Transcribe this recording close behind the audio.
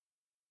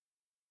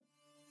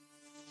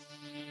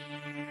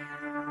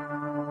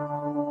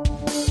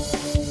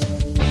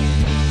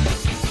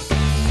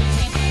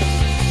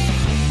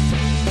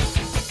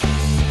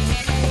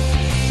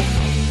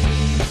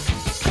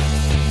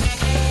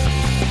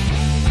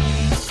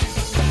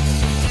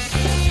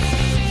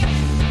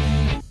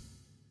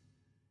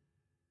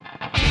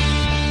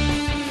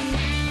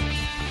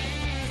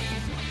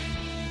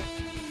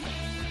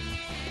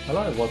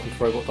and welcome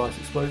to Robot Dice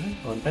Explosion.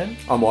 I'm Ben.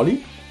 I'm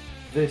Ollie.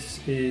 This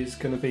is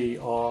going to be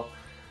our...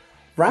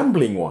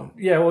 Rambling one.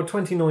 Yeah, well,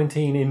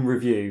 2019 in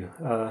review.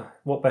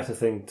 What better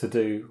thing to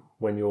do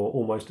when you're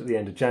almost at the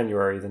end of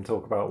January than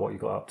talk about what you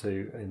got up to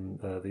in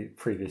the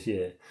previous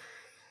year?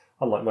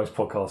 Unlike most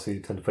podcasts who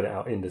tend to put it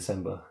out in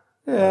December.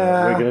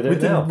 Yeah, we're going to do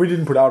it now. We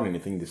didn't put out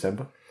anything in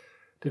December.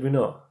 Did we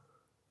not?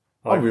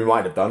 Oh, we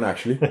might have done,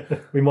 actually.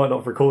 We might not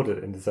have recorded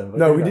it in December.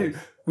 No, we did.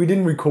 We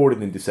didn't record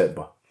it in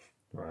December.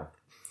 Right.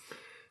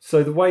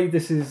 So the way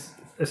this is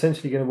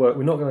essentially going to work,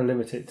 we're not going to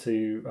limit it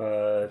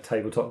to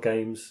tabletop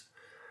games.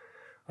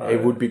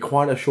 It would be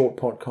quite a short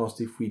podcast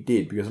if we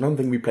did, because I don't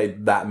think we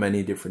played that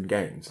many different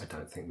games. I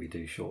don't think we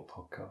do short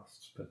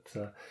podcasts,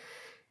 but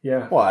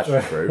yeah. Well,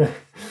 that's true.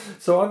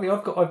 So I mean,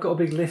 I've got a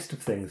big list of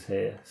things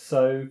here.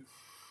 So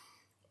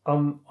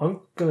I'm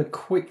going to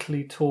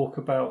quickly talk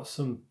about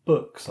some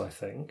books, I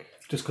think,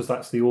 just because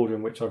that's the order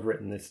in which I've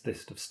written this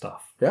list of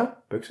stuff. Yeah,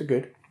 books are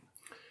good.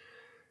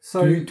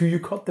 So Do you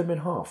cut them in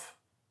half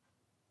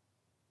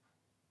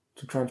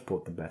to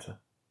transport them better?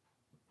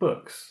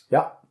 Books?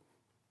 Yeah.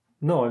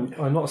 No,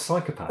 I'm not a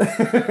psychopath.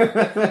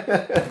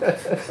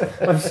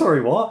 I'm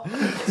sorry, what?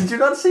 Did you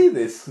not see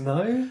this?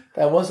 No?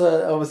 There was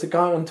a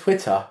guy on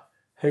Twitter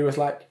who was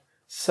like,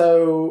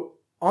 so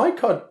I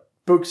cut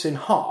books in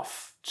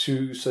half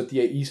so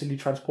they're easily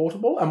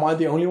transportable. Am I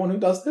the only one who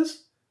does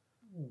this?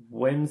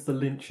 When's the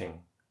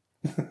lynching?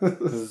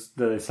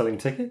 They're selling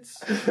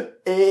tickets?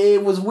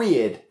 It was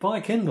weird. Buy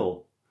a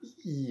Kindle.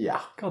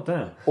 Yeah. God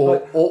damn.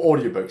 Or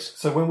audiobooks.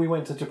 So when we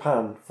went to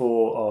Japan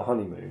for our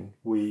honeymoon,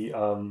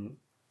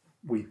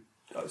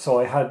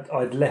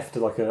 I'd left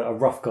like a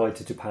rough guide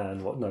to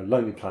Japan.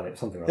 Lonely Planet,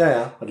 something like that.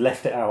 Yeah. I'd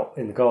left it out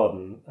in the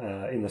garden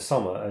in the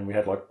summer, and we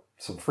had like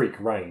some freak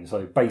rain,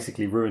 so I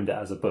basically ruined it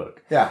as a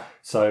book. Yeah.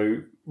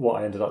 So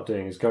what I ended up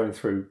doing is going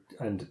through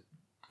and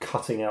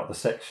cutting out the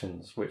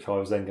sections, which I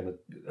was then going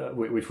to,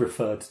 which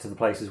referred to the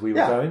places we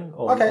were going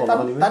on the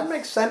honeymoon. That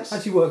makes sense.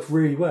 Actually worked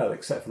really well,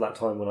 except for that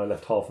time when I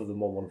left half of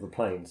them on one of the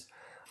planes.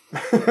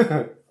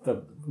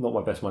 Not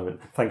my best moment.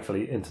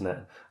 Thankfully,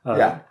 internet.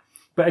 Yeah.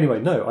 But anyway,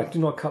 no, I do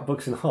not cut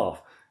books in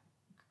half.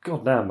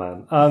 God damn,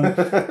 man.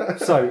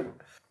 So,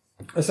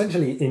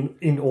 essentially,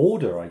 in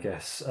order, I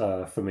guess,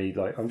 for me,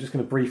 like I'm just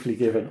going to briefly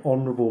give an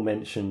honourable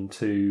mention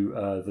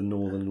to the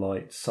Northern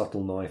Lights,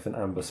 Subtle Knife, and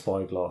Amber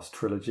Spyglass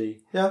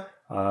trilogy. Yeah.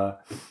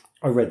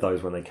 I read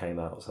those when they came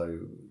out, so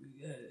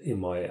in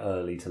my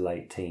early to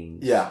late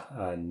teens. Yeah.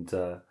 And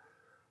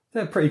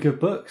they're pretty good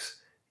books.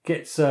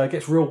 Gets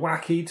real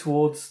wacky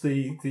towards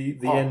the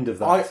end of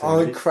that.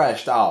 I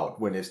crashed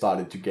out when it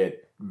started to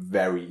get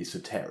very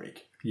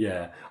esoteric.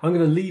 Yeah. I'm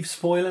going to leave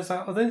spoilers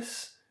out of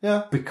this.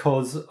 Yeah.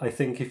 Because I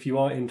think if you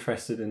are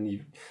interested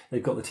and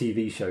they've got the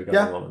TV show going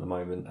on at the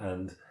moment,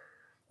 and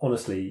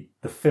honestly,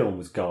 the film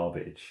is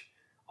garbage.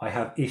 I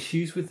have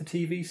issues with the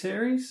TV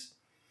series,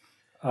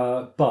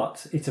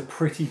 but it's a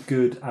pretty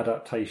good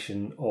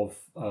adaptation of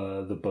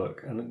the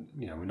book, and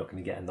we're not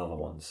going to get another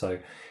one. So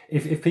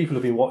if people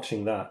have been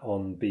watching that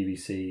on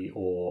BBC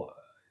or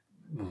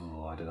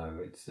I don't know,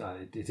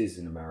 it is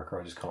in America.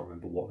 I just can't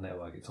remember what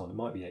network it's on. It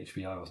might be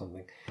HBO or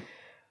something.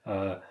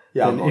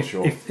 I'm not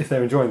sure. If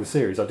they're enjoying the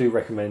series, I do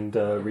recommend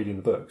reading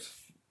the books.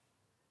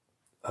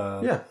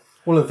 Yeah.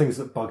 One of the things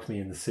that bugged me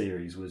in the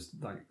series was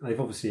like they've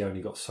obviously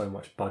only got so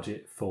much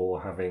budget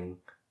for having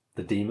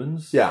the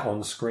demons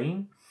on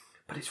screen,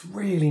 but it's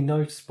really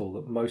noticeable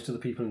that most of the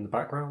people in the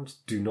background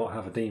do not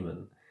have a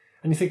demon.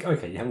 And you think,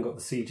 okay, you haven't got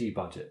the CG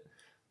budget.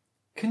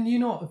 Can you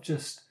not have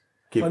just...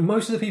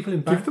 most of the people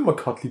in Give them a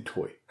cuddly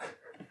toy.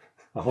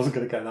 I wasn't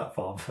going to go that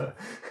far, but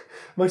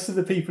most of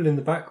the people in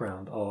the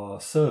background are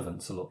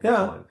servants a lot of the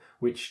time,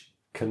 which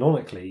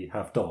canonically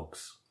have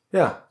dogs.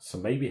 Yeah. So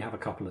maybe have a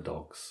couple of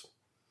dogs.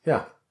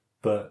 Yeah.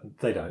 But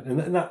they don't.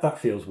 And that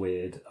feels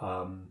weird.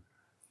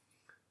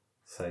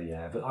 So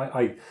yeah,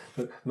 but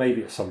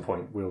maybe at some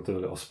point we'll do a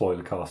little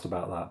spoiler cast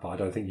about that, but I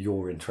don't think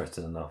you're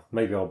interested enough.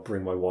 Maybe I'll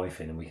bring my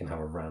wife in and we can have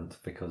a rant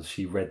because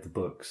she read the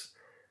books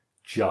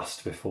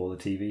just before the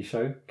TV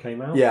show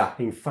came out. Yeah.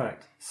 In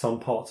fact,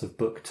 some parts of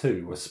book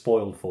 2 were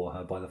spoiled for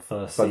her by the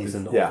first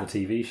season of the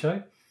TV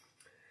show.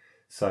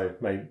 So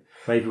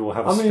maybe we'll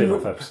have a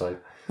spin-off episode.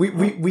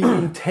 We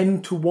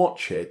intend to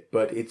watch it,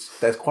 but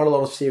there's quite a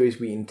lot of series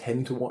we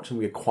intend to watch, and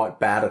we're quite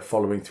bad at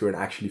following through and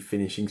actually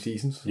finishing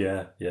seasons.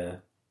 Yeah.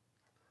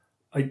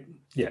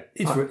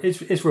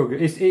 It's real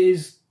good. It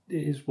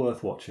is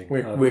worth watching.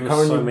 We're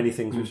currently so many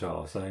things which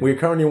are. So we're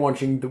currently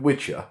watching The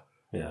Witcher.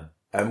 Yeah.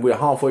 And we're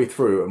halfway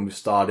through, and we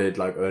started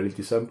like early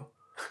December.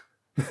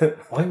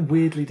 I'm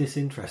weirdly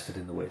disinterested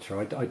in The Witcher.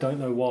 I don't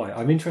know why.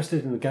 I'm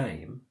interested in the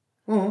game.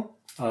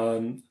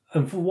 Mm-hmm.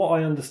 And for what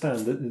I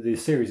understand, the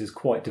series is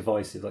quite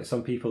divisive. Like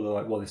some people are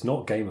like, well, it's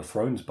not Game of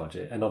Thrones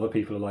budget. And other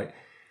people are like,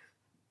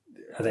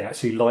 they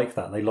actually like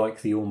that. They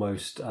like the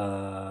almost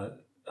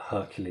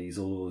Hercules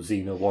or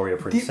Xena Warrior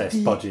Princess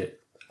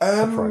budget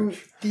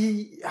approach.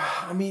 The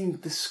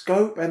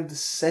scope and the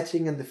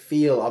setting and the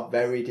feel are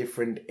very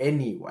different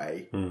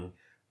anyway.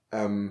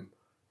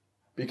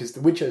 Because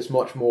The Witcher is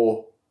much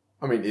more...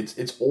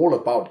 it's all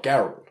about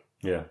Geralt.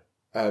 Yeah.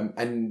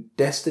 And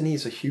Destiny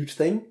is a huge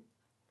thing.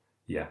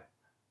 Yeah.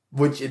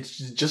 Which it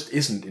just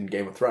isn't in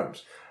Game of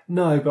Thrones.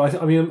 No,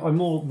 but I mean, I'm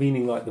more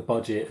meaning like the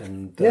budget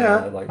and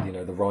like, you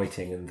know, the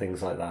writing and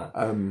things like that.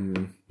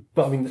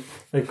 But I mean,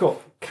 they've got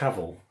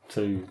Cavill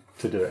to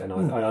do it, and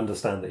I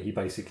understand that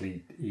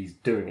he's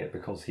doing it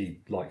because he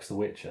likes The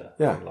Witcher.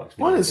 Yeah, he likes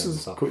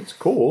it's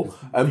cool.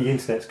 The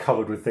internet's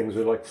covered with things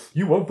where like,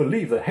 you won't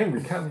believe that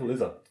Henry Cavill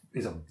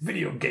is a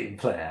video game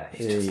player.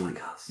 He's just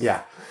like us.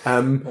 Yeah.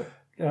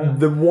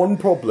 The one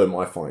problem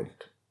I find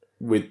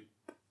with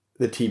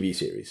the TV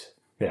series,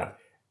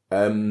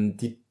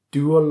 they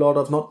do a lot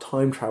of not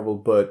time travel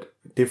but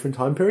different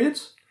time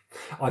periods.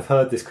 I've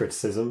heard this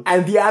criticism,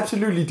 and they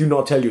absolutely do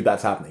not tell you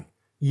that's happening.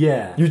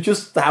 Yeah. You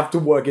just have to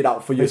work it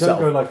out for yourself.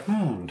 They don't go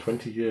like,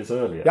 20 years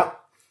earlier. Yeah.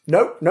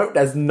 No,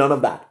 there's none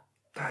of that.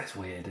 That is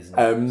weird, isn't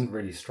it? It's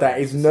really strange. There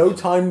is no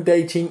time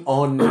dating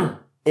on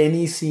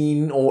any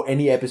scene or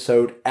any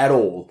episode at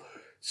all.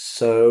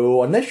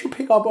 So unless you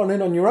pick up on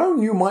it on your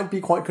own, you might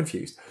be quite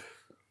confused.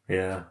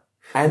 Yeah.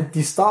 And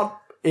you start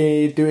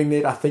doing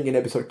it, I think, in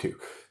episode 2.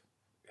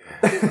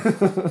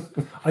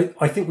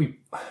 I think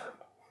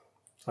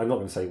I'm not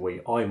going to say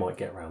I might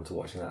get around to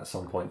watching that at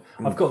some point.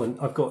 I've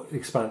got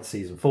Expanse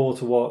season 4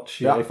 to watch.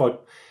 You know,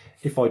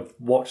 if I'd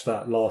watched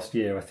that last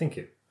year, I think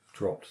it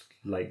dropped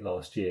late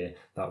last year.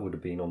 That would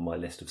have been on my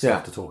list of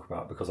stuff to talk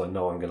about because I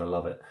know I'm going to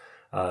love it.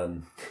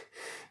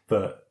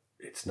 But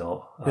it's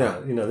not.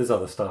 You know, there's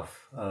other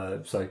stuff.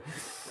 So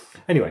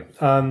anyway,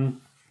 back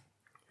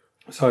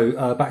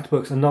to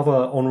books. Another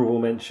honourable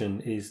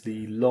mention is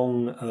the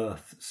Long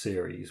Earth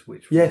series,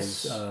 which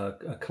was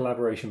a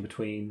collaboration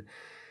between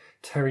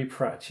Terry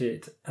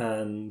Pratchett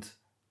and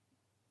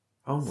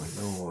oh my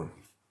lord,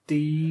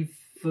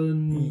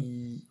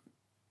 Stephen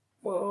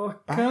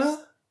Barker.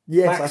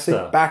 Yes, Baxter. I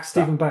think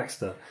Baxter. Stephen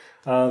Baxter.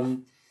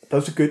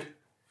 Those are good.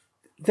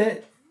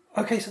 They're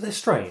so they're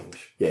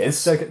strange. Yes.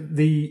 So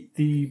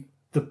the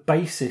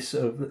basis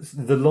of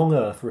the Long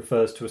Earth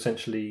refers to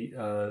essentially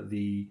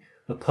the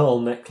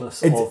pearl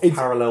necklace of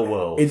parallel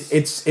worlds.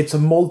 It's a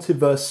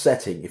multiverse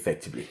setting,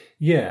 effectively.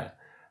 Yeah.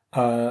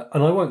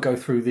 And I won't go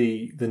through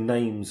the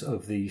names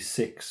of the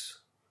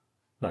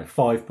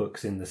 5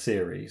 books in the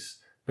series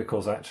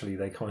because actually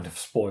they kind of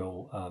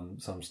spoil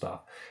some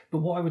stuff. But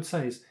what I would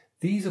say is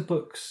these are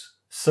books,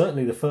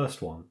 certainly the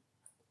first one,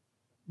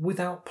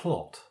 without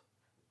plot.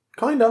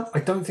 Kind of. I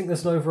don't think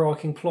there's an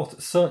overarching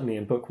plot, certainly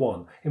in book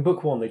 1. In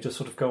book 1, they just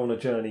sort of go on a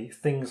journey,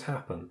 things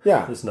happen.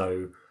 Yeah. There's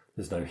no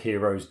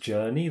hero's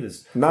journey.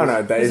 There's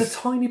a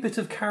tiny bit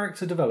of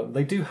character development.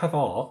 They do have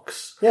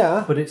arcs.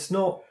 Yeah. But it's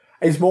not...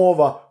 It's more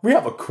of we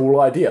have a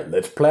cool idea,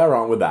 let's play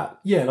around with that.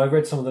 Yeah, and I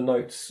read some of the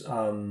notes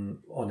on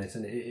it,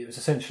 and it was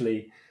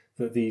essentially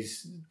that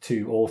these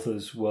two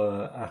authors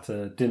were at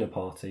a dinner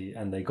party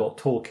and they got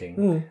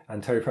talking,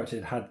 and Terry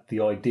Pratchett had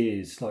the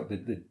ideas, like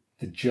the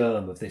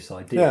germ of this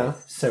idea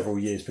several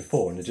years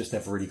before, and they just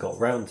never really got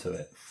round to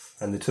it.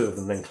 And the two of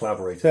them then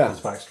collaborated because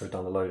Baxter had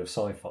done a load of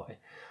sci-fi.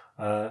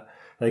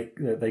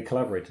 They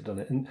collaborated on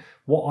it, and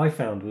what I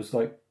found was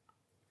like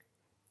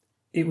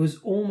it was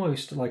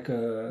almost like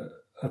a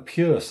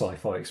pure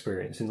sci-fi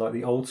experience in like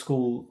the old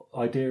school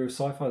idea of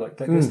sci-fi. Like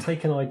let's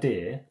take an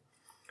idea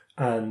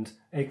and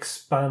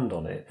expand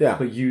on it,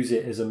 but use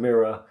it as a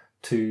mirror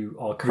to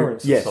our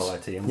current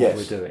society and what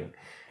we're doing.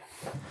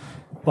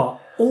 But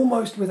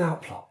almost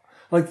without plot.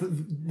 Like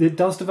it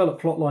does develop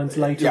plot lines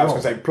later. Yeah, I was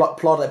going to say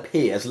plot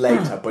appears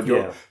later, but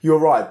you're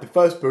right. The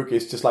first book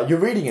is just like you're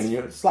reading it and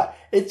it's like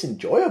it's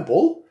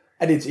enjoyable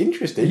and it's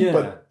interesting,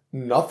 but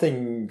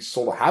nothing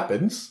sort of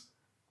happens.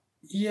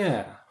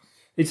 Yeah.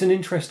 It's an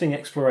interesting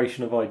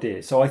exploration of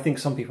ideas. So I think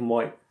some people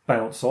might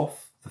bounce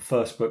off the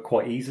first book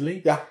quite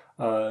easily. Yeah.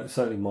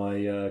 Certainly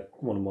my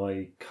one of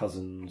my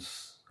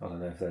cousins, I don't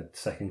know if they're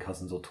second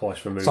cousins or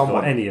twice removed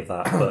or any of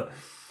that,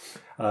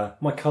 but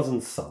my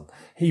cousin's son,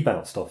 he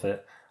bounced off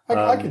it.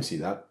 I can see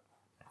that.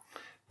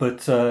 But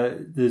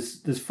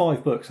there's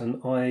 5 books,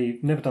 and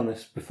I've never done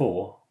this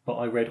before, but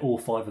I read all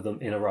 5 of them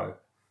in a row.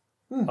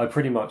 I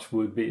pretty much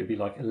it'd be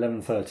like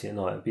 11:30 at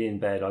night, I'd be in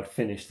bed, I'd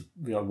finish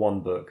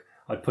one book,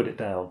 I'd put it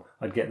down,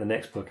 I'd get the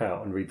next book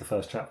out and read the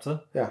first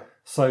chapter. Yeah.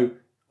 So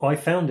I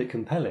found it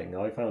compelling.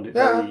 I found it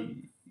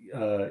very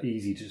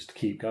easy just to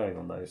keep going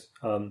on those.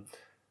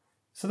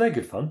 So they're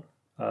good fun.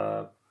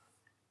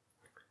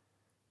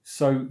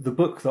 So the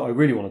book that I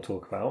really want to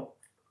talk about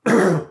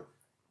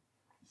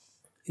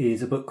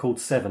is a book called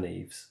Seven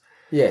Eves.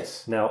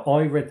 Yes. Now,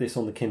 I read this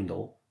on the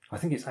Kindle. I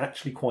think it's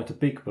actually quite a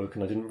big book,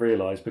 and I didn't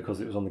realise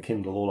because it was on the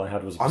Kindle, all I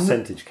had was a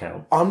percentage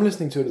count. I'm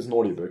listening to it as an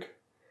audiobook.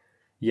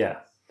 Yeah.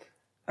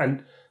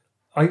 And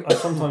I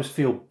sometimes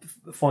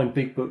find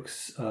big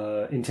books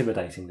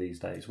intimidating these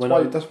days.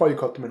 That's why you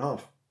cut them in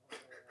half.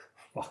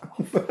 Fuck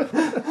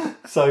off.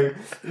 So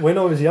when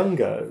I was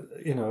younger,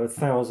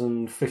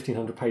 1,000,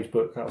 1,500 page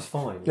book, that was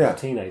fine. As a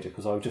teenager,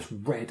 because I just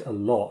read a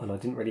lot and I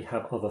didn't really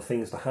have other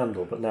things to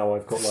handle. But now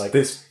I've got like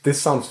this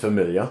sounds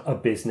familiar. A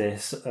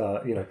business,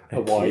 a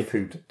wife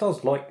who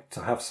does like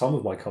to have some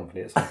of my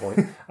company at some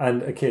point,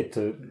 and a kid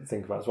to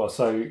think about as well.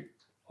 So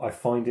I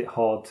find it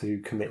hard to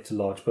commit to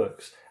large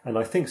books. And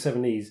I think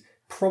Seven E's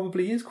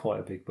probably is quite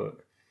a big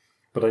book,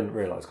 but I didn't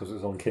realise because it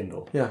was on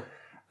Kindle. Yeah.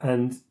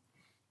 And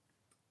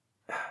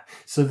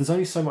so there's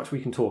only so much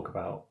we can talk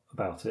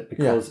about it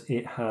because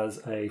it has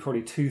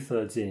probably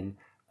 2/3 in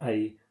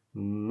a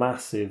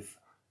massive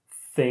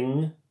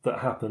thing that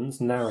happens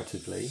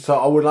narratively. So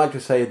I would like to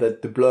say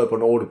that the blurb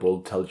on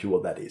Audible tells you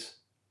what that is.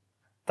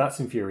 That's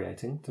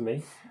infuriating to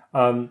me.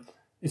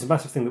 It's a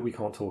massive thing that we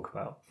can't talk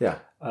about. Yeah.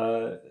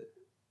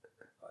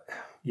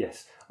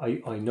 Yes,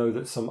 I know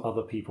that some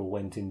other people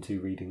went into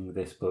reading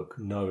this book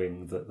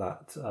knowing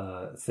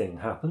that thing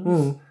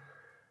happens.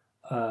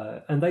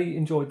 And they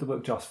enjoyed the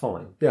book just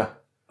fine. Yeah.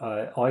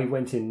 I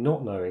went in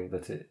not knowing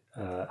that it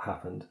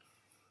happened.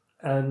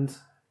 And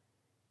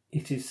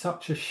it is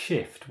such a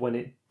shift when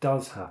it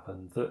does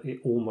happen that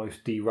it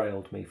almost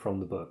derailed me from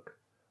the book.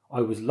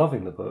 I was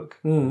loving the book.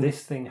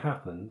 This thing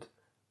happened,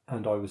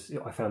 and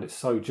I found it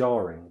so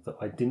jarring that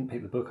I didn't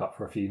pick the book up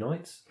for a few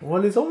nights.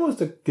 Well, it's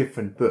almost a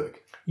different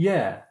book.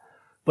 Yeah,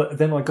 but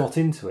then I got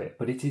into it.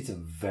 But it is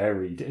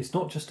it's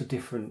not just a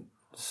different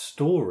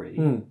story,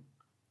 and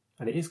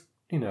it is,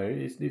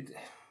 it's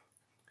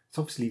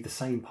obviously the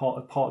same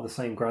part of the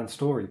same grand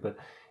story, but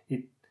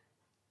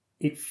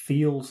it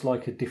feels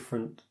like a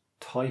different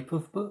type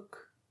of book.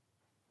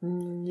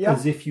 Yeah.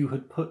 As if you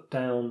had put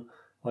down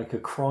like a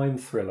crime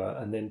thriller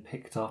and then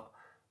picked up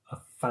a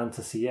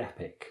fantasy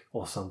epic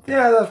or something.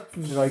 Yeah, that's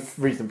like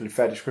reasonably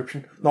fair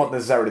description. Not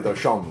necessarily those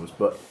genres,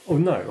 but or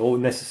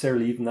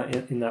necessarily even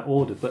that in that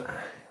order. But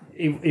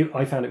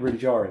I found it really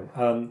jarring.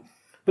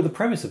 But the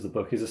premise of the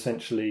book is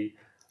essentially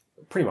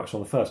pretty much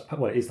on the first.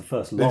 Well, it is the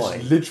first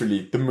line. It's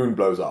literally the moon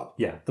blows up.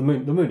 Yeah, the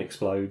moon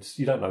explodes.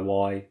 You don't know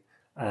why,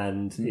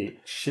 and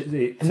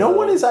no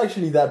one is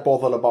actually that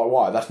bothered about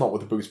why. That's not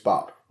what the book's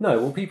about. No,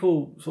 well,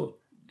 people sort of,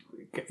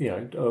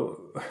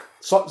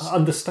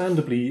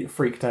 understandably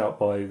freaked out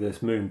by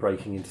this moon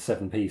breaking into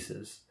 7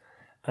 pieces,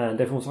 and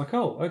everyone's like,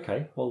 "Oh,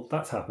 okay, well,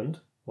 that's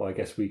happened. Well, I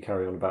guess we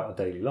carry on about our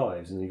daily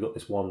lives." And you've got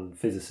this one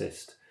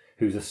physicist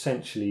who's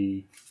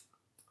essentially,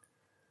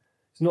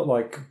 it's not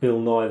like Bill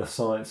Nye the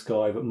Science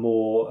Guy, but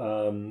more,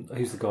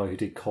 who's the guy who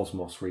did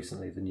Cosmos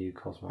recently, the new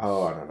Cosmos?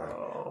 Oh, I don't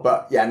know.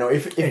 But yeah, no,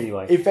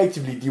 anyway.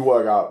 Effectively you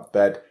work out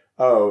that,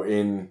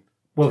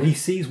 well, he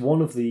sees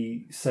one of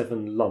the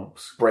 7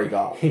 lumps break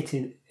up, hit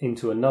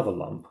into another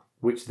lump,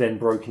 which then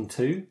broke in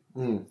 2,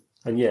 and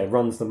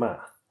runs the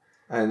math.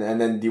 And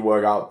then you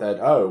work out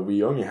that,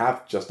 we only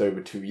have just over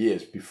 2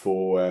 years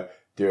before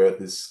the Earth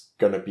is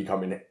going to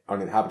become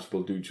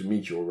uninhabitable due to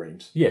meteor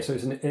rains. Yeah, so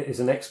it's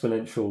an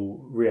exponential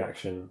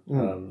reaction.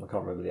 I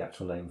can't remember the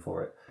actual name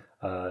for it.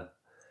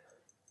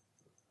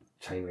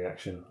 Chain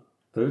reaction.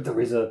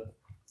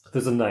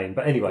 There's a name,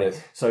 but anyway.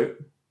 Yes. So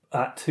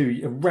at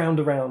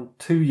around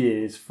 2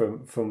 years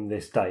from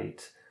this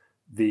date,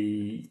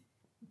 the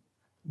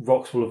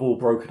rocks will have all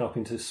broken up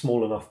into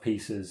small enough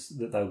pieces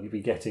that they'll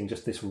be getting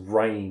just this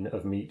rain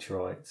of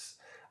meteorites,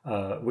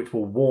 which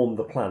will warm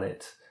the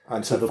planet.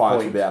 And set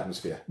fire to the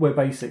atmosphere. Where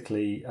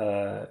basically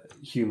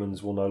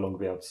humans will no longer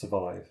be able to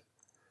survive.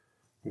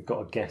 We've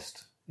got a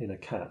guest in a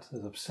cat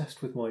who's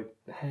obsessed with my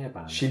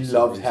hairbands. She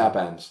loves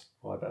hairbands.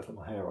 Well, I better put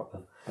my hair up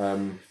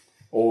then.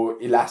 Or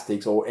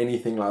elastics or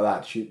anything like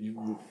that.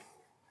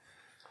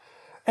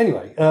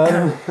 Anyway,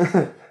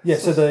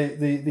 so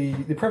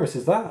the premise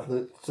is that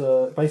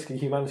basically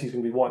humanity is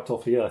going to be wiped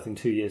off the Earth in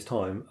 2 years'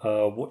 time.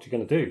 What are you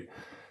going to do?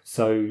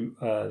 So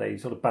they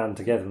sort of band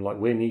together and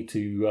we need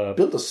to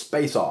build a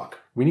space ark.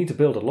 We need to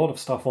build a lot of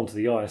stuff onto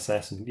the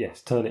ISS and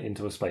turn it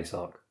into a space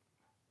ark.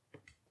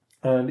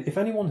 And if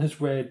anyone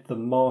has read The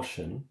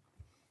Martian,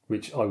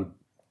 which I would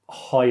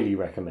highly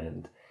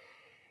recommend,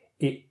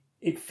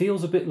 it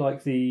feels a bit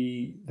like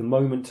the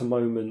moment to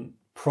moment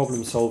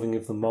problem solving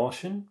of The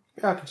Martian.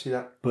 Yeah, I can see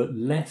that. But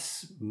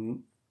less.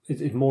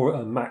 It's more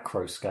at a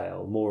macro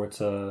scale, more at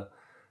the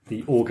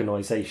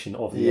organisation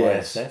of the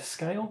ISS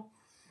scale.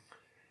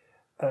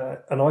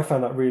 And I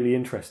found that really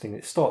interesting.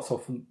 It starts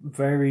off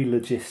very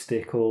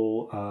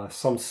logistical,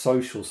 some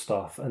social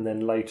stuff, and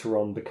then later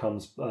on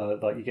becomes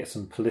like you get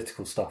some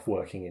political stuff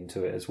working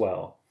into it as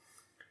well.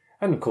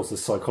 And of course,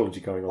 there's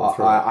psychology going on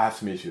through it. I have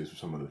some issues with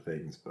some of the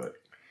things, but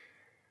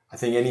I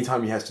think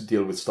anytime he has to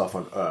deal with stuff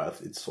on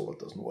Earth, it sort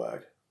of doesn't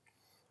work.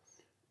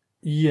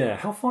 Yeah,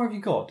 how far have you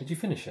got? Did you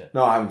finish it?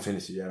 No, I haven't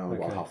finished it yet. I'm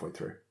about halfway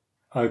through.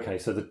 Okay,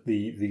 so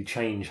the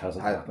change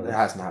hasn't happened. It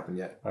hasn't happened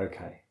yet.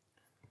 Okay.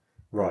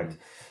 Right.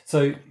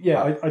 So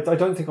I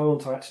don't think I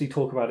want to actually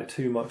talk about it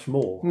too much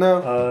more.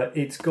 No.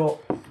 It's got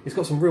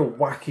some real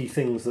wacky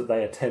things that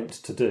they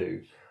attempt to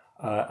do,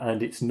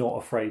 and it's not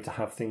afraid to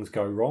have things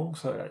go wrong.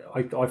 So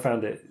I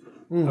found it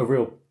a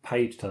real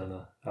page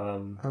turner,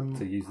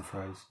 to use the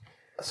phrase.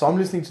 So I'm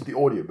listening to the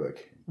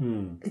audiobook.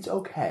 It's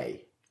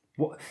okay.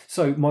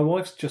 So my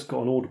wife's just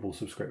got an Audible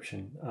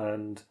subscription,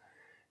 and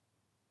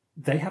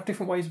they have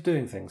different ways of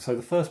doing things. So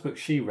the first book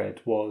she read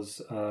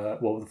was,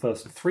 the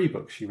first 3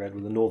 books she read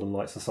were The Northern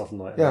Lights, The Southern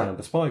Light, and The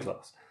Amber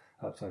Spyglass.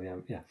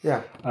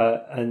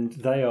 And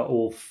they are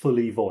all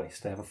fully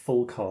voiced. They have a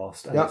full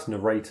cast, and it's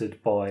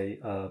narrated by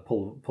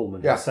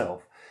Pullman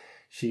himself.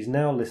 She's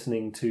now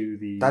listening to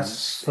the...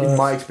 That's, in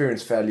my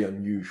experience, fairly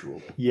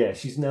unusual. Yeah,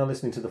 she's now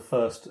listening to the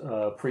first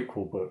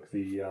prequel book,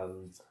 the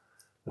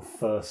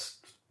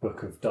first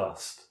book of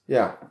Dust.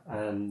 Yeah.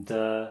 And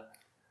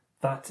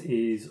that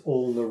is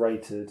all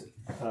narrated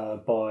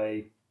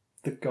by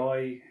the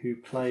guy who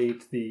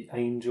played the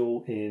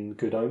angel in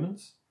Good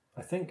Omens,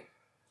 I think.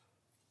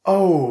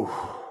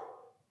 Oh...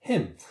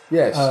 Him.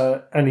 Yes.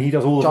 And he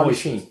does all the Charlie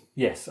voices. Sheen.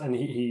 Yes, and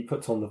he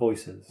puts on the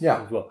voices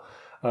as well.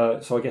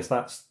 So I guess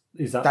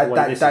is that the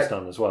way this is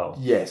done as well?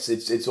 Yes,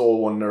 it's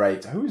all one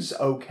narrator, who's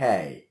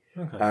okay.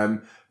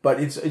 But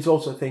it's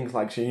also things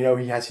like, so,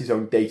 he has his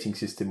own dating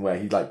system where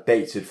he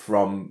dates it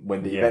from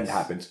when the event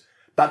happens.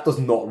 That does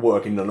not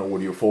work in an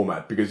audio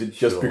format because it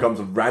just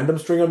becomes a random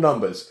string of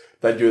numbers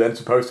that you're then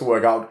supposed to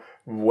work out,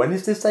 when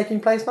is this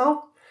taking place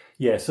now?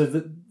 Yeah, so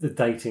the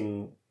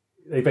dating...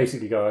 They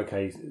basically go,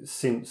 okay,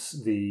 since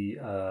the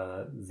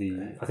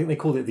I think they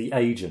call it the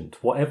agent.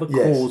 Whatever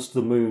caused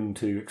the moon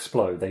to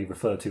explode, they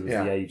refer to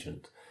as the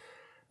agent.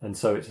 And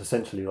so it's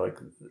essentially like...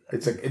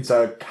 It's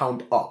a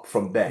count up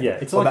from there. Yeah,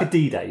 it's like a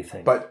D-Day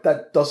thing. But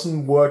that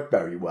doesn't work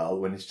very well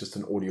when it's just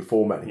an audio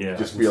format. It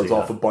just reels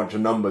off a bunch of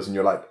numbers and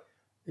you're like,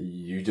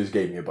 you just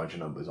gave me a bunch of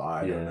numbers.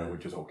 I don't know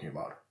what you're talking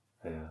about.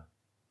 Yeah.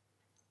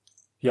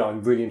 Yeah,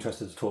 I'm really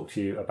interested to talk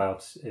to you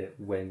about it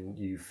when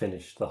you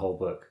finish the whole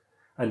book.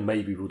 And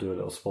maybe we'll do a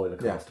little spoiler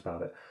cast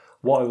about it.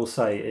 What I will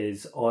say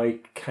is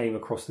I came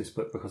across this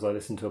book because I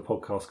listened to a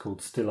podcast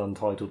called Still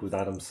Untitled with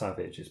Adam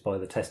Savage. It's by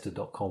the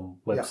Tested.com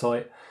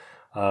website.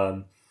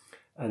 And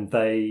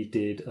they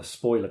did a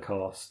spoiler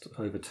cast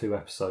over 2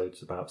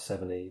 episodes about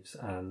Seven Eves.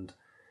 And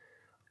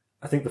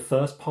I think the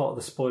first part of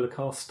the spoiler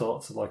cast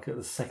starts at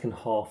the second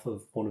half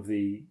of one of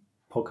the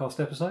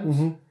podcast episodes.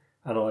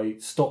 Mm-hmm. And I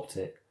stopped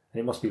it. And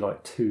it must be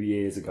 2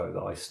 years ago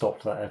that I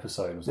stopped that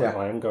episode. I was like,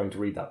 I am going to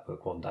read that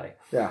book one day.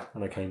 Yeah.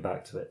 And I came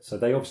back to it. So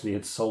they obviously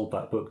had sold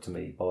that book to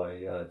me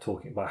by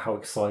talking about how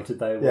excited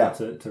they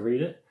were to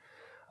read it.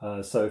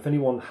 So if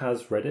anyone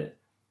has read it,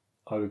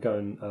 I would go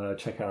and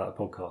check out that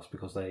podcast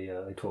because they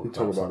talk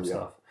about some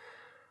stuff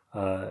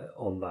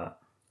on that.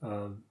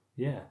 I'm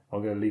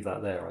going to leave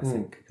that there, I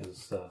think,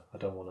 because I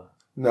don't want to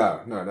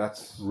no,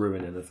 that's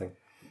ruin anything.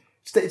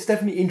 It's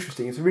definitely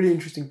interesting. It's a really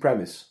interesting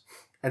premise.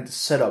 And the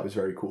setup is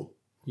very cool.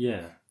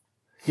 Yeah.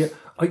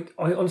 I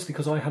honestly,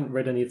 because I hadn't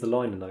read any of the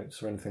liner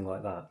notes or anything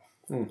like that,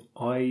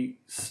 I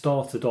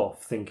started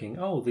off thinking,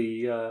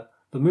 the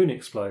moon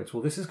explodes.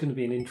 Well, this is going to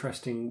be an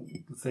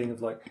interesting thing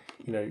of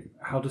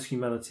how does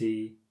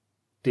humanity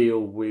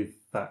deal with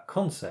that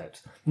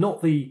concept?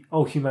 Not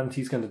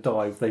humanity's going to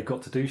die, they've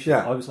got to do shit.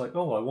 I was like,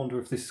 I wonder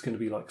if this is going to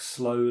be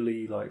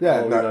slowly no,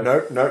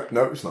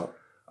 it's not.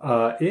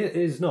 It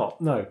is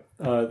not. No,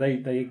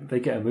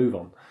 they get a move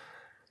on.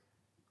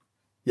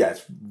 Yeah,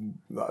 it's,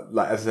 as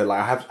I said,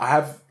 I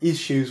have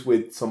issues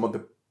with some of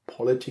the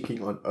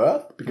politicking on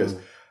Earth because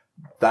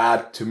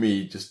that to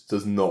me just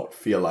does not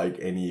feel like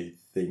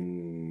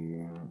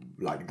anything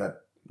like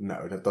that.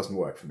 No, that doesn't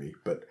work for me.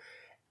 But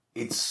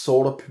it's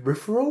sort of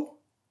peripheral.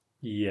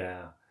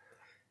 Yeah,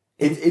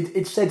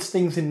 it sets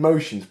things in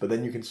motions, but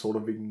then you can sort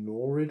of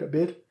ignore it a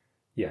bit.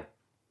 Yeah.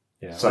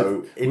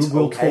 So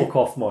we'll talk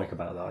off mic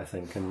about that, I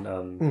think,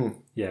 and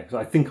because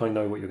I think I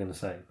know what you're going to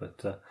say,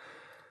 but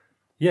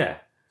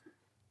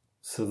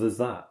So there's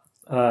that.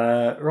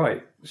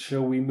 Right,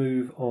 shall we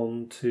move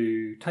on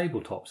to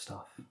tabletop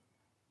stuff?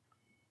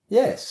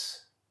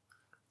 Yes.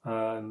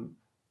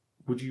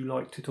 Would you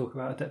like to talk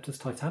about Adeptus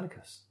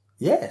Titanicus?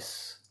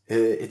 Yes.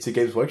 It's a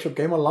Games Workshop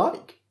game I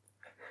like.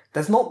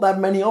 There's not that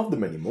many of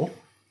them anymore.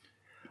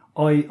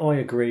 I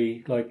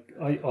agree.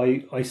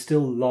 I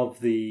still love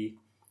the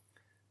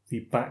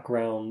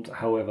background,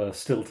 however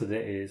stilted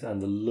it is,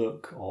 and the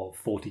look of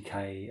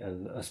 40k,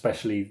 and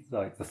especially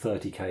the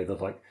 30k,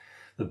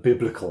 the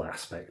biblical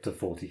aspect of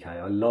 40k.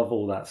 I love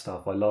all that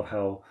stuff. I love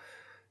how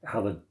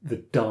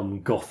the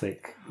dumb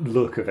gothic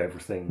look of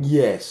everything.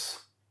 Yes.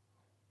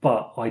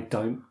 But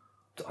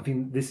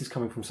this is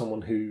coming from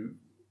someone who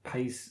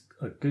pays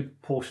a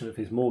good portion of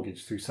his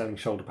mortgage through selling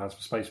shoulder pads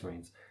for Space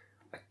Marines.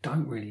 I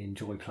don't really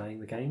enjoy playing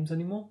the games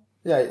anymore.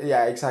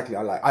 Yeah, exactly.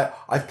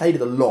 I've played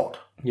it a lot.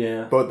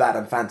 Yeah. Both that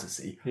and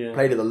fantasy. Yeah.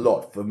 Played it a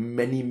lot for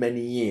many,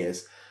 many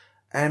years.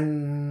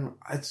 And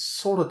I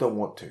sort of don't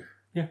want to.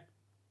 Yeah.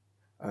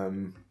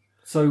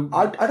 So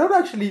I don't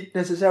actually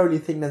necessarily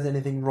think there's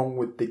anything wrong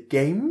with the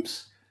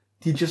games.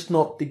 They're just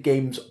not the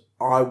games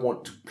I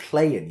want to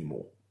play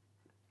anymore.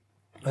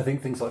 I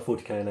think things like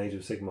 40k and Age of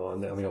Sigmar,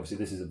 and obviously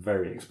this is a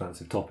very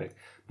expansive topic,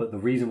 but the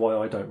reason why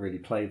I don't really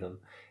play them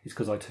is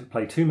because I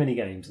play too many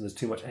games and there's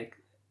too much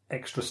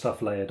extra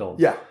stuff layered on.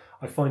 Yeah.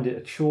 I find it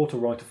a chore to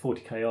write a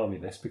 40k army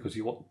list because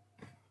you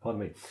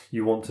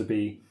want to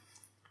be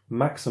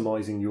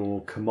maximising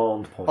your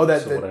command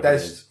points.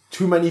 There's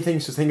too many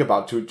things to think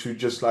about to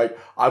just I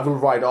will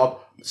write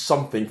up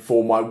something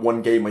for my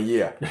one game a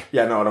year.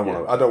 Yeah, no,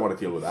 I don't want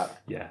to deal with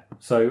that. Yeah.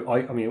 So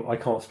I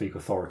can't speak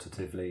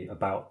authoritatively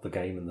about the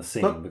game and the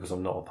scene because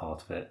I'm not a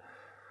part of it.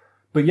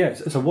 But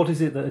yes, so what is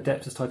it that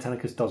Adeptus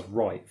Titanicus does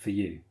right for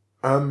you?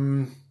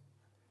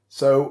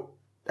 So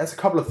there's a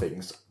couple of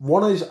things.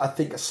 One is, I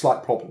think, a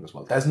slight problem as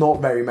well. There's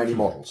not very many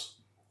models.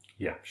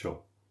 Yeah,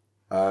 sure.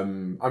 I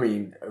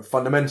mean,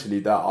 fundamentally,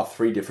 there are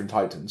 3 different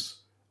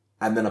Titans,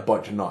 and then a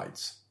bunch of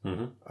Knights.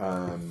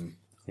 Mm-hmm.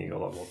 You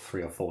got like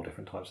 3 or 4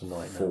 different types of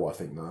Knight now. 4, I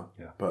think, now.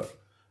 Yeah. But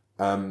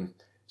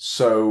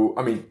so,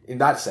 I mean, in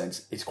that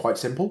sense, it's quite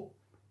simple.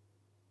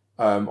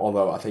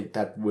 Although I think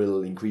that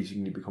will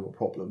increasingly become a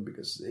problem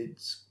because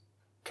it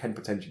can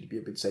potentially be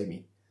a bit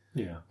samey.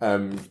 Yeah.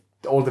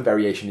 All the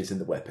variation is in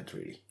the weapons,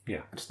 really.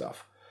 Yeah. And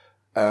stuff.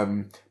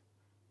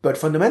 But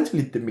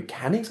fundamentally, the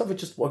mechanics of it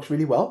just works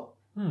really well.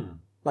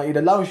 Like, it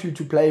allows you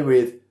to play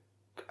with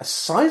a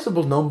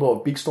sizable number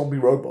of big stompy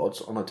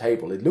robots on a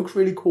table. It looks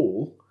really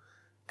cool,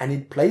 and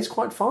it plays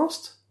quite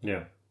fast.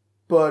 Yeah.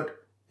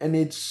 And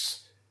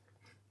it's...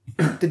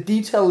 the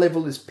detail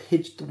level is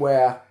pitched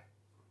where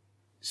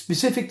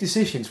specific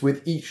decisions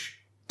with each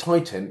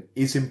Titan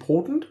is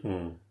important.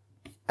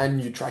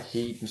 And you track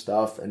heat and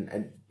stuff,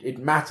 and it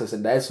matters,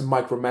 and there's some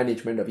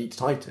micromanagement of each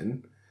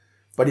Titan,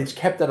 but it's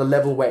kept at a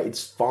level where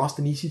it's fast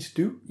and easy to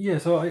do. Yeah,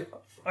 so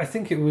I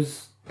think it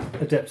was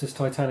Adeptus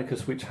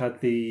Titanicus which had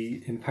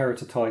the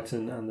Imperator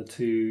Titan and the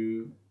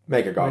 2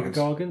 Mega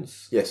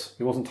Gargants. Yes.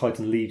 It wasn't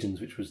Titan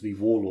Legions, which was the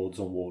Warlords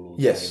on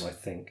Warlords game, I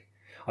think.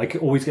 I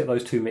could always get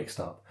those 2 mixed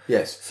up.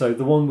 Yes. So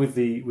the one with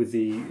the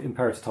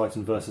Imperator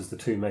Titan versus the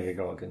 2 Mega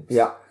Gargants.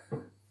 Yeah.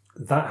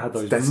 That had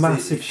those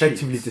massive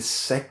effectively sheets. The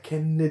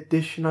second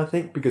edition, I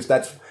think, because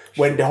that's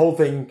when the whole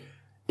thing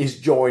is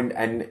joined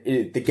and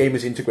the game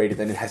is integrated,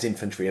 and it has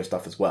infantry and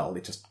stuff as well.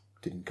 It just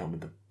didn't come in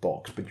the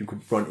box, but you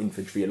could run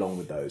infantry along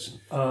with those.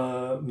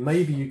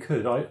 Maybe you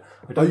could.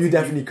 You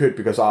definitely could,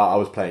 because I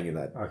was playing in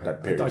that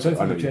period. I don't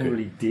think you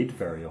generally did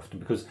very often,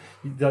 because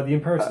the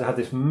Imperator had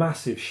this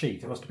massive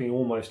sheet. It must have been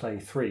almost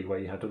A3, where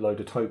you had a load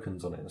of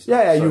tokens on it and stuff.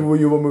 Yeah, so,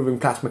 you were moving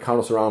plasma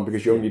counters around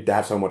because you only need to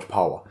have so much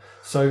power.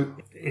 So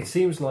it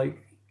seems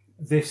like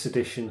this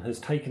edition has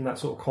taken that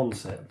sort of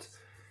concept,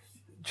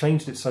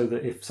 changed it so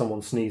that if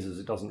someone sneezes,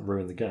 it doesn't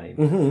ruin the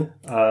game.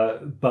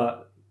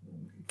 But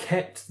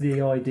kept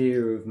the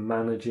idea of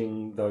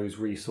managing those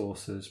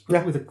resources,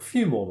 but with a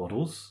few more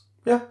models.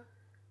 Yeah.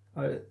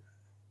 I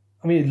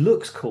mean, it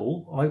looks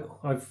cool.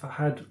 I've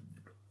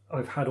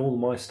had all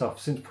my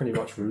stuff since pretty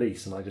much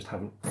release, and I just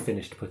haven't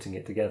finished putting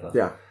it together.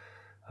 Yeah.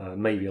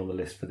 Maybe on the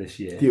list for this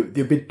year.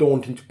 They're a bit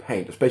daunting to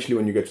paint, especially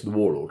when you get to the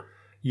Warlord.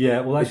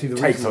 Yeah, well, actually,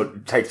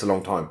 it takes a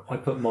long time. I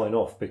put mine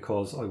off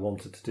because I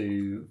wanted to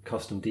do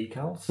custom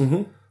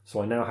decals.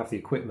 So I now have the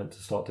equipment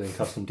to start doing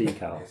custom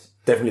decals.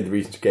 Definitely the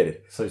reason to get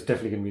it. So it's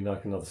definitely going to be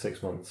like another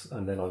 6 months,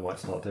 and then I might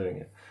start doing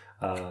it.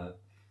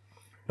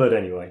 But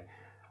anyway,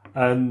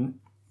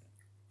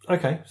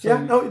 okay.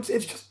 So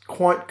it's just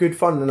quite good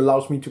fun and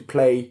allows me to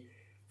play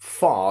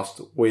fast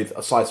with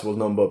a sizable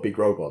number of big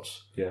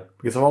robots. Yeah,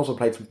 because I've also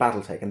played some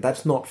BattleTech, and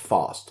that's not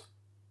fast.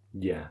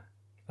 Yeah,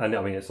 and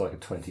I mean it's like a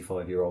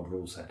 25-year-old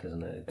rule set,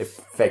 isn't it?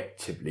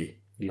 Effectively,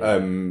 yeah.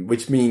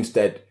 Which means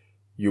that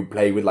you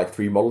play with like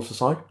 3 models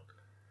aside.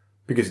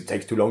 Because it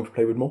takes too long to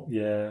play with more.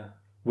 Yeah.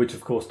 Which, of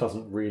course,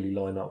 doesn't really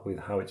line up with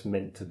how it's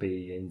meant to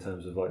be in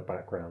terms of, like,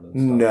 background and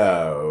stuff.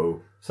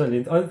 No.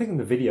 Certainly, I think in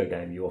the video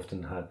game you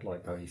often had,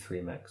 like, only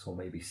 3 mechs or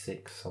maybe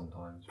 6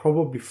 sometimes.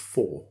 Probably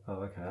 4. Oh,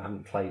 okay. I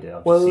haven't played it.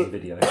 I've just seen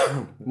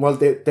videos. Well,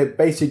 the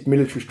basic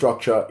military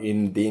structure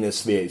in the inner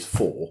sphere is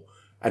 4.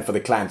 And for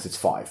the clans, it's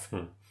 5.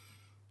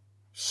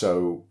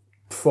 So,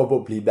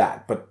 probably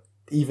that. But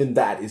even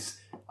that is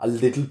a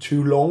little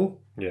too long.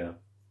 Yeah.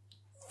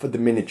 For the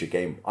miniature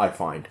game, I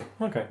find.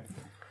 Okay.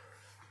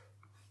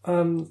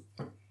 But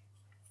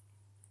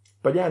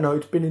yeah, no,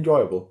 it's been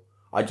enjoyable.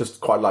 I just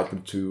quite like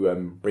them to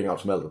bring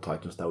out some Elder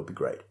Titans. That would be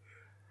great.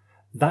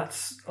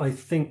 That's, I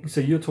think,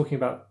 so you're talking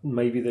about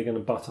maybe they're going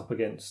to butt up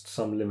against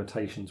some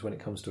limitations when it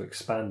comes to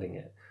expanding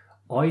it.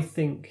 I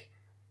think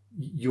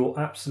you're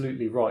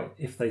absolutely right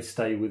if they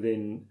stay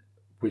within,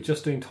 we're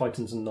just doing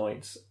Titans and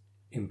Knights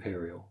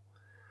Imperial.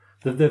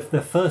 The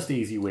first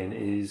easy win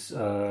is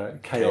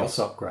Chaos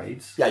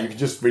upgrades. Yeah, you can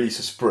just release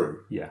a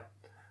sprue. Yeah.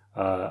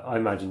 I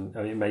imagine,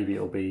 maybe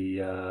it'll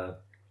be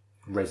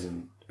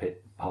resin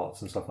pit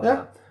parts and stuff like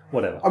that.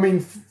 Whatever. I mean,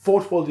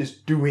 Forge World is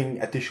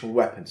doing additional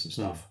weapons and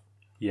stuff.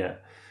 Yeah.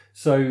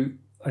 So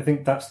I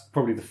think that's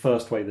probably the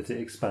first way that it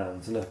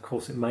expands. And of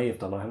course it may have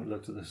done. I haven't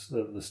looked at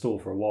the store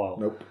for a while.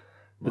 Nope.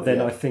 But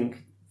then I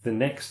think the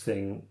next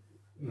thing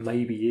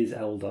maybe is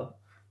Elder,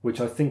 which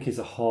I think is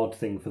a hard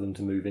thing for them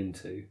to move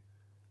into.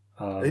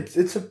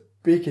 It's a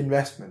big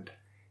investment.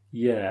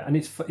 Yeah, and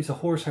it's a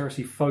Horus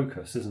Heresy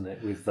focus, isn't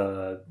it? With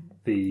the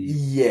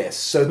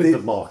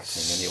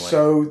marketing anyway.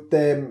 So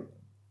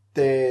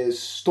the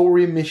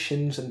story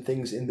missions and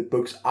things in the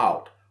books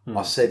out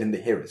are set in the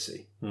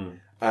Heresy.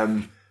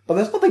 But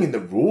there's nothing in the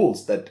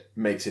rules that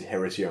makes it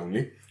Heresy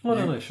only. Oh,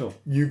 no, sure.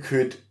 You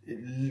could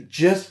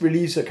just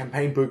release a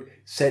campaign book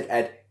set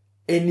at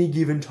any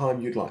given time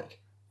you'd like.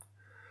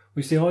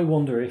 We see. I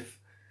wonder if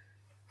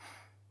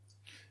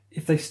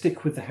they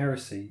stick with the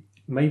Heresy,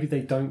 maybe they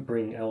don't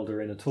bring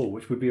Elder in at all,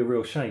 which would be a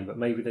real shame, but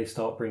maybe they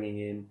start bringing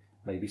in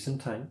maybe some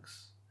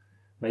tanks,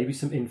 maybe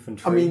some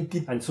infantry,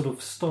 and sort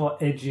of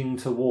start edging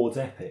towards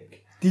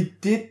epic. They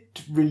did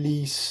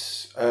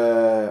release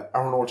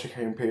Aeronautica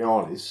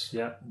Imperialis,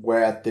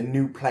 where the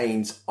new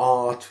planes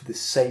are to the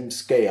same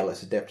scale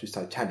as Adeptus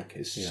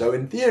Titanicus. Yeah. So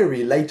in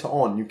theory, later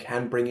on, you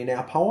can bring in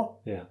air power.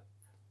 Yeah.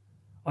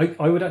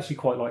 I would actually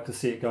quite like to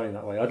see it going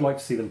that way. I'd like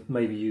to see them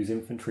maybe use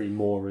infantry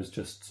more as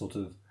just sort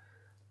of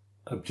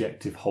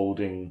objective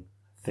holding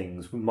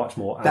things, much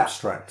more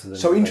abstract. Than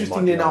so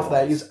interestingly enough,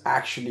 there is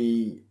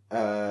actually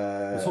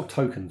sort of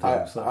token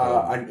things.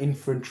 An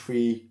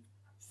infantry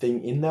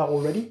thing in there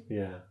already.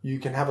 Yeah. You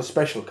can have a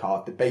special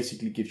card that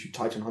basically gives you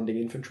Titan hunting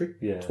infantry.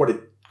 Yeah. That's what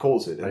it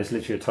calls it. And it's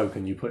literally a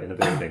token you put in a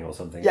building or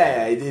something.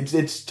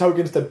 It's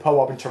tokens that pop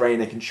up in terrain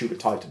they can shoot at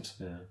Titans.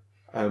 Yeah.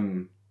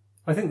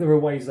 I think there are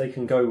ways they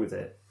can go with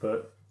it,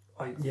 but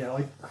I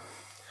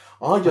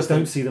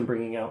don't see them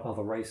bringing out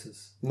other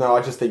races. No,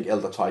 I just think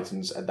Elder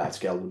Titans at that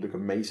scale would look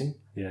amazing.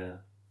 Yeah.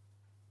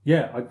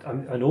 Yeah,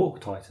 and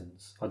Orc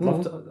Titans. I'd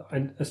love to,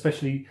 and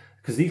especially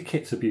because these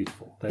kits are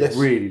beautiful. They're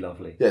really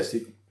lovely. Yes,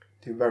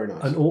 they're very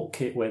nice. An Orc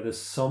kit where there's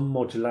some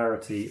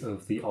modularity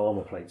of the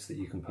armour plates that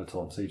you can put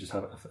on, so you just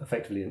have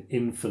effectively an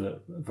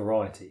infinite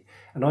variety.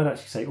 And I'd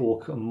actually say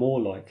Orc are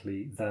more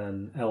likely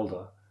than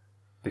Elder,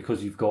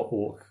 because you've got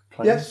Orc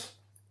planes. Yes.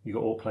 You've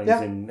got Orc planes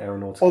in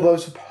Aeronautica. Although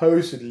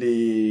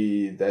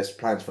supposedly there's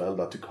plans for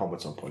Elder to come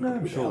at some point. No,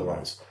 I'm sure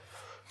there is.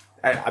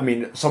 I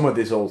mean, some of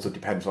this also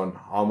depends on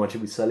how much are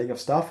we selling of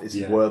stuff. Is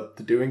it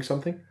worth doing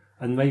something?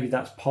 And maybe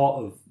that's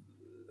part of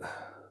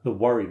the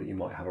worry that you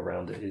might have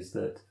around it, is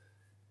that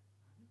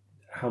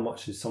how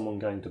much is someone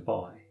going to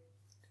buy?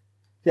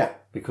 Yeah.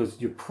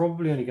 Because you're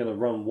probably only going to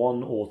run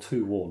 1 or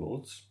 2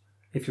 warlords.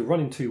 If you're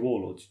running 2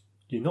 warlords,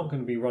 you're not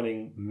going to be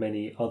running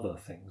many other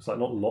things, like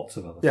not lots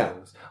of other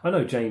things. I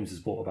know James has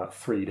bought about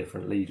 3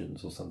 different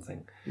legions or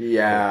something.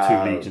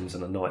 Yeah. 2 legions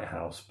and a night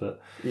house, but...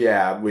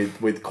 Yeah,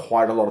 with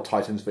quite a lot of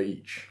Titans for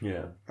each.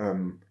 Yeah. I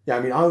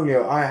mean,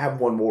 I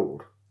have 1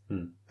 warlord. I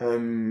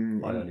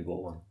only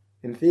bought 1.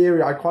 In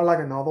theory, I'd quite like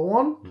another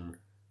one.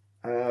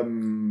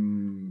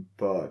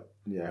 But,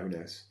 yeah, who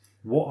knows?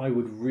 What I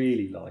would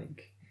really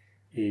like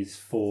is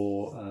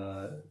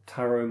for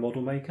Taro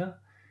Model Maker.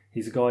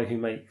 He's a guy who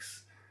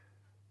makes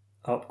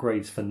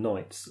upgrades for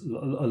knights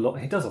a lot.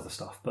 He does other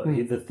stuff, but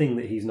the thing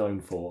that he's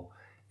known for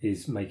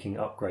is making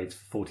upgrades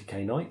for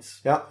 40k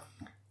knights. Yeah.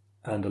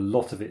 And a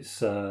lot of it's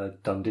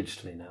done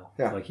digitally now.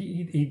 Yeah. Like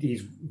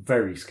he's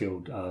very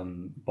skilled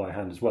by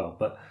hand as well.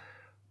 But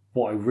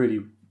what I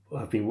really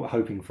have been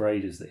hoping for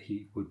ages that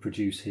he would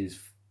produce his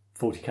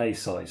 40k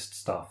sized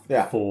stuff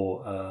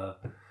for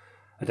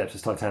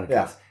Adeptus Titanicus.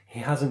 Yeah. He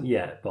hasn't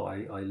yet, but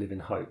I live in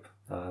hope.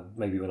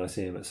 Maybe when I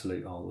see him at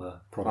Salute,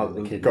 I'll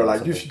probably the kid go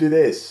like, you should do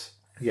this.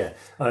 Yeah,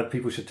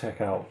 people should check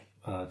out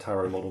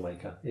Taro Model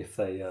Maker if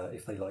they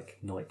like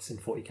knights in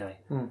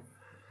 40k.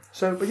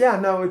 So, but yeah,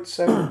 no, it's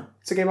a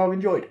game I've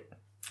enjoyed.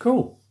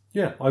 Cool.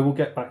 Yeah, I will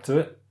get back to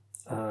it,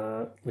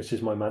 which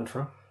is my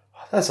mantra.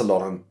 That's a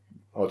lot on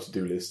our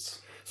to-do lists.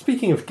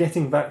 Speaking of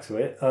getting back to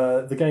it,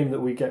 the game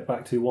that we get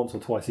back to once or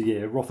twice a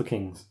year, Wrath of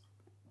Kings.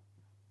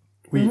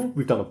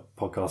 We've done a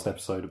podcast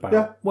episode about...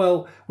 Yeah.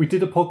 Well, we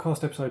did a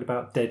podcast episode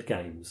about dead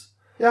games.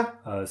 Yeah,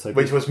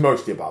 which was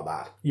mostly about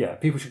that. Yeah,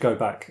 people should go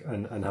back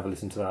and have a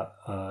listen to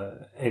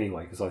that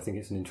anyway, because I think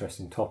it's an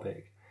interesting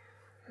topic.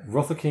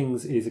 Wrath of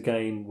Kings is a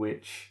game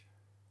which...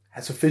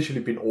 has officially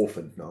been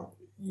orphaned now.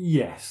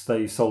 Yes,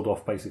 they sold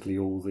off basically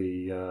all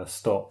the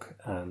stock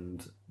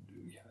and...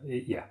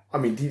 Yeah. I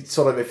mean, they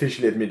sort of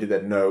officially admitted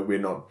that, no, we're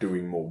not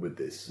doing more with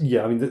this.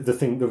 Yeah, I mean,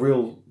 the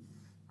real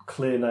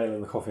clear nail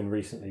in the coffin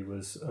recently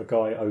was a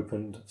guy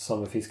opened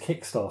some of his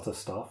Kickstarter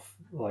stuff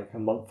like a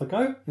month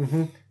ago,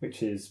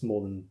 which is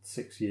more than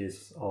 6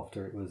 years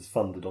after it was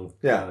funded on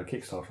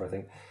Kickstarter, I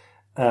think.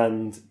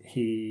 And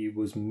he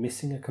was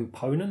missing a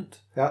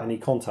component, and he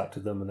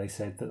contacted them and they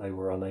said that they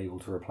were unable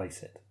to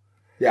replace it.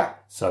 Yeah.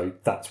 So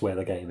that's where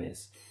the game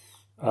is.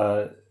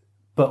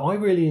 But I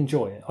really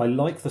enjoy it. I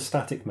like the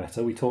static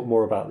meta. We talk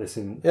more about this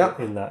in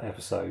that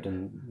episode.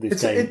 And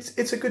this game,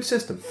 it's a good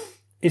system.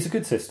 It's a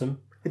good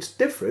system. It's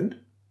different.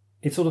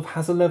 It sort of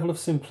has a level of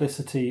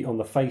simplicity on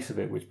the face of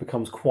it, which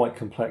becomes quite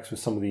complex with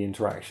some of the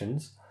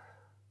interactions.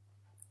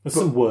 There's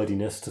some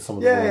wordiness to some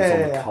of the words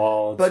on the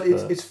cards. But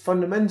it's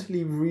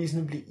fundamentally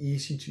reasonably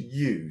easy to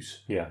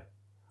use. Yeah.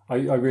 I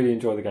really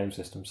enjoy the game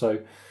system.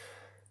 So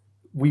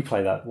we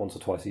play that once or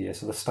twice a year.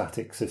 So the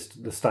static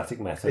system, the static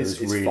meta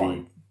is really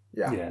fun.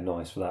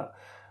 Nice for that.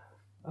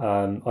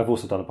 I've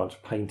also done a bunch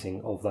of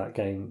painting of that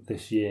game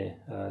this year.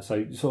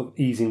 So sort of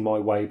easing my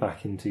way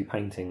back into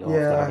painting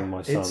after having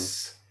my son.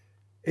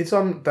 It's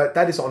on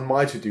that is on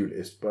my to-do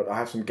list, but I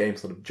have some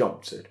games that have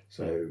jumped it.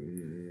 So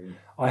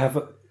I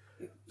have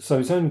so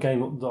its own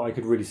game that I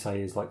could really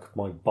say is like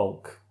my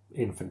bulk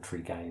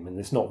infantry game, and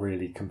it's not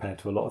really compared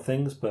to a lot of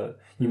things, but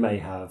you may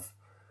have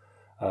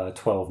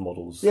 12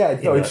 models. Yeah,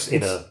 it's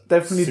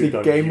definitely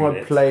the game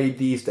I play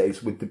these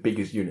days with the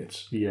biggest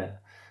units. Yeah.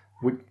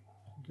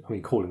 I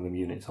mean, calling them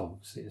units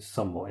obviously is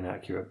somewhat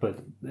inaccurate,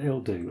 but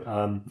it'll do.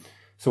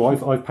 So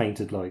I've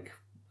painted like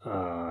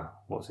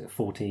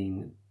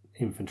 14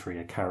 infantry,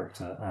 a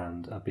character,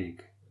 and a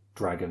big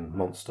dragon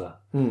monster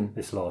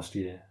this last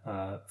year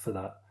for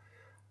that.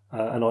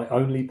 And I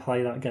only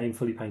play that game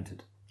fully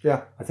painted.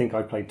 Yeah. I think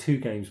I played 2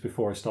 games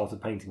before I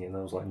started painting it, and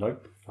I was like,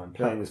 nope, I'm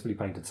playing this fully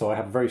painted. So I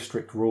have very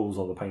strict rules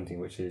on the painting,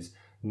 which is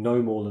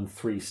no more than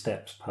 3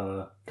 steps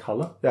per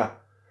colour. Yeah.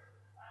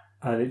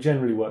 And it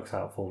generally works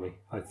out for me.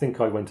 I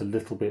think I went a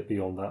little bit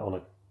beyond that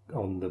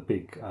on the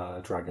big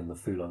dragon, the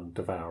Fulung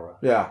Devourer.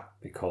 Yeah.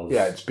 Because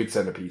it's a big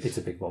centerpiece. It's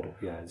a big model.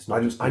 Yeah, it's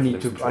not. I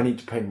need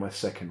to paint my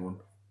second one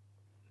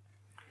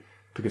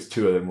because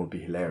 2 of them would be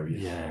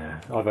hilarious. Yeah,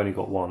 I've only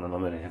got 1, and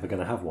I'm only ever going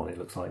to have 1. It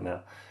looks like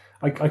now.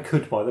 I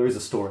could buy. There is a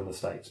store in the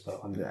States,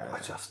 but I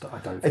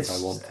don't think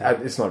I want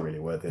to. It's not really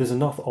worth it. There's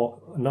enough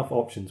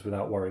options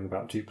without worrying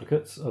about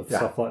duplicates of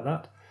stuff like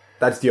that.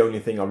 That's the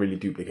only thing I really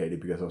duplicated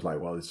because I was like,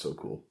 well, it's so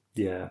cool.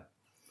 Yeah,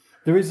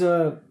 there's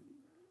a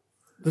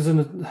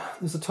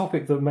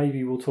topic that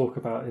maybe we'll talk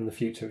about in the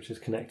future, which is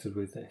connected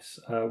with this.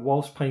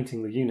 Whilst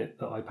painting the unit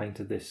that I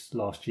painted this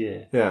last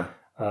year,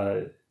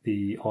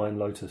 the Iron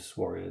Lotus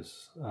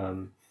warriors,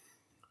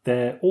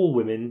 they're all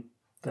women.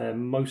 They're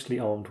mostly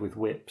armed with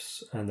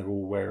whips, and they're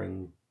all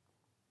wearing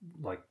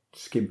like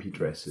skimpy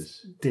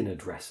dresses, dinner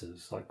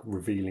dresses, like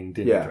revealing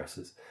dinner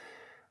dresses.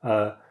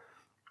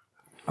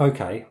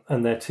 Okay,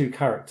 and their 2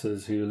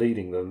 characters who are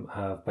leading them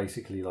have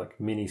basically like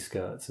mini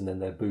skirts, and then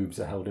their boobs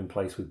are held in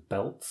place with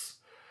belts.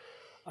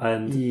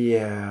 And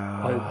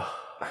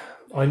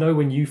I know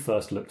when you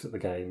first looked at the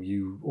game,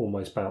 you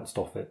almost bounced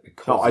off it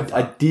because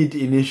I did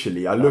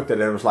initially. I looked at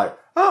it and was like,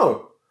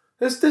 oh,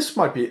 this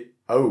might be.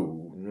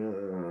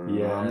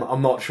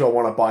 I'm not sure I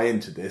want to buy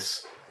into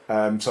this.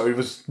 So it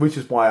was, which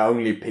is why I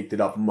only picked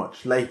it up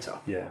much later.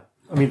 Yeah,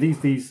 I mean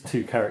these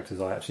 2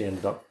 characters, I actually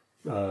ended up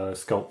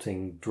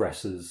sculpting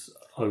dresses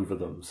over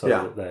them so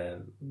that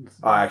they're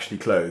actually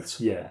clothes.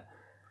 Yeah,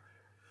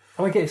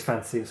 and I get it's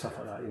fantasy and stuff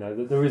like that. You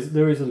know,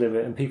 there is a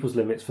limit, and people's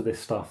limits for this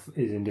stuff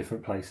is in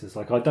different places.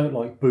 Like I don't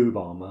like boob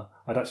armor.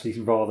 I'd actually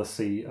rather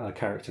see a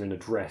character in a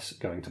dress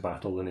going to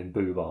battle than in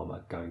boob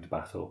armor going to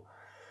battle.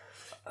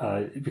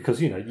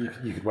 Because, you know,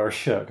 you could wear a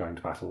shirt going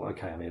to battle.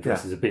 Okay, I mean, a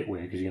dress is a bit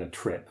weird because you're going to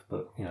trip,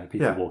 but, you know,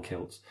 people wore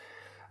kilts.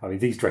 I mean,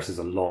 these dresses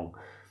are long.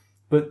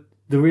 But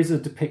there is a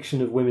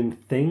depiction of women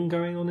thing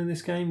going on in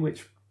this game,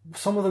 which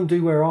some of them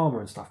do wear armour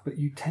and stuff, but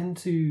you tend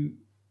to...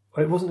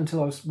 It wasn't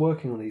until I was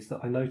working on these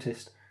that I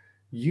noticed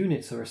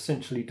units are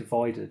essentially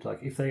divided. Like,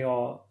 if they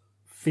are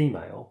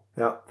female,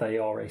 they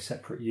are a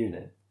separate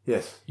unit.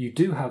 Yes. You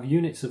do have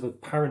units of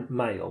apparent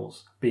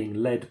males being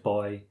led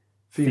by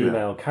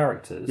female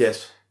characters.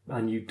 Yes.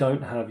 And you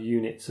don't have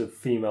units of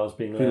females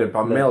being led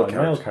by male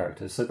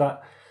characters. So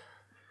that,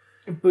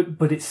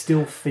 but it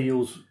still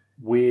feels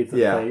weird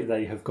that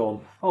they have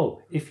gone,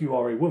 oh, if you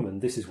are a woman,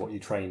 this is what you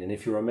train in.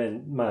 If you're a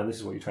man, this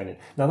is what you train in.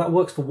 Now that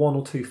works for 1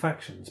 or 2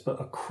 factions,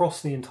 but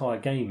across the entire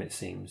game, it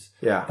seems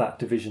that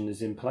division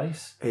is in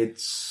place.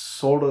 It's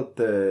sort of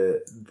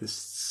the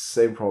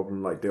same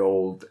problem like the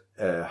old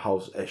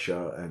House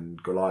Escher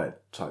and Goliath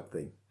type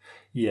thing.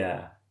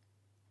 Yeah.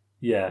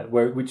 Yeah,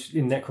 which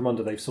in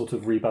Necromunda they've sort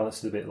of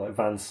rebalanced it a bit. Like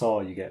Van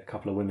Saar, you get a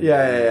couple of women.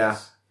 Yeah.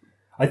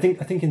 I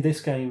think in this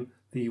game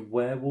the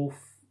werewolf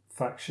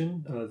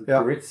faction, the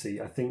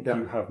Goritsi, I think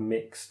you have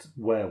mixed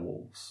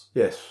werewolves.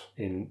 Yes.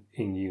 In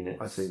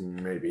units. I think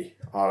maybe.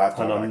 I'll have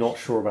to. And I'm not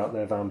sure about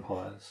their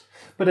vampires.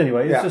 But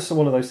anyway, it's just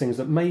one of those things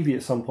that maybe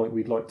at some point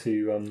we'd like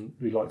to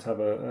have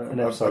an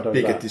episode a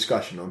bigger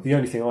discussion on. The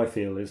only thing I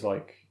feel is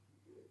like,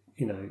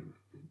 you know,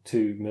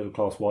 2 middle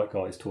class white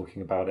guys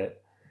talking about it.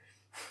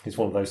 It's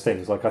one of those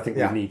things. Like I think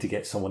we need to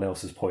get someone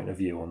else's point of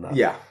view on that.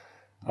 Yeah.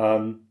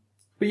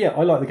 But yeah,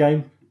 I like the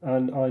game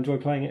and I enjoy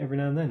playing it every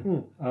now and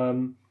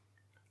then.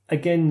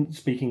 Again,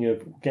 speaking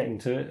of getting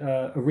to it,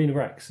 Arena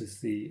Rex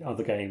is the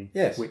other game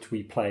which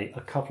we play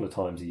a couple of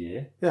times a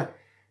year. Yeah.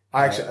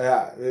 I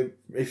actually,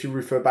 if you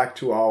refer back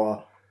to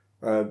our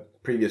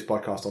previous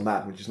podcast on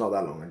that, which is not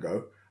that long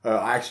ago,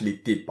 I actually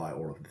did buy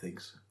all of the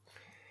things.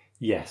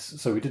 Yes.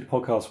 So we did a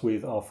podcast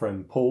with our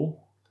friend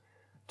Paul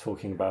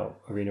talking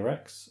about Arena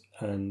Rex,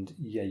 and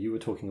you were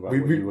talking about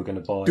what you were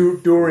going to buy.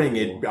 During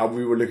it,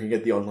 we were looking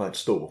at the online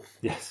store.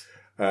 Yes.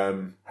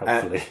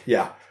 Helpfully.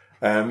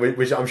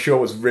 Which I'm sure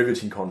was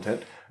riveting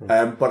content.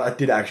 But I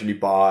did actually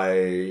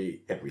buy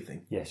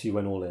everything. Yes, you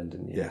went all in,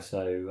 didn't you? Yeah.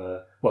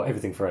 So,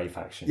 everything for A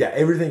faction. Yeah,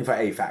 everything for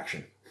A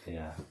faction.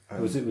 Yeah.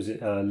 Was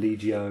it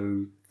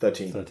Legio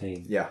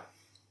 13? Yeah.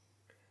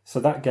 So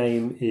that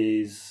game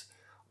is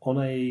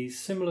on a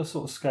similar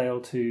sort of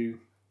scale to...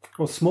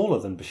 Well, smaller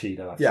than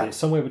Bushido, actually. Yeah. It's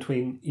somewhere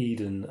between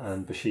Eden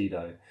and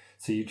Bushido.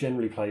 So you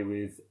generally play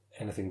with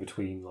anything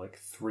between like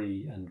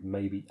 3 and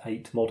maybe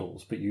 8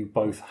 models, but you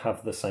both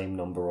have the same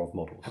number of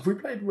models. Have we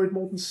played with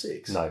more than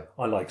 6? No,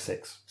 I like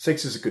 6.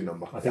 6 is a good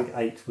number. I think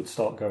 8 would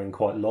start going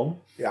quite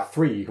long. Yeah.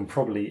 3, you can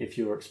probably, if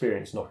you're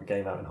experienced, knock a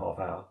game out in half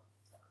hour.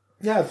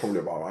 Yeah, that's probably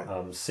about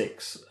right.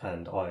 6,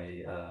 and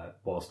I,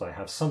 whilst I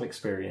have some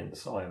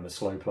experience, I am a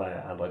slow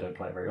player and I don't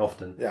play it very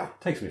often. Yeah.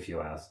 It takes me a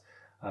few hours,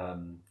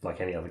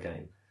 like any other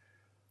game.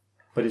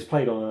 But it's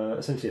played on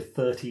essentially a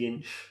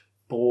 30-inch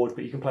board,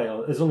 but you can play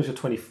it as long as you're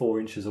 24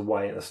 inches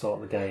away at the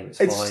start of the game. It's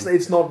fine.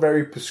 It's not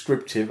very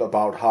prescriptive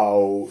about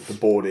how the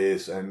board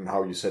is and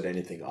how you set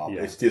anything up.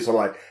 Yeah. It's just sort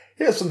of like,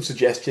 here's some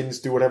suggestions,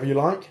 do whatever you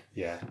like.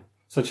 Yeah.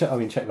 So check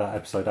that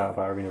episode out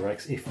about Arena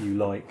Rex if you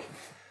like.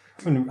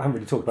 I haven't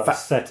really talked about the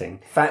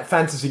setting.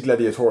 Fantasy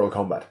gladiatorial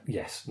combat.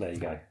 Yes, there you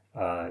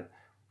go.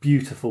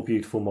 Beautiful,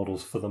 beautiful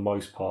models for the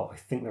most part. I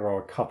think there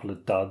are a couple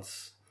of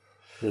duds.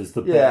 There's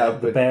the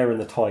bear and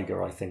the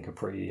tiger. I think are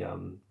pretty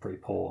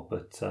poor,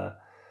 but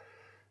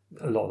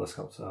a lot of the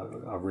sculpts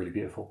are really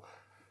beautiful.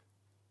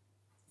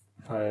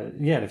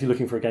 And if you're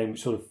looking for a game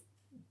which sort of,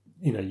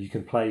 you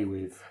can play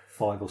with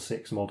 5 or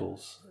 6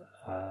 models.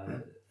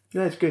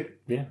 It's good.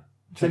 Yeah,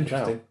 it's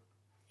interesting.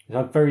 It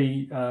had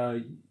very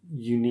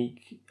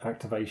unique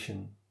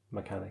activation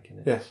mechanic in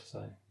it. Yes.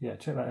 So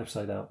check that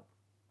episode out.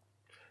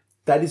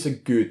 That is a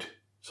good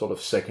sort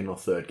of second or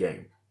third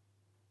game.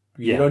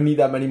 Yeah. You don't need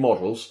that many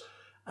models,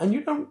 and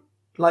you don't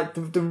like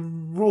the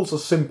rules are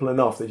simple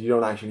enough that you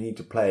don't actually need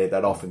to play it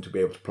that often to be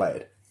able to play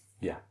it.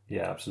 Yeah,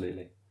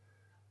 absolutely.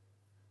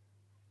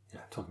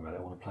 Yeah, talking about it,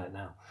 I want to play it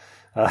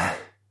now.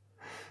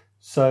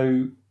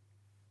 So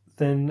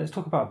then let's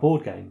talk about a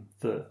board game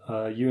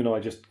that you and I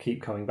just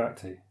keep coming back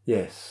to.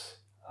 Yes.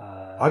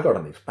 I got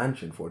an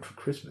expansion for it for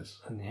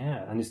Christmas.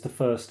 And it's the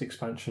first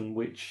expansion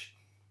which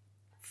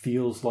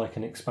feels like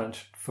an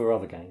expansion for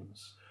other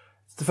games.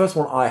 It's the first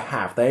one I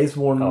have. There is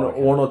one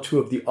or two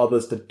of the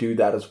others that do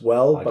that as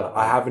well, but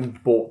I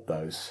haven't bought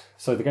those.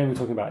 So the game we're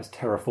talking about is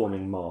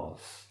Terraforming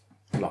Mars.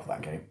 I love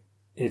that game.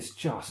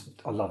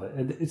 I love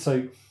it.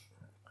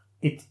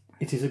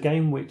 It is a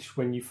game which,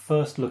 when you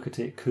first look at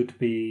it, could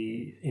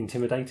be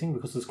intimidating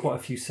because there's quite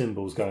a few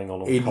symbols going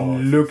on it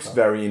cards. It looks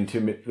very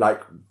intimidating.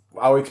 Like,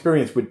 our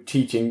experience with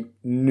teaching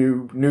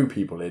new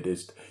people, it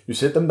is you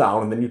sit them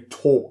down and then you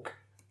talk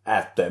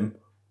at them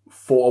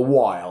for a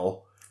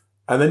while,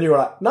 and then you're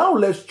like, now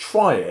let's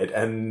try it,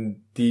 and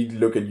they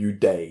look at you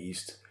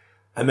dazed,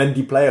 and then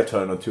they play a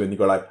turn or two and you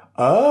go like,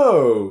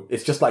 oh,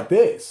 it's just like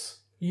this.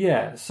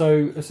 Yeah,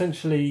 so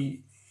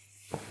essentially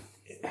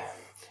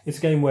it's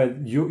a game where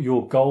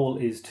your goal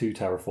is to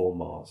terraform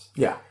Mars.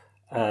 Yeah.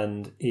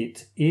 And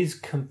it is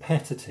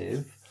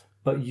competitive,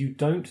 but you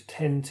don't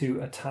tend to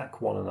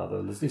attack one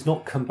another. It's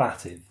not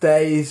combative.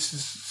 There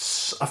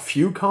is a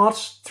few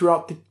cards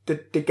throughout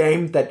the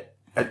game that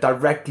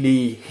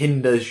directly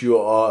hinders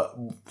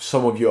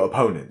some of your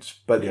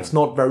opponents, but it's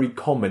not very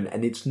common,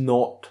 and it's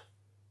not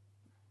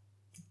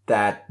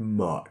that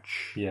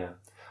much. Yeah.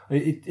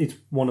 It's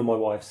one of my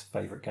wife's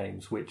favourite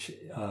games, which...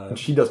 and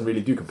she doesn't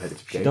really do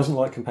competitive games. She doesn't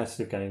like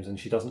competitive games, and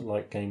she doesn't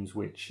like games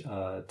which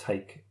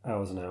take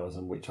hours and hours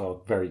and which are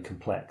very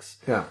complex.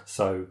 Yeah.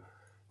 So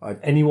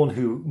anyone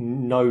who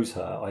knows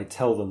her, I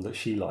tell them that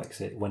she likes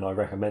it when I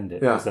recommend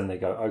it, because then they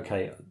go,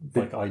 okay,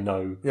 I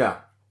know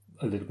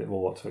a little bit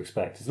more what to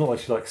expect. It's not like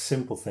she likes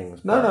simple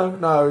things.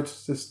 No,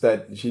 it's just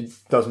that she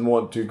doesn't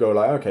want to go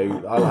like, okay,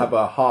 I'll have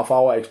a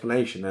half-hour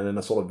explanation and then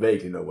I sort of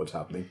vaguely know what's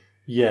happening.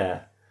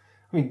 Yeah.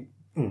 I mean...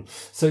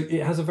 So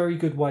it has a very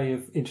good way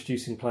of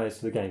introducing players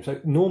to the game. So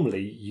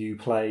normally you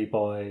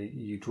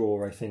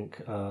draw, I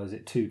think, is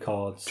it 2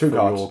 cards for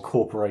your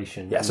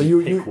corporation? Yeah, so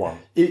you pick one.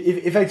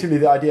 Effectively,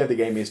 the idea of the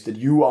game is that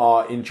you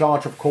are in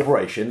charge of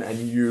corporation and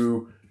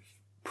you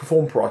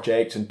perform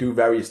projects and do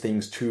various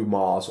things to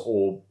Mars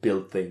or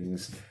build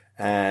things.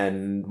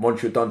 And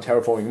once you're done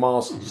terraforming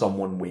Mars,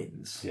 someone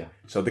wins. Yeah.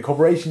 So the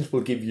corporations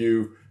will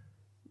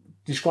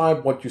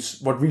describe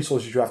what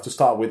resources you have to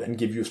start with and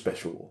give you a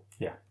special rule.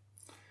 Yeah.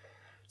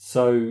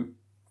 So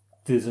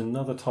there's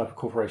another type of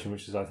corporation,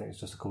 which is, I think, it's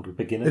just called a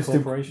beginner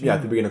corporation.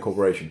 The beginner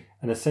corporation.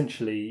 And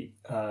essentially,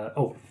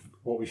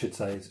 what we should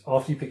say is,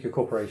 after you pick your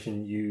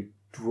corporation, you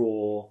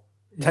draw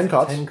 10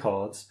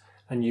 cards,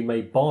 and you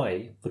may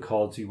buy the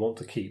cards you want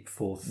to keep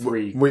for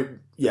 3.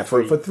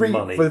 For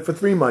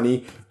 3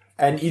 money.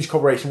 And each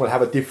corporation will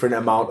have a different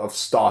amount of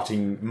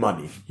starting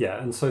money.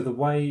 Yeah, and so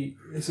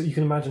you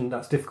can imagine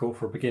that's difficult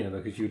for a beginner,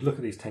 because you'd look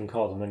at these 10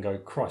 cards and then go,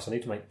 Christ, I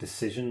need to make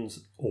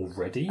decisions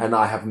already. And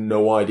I have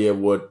no idea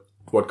what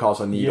cards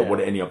I need or what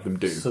any of them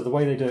do. So the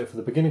way they do it for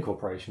the beginning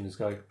corporation is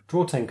go,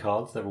 draw 10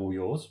 cards, they're all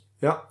yours.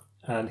 Yeah.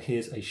 And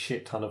here's a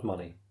shit ton of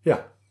money.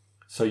 Yeah.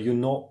 So you're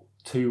not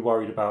too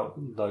worried about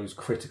those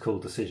critical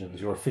decisions.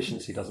 Your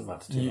efficiency doesn't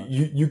matter too much.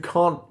 You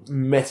can't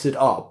mess it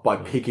up by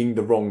picking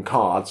the wrong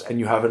cards,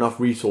 and you have enough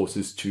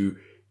resources to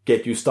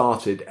get you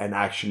started and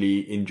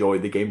actually enjoy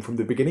the game from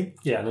the beginning.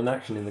 Yeah, and an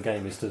action in the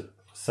game is to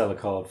sell a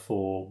card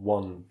for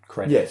 1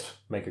 credit. Yes.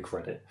 Make a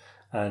credit.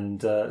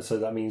 And so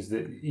that means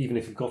that even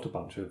if you've got a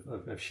bunch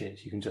of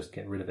shit, you can just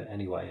get rid of it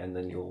anyway, and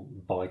then you'll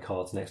buy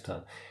cards next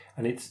turn.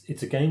 And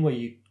it's a game where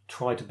you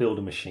try to build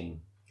a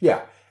machine.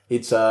 Yeah,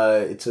 it's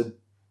a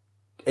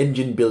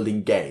engine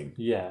building game.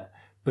 Yeah,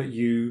 but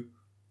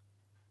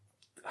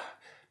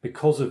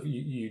because of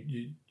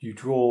you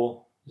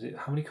draw. Is it,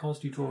 how many cards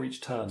do you draw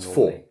each turn? It's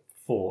normally?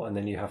 4. 4, and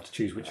then you have to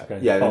choose which you're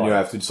going to buy. Yeah, then you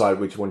have to decide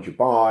which ones you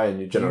buy, and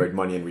you generate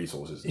money and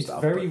resources and stuff.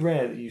 It's very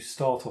rare that you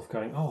start off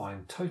going,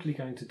 I'm totally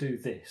going to do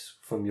this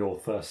from your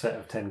first set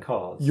of 10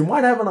 cards. You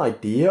might have an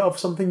idea of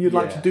something you'd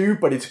like to do,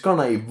 but it's going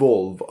to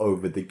evolve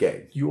over the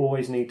game. You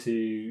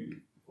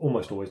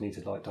almost always need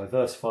to like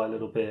diversify a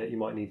little bit. You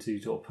might need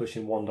to sort of push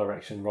in one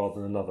direction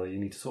rather than another. You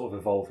need to sort of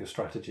evolve your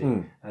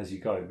strategy as you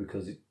go,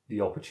 because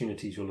the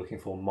opportunities you're looking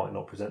for might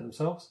not present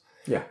themselves.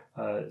 Yeah.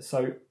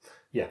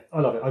 Yeah, I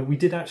love it. We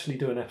did actually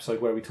do an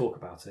episode where we talk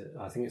about it.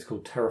 I think it's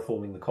called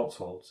Terraforming the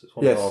Cotswolds. It's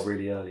one of our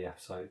really early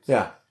episodes.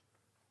 Yeah.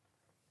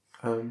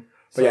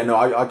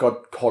 I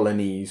got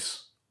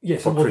Colonies. Yeah,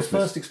 so the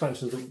first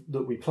expansions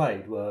that we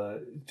played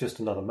were just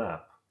another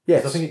map.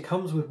 Yes. I think it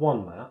comes with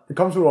one map. It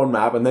comes with one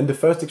map, and then the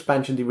first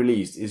expansion they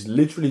released is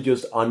literally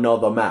just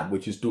another map,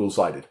 which is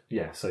dual-sided.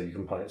 Yeah, so you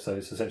can play it. So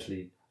it's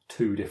essentially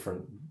 2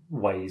 different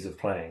ways of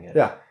playing it.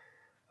 Yeah.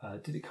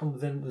 Did it come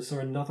then? Was there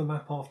another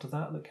map after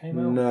that came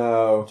out?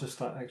 No. Just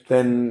that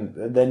extra.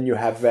 Then you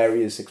have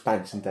various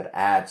expansions that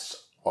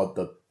adds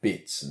other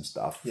bits and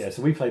stuff. Yeah,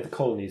 so we played the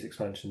Colonies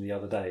expansion the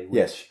other day,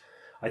 which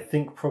I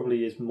think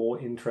probably is more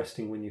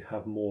interesting when you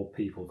have more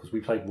people, because we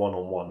played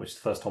 1-on-1, which is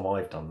the first time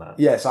I've done that.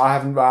 Yes, I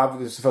haven't.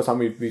 This is the first time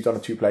we've done a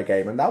 2-player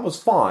game, and that was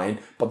fine.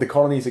 But the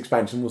Colonies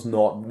expansion was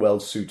not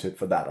well suited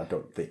for that. I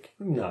don't think.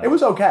 No, it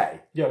was okay.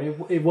 Yeah,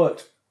 it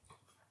worked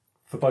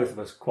for both of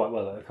us quite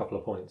well at a couple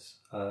of points.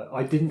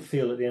 I didn't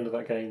feel at the end of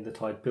that game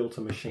that I'd built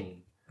a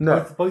machine.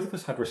 No, both of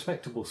us had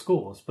respectable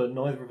scores, but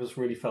neither of us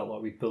really felt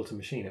like we'd built a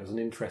machine. It was an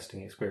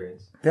interesting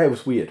experience. Yeah, it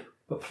was weird.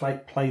 But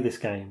play this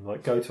game.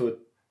 Like, go to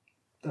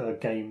a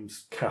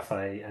games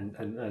cafe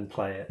and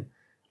play it.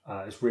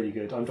 It's really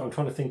good. I'm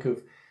trying to think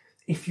of,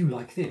 if you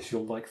like this,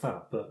 you'll like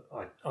that. But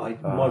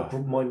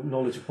my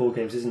knowledge of board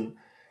games isn't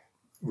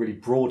really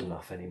broad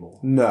enough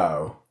anymore.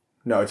 No,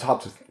 it's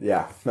hard to.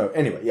 Yeah, no.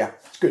 Anyway, yeah,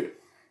 it's good.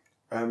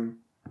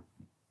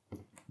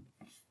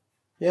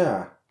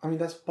 Yeah, I mean,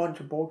 that's a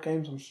bunch of board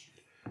games. I'm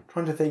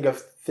trying to think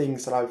of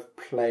things that I've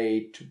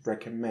played to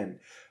recommend.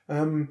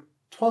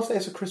 12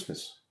 Days of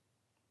Christmas.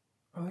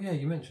 Oh yeah,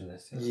 you mentioned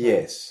this.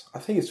 Yes, I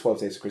think it's 12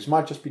 Days of Christmas. It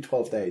might just be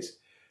 12 days.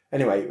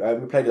 Anyway,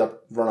 we played it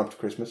run up to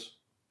Christmas.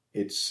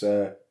 It's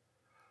a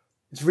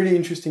really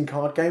interesting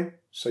card game.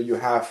 So you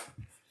have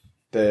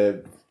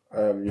you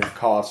have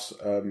cards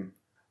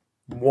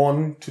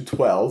 1 to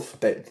 12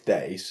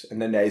 days,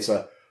 and then there's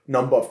a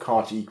number of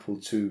cards equal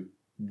to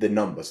the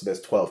number. So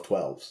there's 12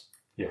 12s.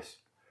 Yes.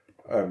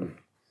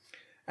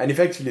 And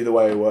effectively the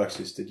way it works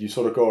is that you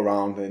sort of go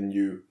around and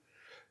you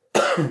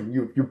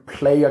you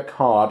play a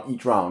card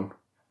each round,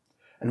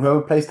 and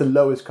whoever plays the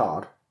lowest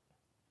card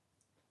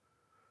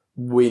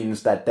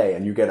wins that day,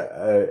 and you get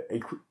a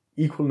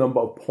equal number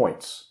of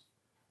points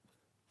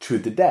to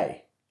the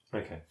day.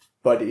 Okay.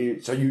 But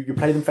so you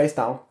play them face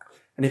down,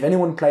 and if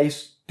anyone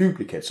plays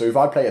duplicates, so if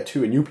I play a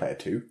 2 and you play a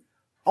 2,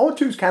 our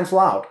 2s cancel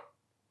out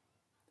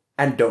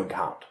and don't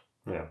count.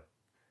 Yeah.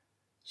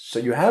 So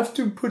you have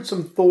to put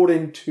some thought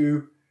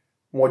into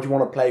what you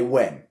want to play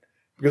when.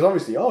 Because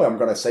obviously, I'm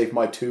going to save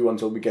my 2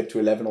 until we get to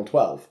 11 or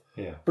 12.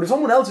 Yeah. But if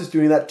someone else is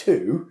doing that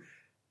too,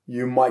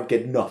 you might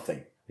get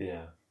nothing.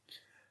 Yeah.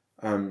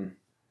 The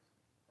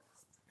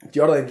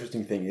other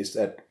interesting thing is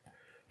that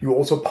you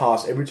also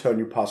pass, every turn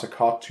you pass a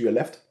card to your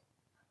left.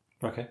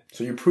 Okay.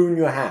 So you prune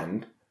your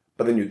hand,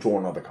 but then you draw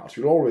another card.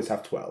 So you'll always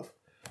have 12.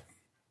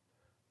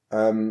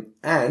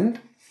 And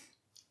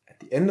at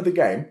the end of the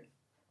game,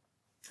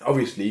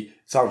 obviously, it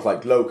sounds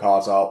like low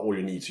cards are all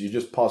you need. So you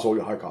just pass all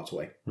your high cards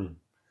away.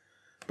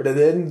 But at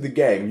the end of the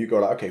game, you go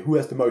like, okay, who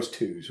has the most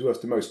 2s? Who has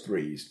the most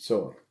 3s?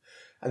 So on.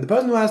 And the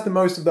person who has the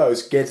most of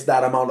those gets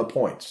that amount of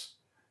points.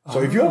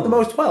 So if you have the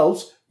most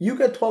 12s, you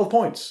get 12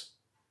 points.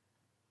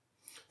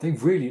 They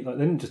really, they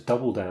didn't just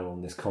double down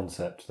on this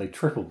concept. They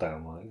tripled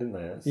down on it, didn't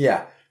they?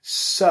 Yeah.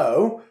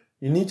 So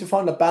you need to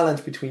find a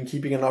balance between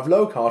keeping enough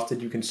low cards that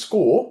you can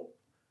score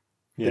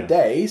the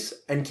days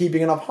and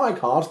keeping enough high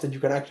cards that you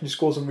can actually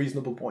score some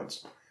reasonable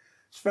points.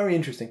 It's very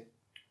interesting.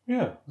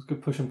 Yeah, it's a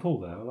good push and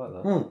pull there. I like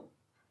that.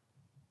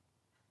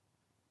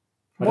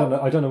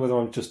 I don't know whether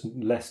I'm just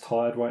less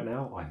tired right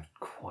now. I'm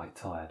quite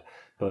tired,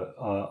 but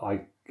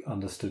I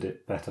understood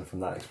it better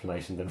from that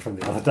explanation than from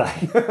the other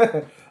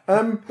day.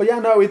 But yeah,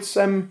 no, it's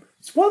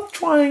worth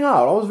trying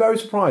out. I was very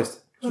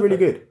surprised. It's really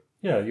good.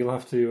 Yeah, you'll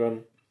have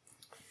to.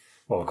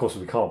 Well, of course,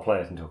 we can't play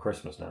it until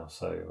Christmas now,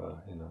 so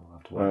I'll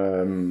have to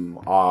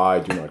wait. I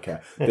do not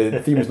care. The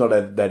theme is not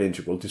that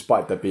integral,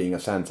 despite there being a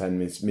Santa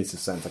and Mrs.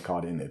 Santa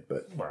card in it.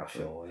 But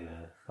sure,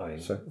 yeah. I mean,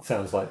 it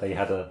sounds like they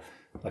had a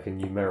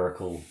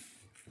numerical.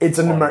 It's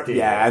a numerical,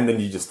 yeah, and then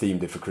you just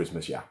themed it for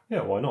Christmas, yeah.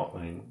 Yeah, why not?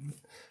 I mean,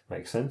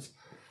 makes sense.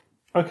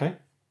 Okay.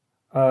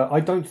 I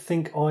don't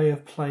think I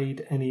have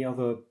played any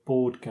other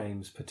board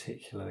games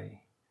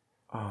particularly.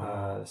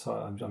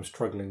 So I'm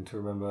struggling to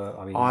remember.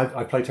 I mean,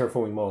 I played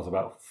Terraforming Mars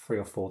about 3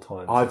 or 4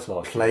 times.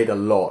 I've played a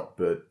lot,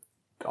 but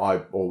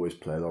I always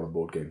play a lot of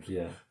board games.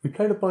 Yeah. We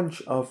played a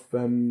bunch of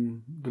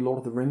the Lord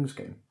of the Rings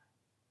game.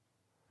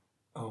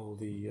 Oh,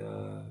 the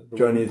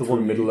Journey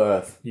Through Middle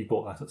Earth. You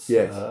bought that at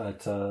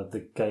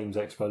the Games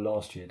Expo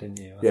last year, didn't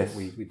you? I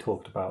think we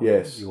talked about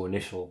your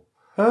initial.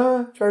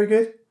 Very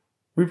good.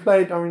 We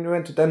played. I mean, we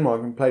went to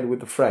Denmark and played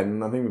with a friend.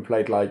 And I think we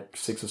played like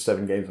 6 or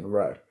 7 games in a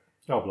row.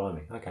 Oh,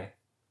 blimey! Okay.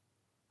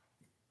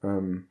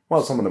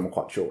 Well, some of them were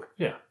quite short.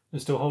 Yeah, they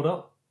still hold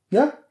up.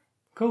 Yeah,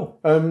 cool.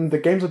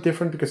 The games are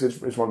different because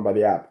it's run by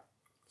the app,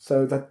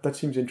 so that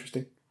seems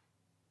interesting.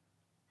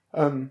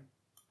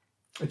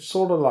 It's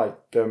sort of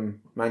like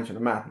Mansion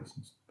of Madness,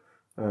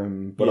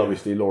 but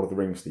obviously Lord of the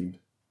Rings themed.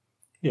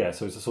 Yeah,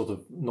 so it's a sort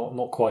of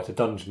not quite a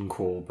dungeon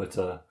crawl, but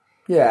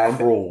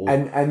crawl.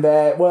 And and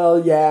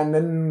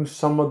then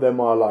some of them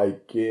are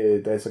like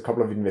there's a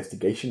couple of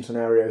investigation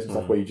scenarios and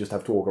stuff where you just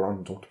have to walk around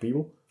and talk to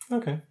people.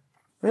 Okay,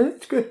 and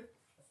it's good.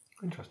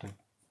 Interesting.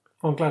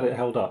 I'm glad it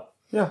held up.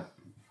 Yeah,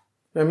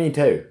 me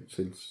too.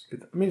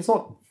 It's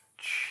not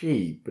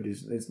cheap, but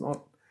it's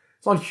not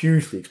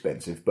hugely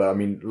expensive. But I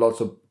mean,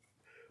 lots of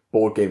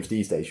board games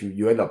these days,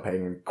 you end up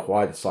paying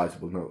quite a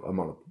sizable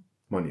amount of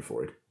money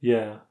for it.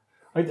 Yeah.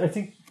 I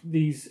think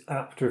these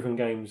app-driven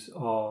games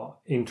are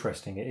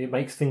interesting. It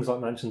makes things like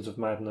Mansions of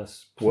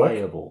Madness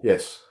playable. Work?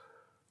 Yes.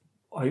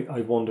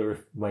 I wonder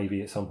if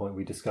maybe at some point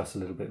we discuss a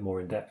little bit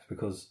more in depth,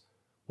 because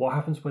what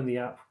happens when the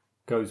app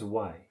goes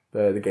away?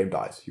 The game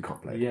dies. You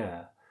can't play it.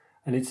 Yeah.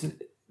 And it's...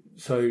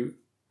 So,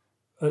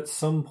 at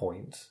some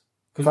point...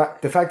 The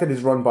fact that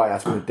it's run by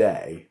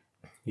Asmodee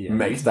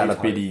makes that a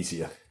bit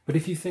easier. But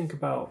if you think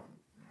about...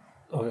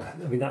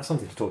 that's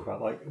something to talk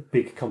about. Like,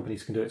 big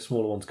companies can do it,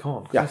 smaller ones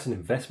can't. Because it's an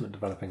investment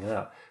developing an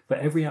app. But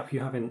every app you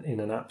have in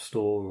an app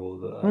store or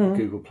the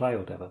Google Play or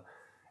whatever,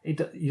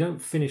 you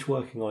don't finish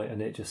working on it and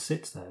it just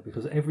sits there.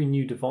 Because every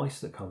new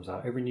device that comes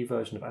out, every new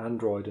version of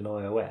Android and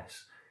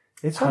iOS,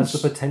 has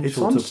the potential it's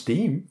on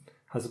Steam.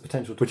 Has the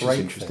potential to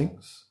break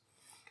things.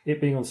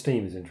 It being on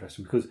Steam is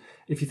interesting because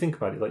if you think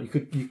about it, like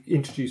you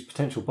introduce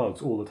potential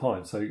bugs all the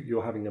time. So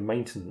you're having a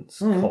maintenance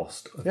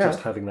cost of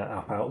just having that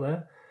app out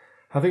there.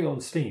 Having it on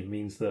Steam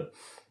means that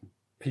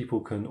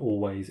people can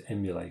always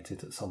emulate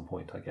it at some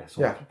point, I guess,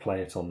 or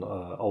play it on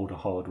older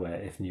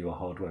hardware if newer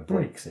hardware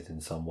breaks it in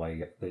some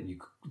way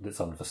that's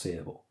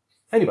unforeseeable.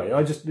 Anyway,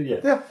 I just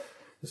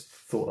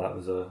thought that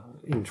was a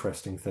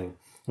interesting thing,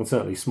 and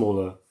certainly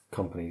smaller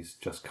companies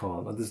just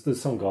can't.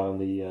 There's some guy on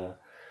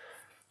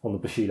the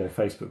Bushido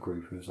Facebook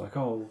group who was like,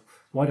 "Oh,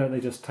 why don't they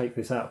just take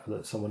this app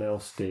that someone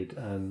else did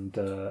and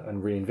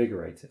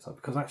reinvigorate it?" It's like,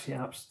 because actually,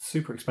 apps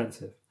super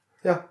expensive.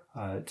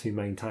 To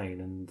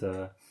maintain, and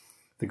the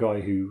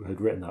guy who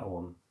had written that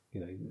one,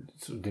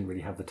 sort of didn't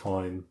really have the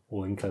time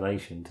or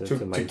inclination to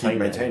keep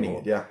maintaining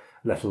it,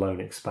 let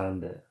alone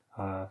expand it.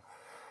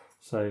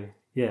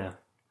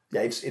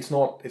 It's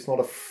not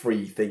a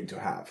free thing to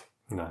have.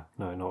 No,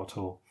 not at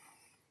all.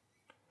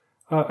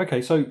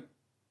 Okay, so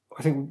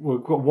I think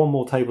we've got one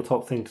more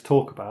tabletop thing to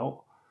talk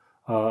about.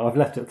 I've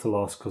left it to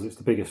last because it's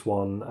the biggest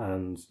one,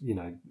 and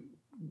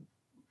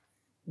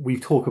we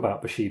talk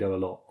about Bushido a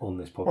lot on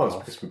this podcast. Well, it's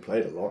because we play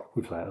it a lot.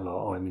 We play it a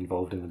lot. I'm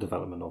involved in the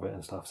development of it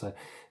and stuff. So,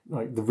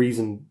 like, the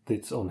reason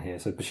it's on here.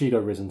 So, Bushido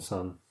Risen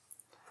Sun.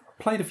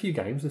 I played a few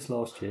games this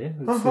last year.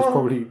 It's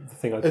probably the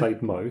thing I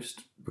played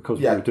most because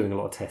we were doing a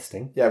lot of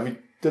testing. Yeah, we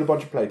did a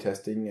bunch of play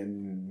testing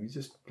and we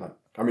just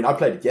I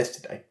played it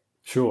yesterday.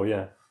 Sure,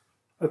 yeah.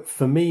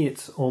 For me,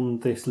 it's on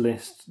this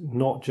list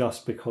not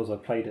just because I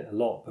played it a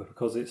lot, but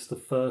because it's the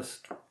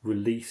first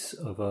release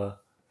of a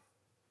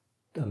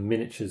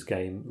miniatures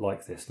game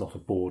like this, not a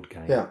board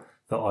game,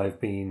 that I've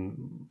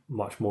been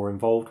much more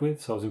involved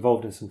with. So I was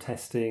involved in some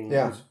testing.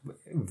 I was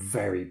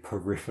very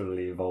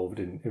peripherally involved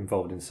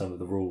in some of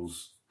the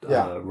rules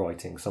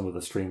writing, some of the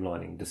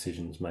streamlining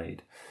decisions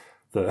made.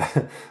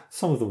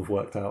 Some of them have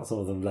worked out, some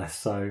of them less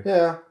so.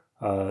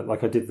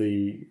 Like I did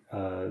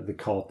the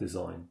card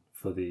design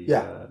for the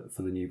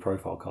new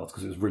profile cards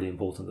because it was really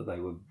important that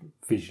they were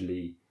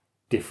visually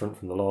different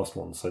from the last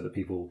one, so that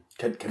people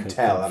can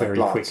tell very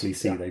quickly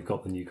see they've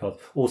got the new cards.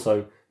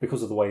 Also,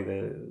 because of the way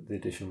the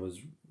edition was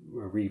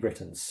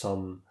rewritten,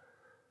 some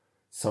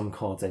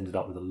cards ended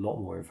up with a lot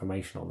more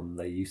information on them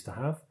than they used to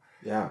have.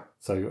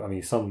 So I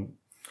mean,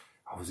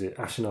 was it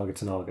Ashinaga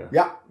Tanaga?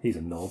 Yeah, he's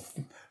a knob.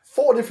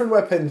 4 different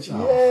weapons.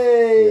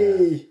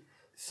 Yay! Yeah.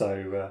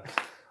 So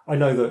I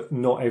know that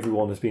not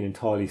everyone has been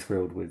entirely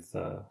thrilled with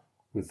the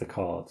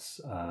cards,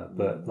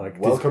 but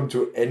welcome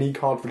to any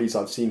card release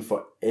I've seen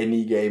for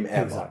any game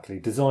ever. Exactly,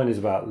 design is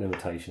about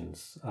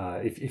limitations.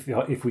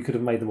 If we could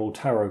have made them all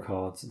tarot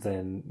cards,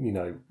 then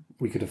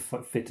we could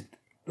have fitted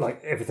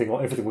everything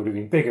would have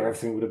been bigger.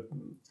 Everything would have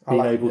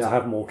been able to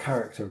have more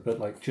character. But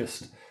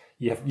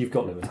you've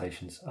got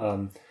limitations.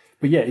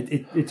 But yeah,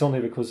 it's on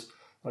here because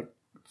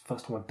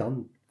first time I've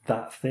done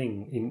that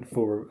thing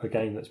for a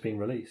game that's being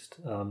released.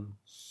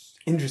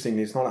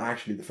 Interestingly, it's not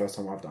actually the first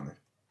time I've done it.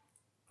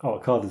 Oh,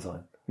 card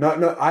design.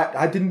 No,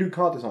 I didn't do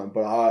card design,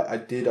 but I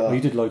did. You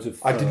did loads of.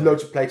 I did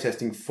loads of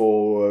playtesting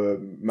for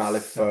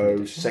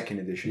Malifaux second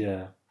edition.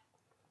 Yeah.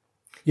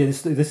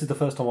 This is the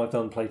first time I've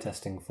done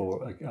playtesting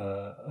for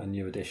a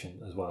new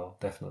edition as well.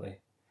 Definitely.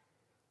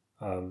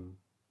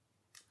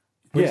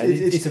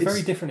 It's a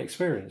very different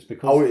experience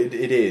because it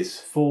is.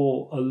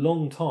 For a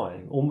long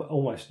time,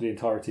 almost the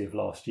entirety of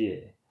last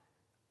year,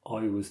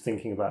 I was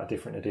thinking about a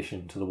different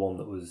edition to the one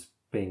that was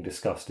being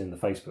discussed in the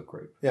Facebook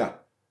group. Yeah,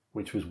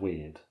 which was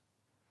weird.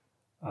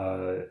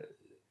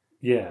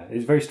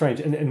 It's very strange.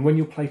 And when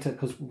you play test,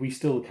 because we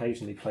still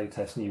occasionally play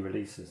test new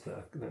releases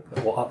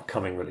or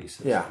upcoming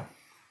releases. Yeah.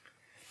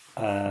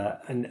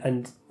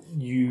 And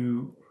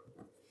you,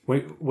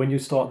 when you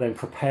start then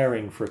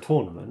preparing for a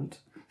tournament,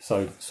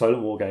 so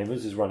Solent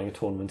Wargamers is running a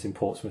tournament in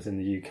Portsmouth in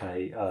the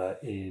UK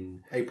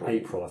in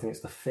April. I think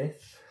it's the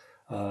 5th.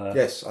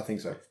 Yes, I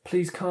think so.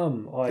 Please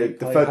come. I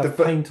have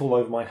paint all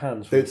over my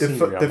hands.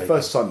 The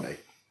first Sunday.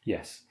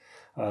 Yes.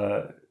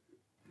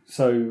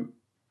 So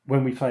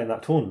when we play in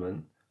that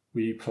tournament,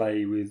 we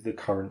play with the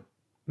current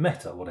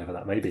meta, whatever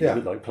that may be. Yeah.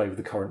 We play with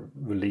the current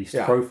released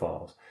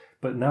profiles.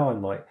 But now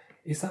I'm like,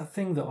 is that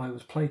thing that I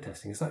was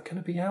playtesting, is that going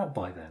to be out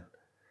by then?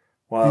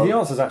 Well, the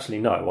answer is actually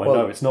no. I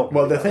know it's not.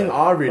 Well, the thing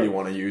I really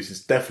want to use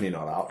is definitely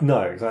not out.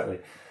 No, exactly.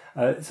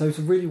 So it's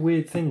a really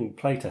weird thing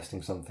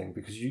playtesting something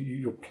because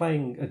you're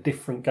playing a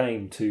different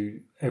game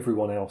to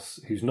everyone else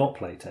who's not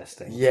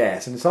playtesting.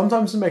 Yes, and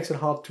sometimes it makes it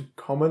hard to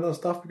comment on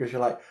stuff because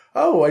you're like,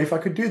 oh, if I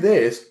could do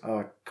this,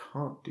 I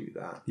can't do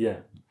that. Yeah.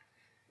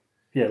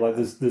 Yeah, like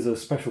there's a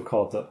special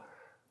card that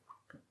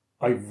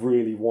I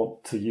really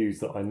want to use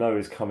that I know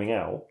is coming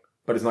out.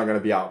 But it's not going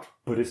to be out.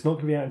 But it's not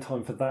going to be out in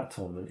time for that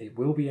tournament. It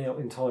will be out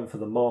in time for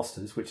the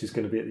Masters, which is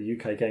going to be at the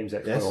UK Games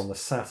Expo on the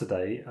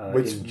Saturday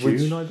in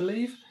June, I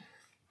believe.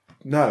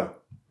 No,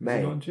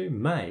 May. Not in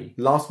June, May.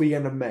 Last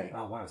weekend of May.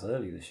 Oh wow, it's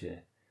early this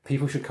year.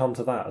 People should come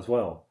to that as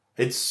well.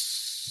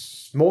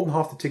 It's more than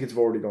half the tickets have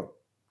already gone.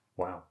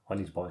 Wow, I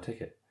need to buy a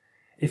ticket.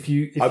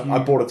 I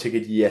bought a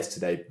ticket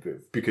yesterday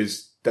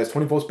because there's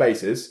 24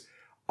 spaces.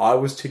 I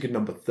was ticket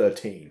number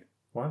 13.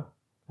 Wow,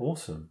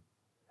 awesome.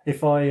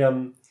 If I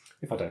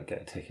don't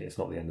get a ticket, it's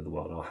not the end of the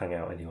world. I'll hang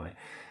out anyway.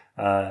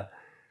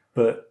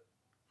 But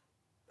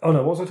oh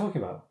no, what was I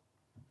talking about?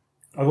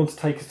 I want to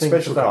take a thing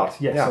special to that. card.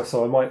 Yes, yeah.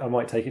 So I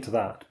might take it to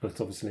that, but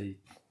obviously,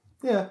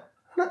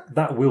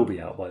 that will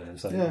be out by then.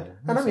 So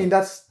and I mean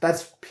that's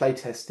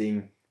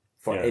playtesting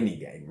for any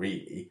game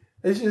really.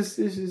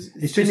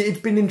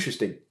 It's been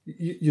interesting.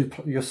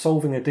 You're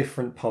solving a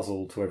different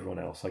puzzle to everyone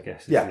else, I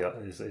guess.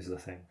 Is the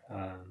thing.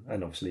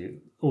 And obviously,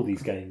 all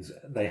these games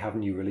they have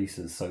new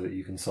releases so that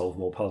you can solve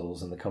more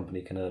puzzles, and the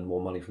company can earn more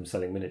money from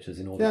selling miniatures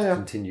in order to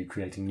continue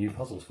creating new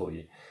puzzles for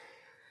you.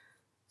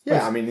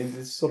 Yeah, I mean,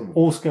 it's sort of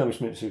all skirmish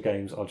miniature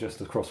games are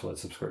just a crossword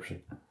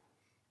subscription.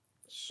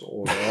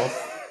 Sort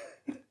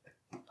of.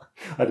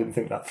 I didn't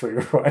think that through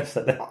before I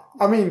said it.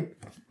 I mean,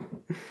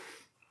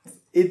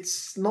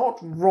 it's not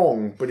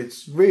wrong, but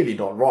it's really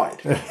not right.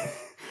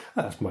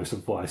 That's most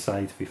of what I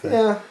say, to be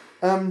fair.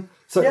 Yeah.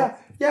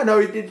 No,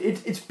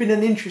 it's been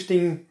an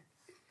interesting.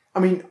 I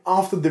mean,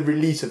 after the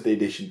release of the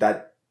edition,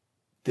 that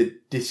the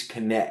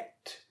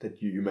disconnect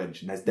that you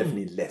mentioned has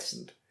definitely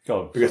lessened.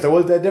 Because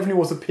there definitely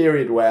was a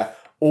period where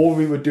all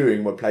we were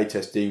doing were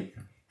playtesting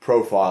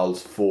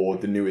profiles for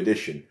the new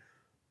edition,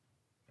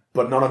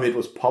 but none of it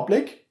was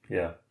public.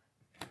 Yeah.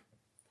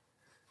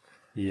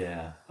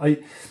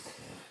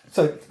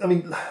 So I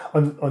mean,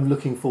 I'm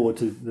looking forward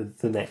to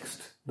the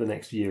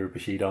next year of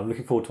Bushido. I'm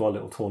looking forward to our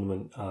little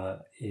tournament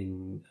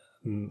in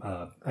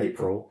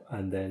April,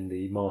 and then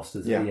the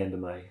Masters at the end of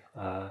May.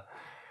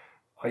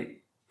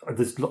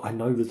 I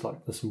know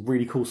there's some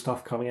really cool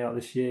stuff coming out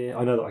this year.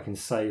 I know that I can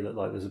say that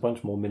there's a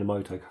bunch more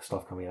Minamoto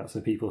stuff coming out.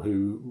 So people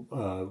who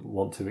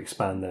want to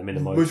expand their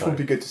Minamoto, which would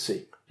be good to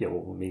see. Yeah,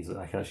 well, it means that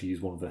I can actually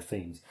use one of their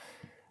themes.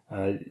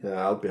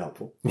 That'll be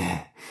helpful.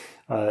 So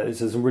there's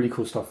some really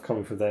cool stuff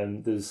coming for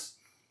them. There's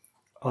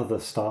other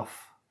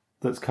stuff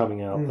that's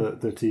coming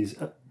out that is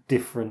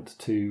different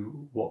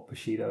to what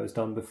Bushido has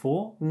done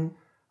before.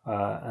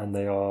 And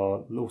they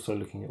are also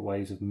looking at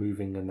ways of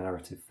moving the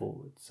narrative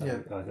forward. So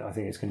I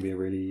think it's going to be a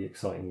really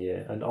exciting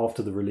year. And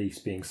after the release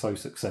being so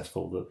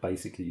successful that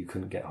basically you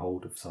couldn't get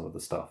hold of some of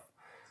the stuff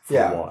for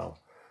a while.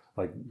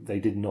 They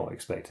did not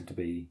expect it to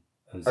be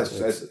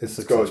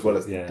as go as well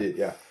as it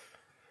did,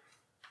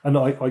 And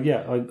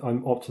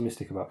I'm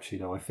optimistic about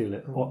Bushido. I feel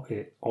it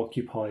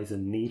occupies a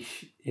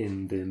niche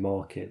in the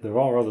market. There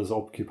are others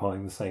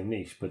occupying the same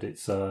niche, but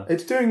it's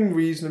doing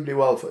reasonably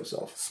well for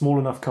itself. Small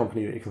enough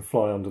company that it can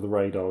fly under the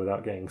radar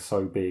without getting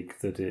so big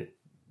that it,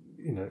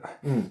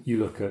 you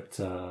look at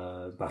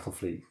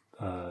Battlefleet.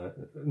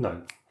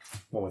 No,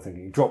 what am I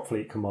thinking? Drop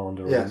Fleet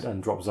Commander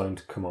and Drop Zone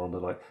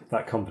Commander.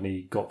 That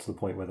company got to the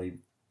point where they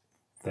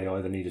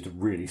either needed to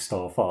really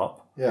staff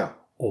up. Yeah.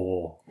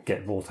 Or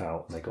get bought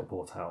out, and they got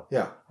bought out.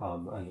 Yeah.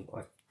 And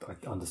I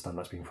understand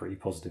that's been pretty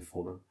positive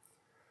for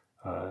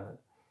them.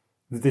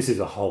 This is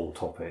a whole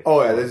topic.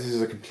 Oh yeah, this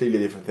is a completely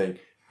different thing.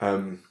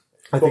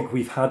 I think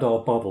we've had our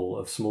bubble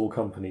of small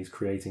companies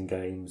creating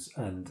games,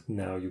 and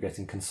now you're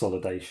getting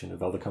consolidation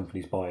of other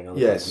companies buying other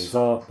companies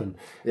up, and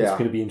it's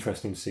going to be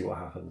interesting to see what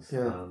happens.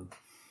 Yeah.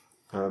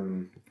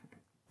 And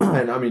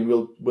I mean,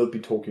 we'll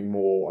be talking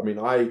more. I mean,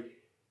 I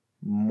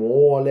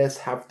more or less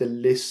have the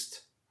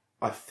list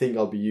I think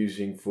I'll be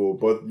using for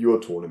both your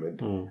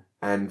tournament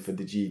and for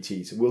the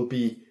GT. So we'll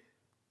be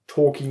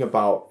talking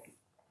about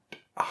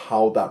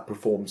how that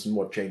performs and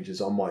what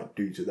changes I might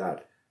do to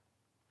that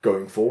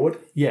going forward.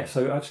 Yeah,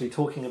 so actually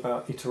talking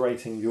about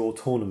iterating your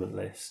tournament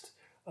list,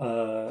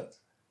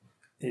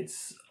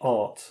 it's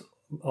Art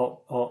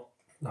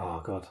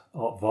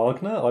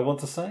Wagner, I want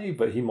to say,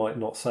 but he might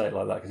not say it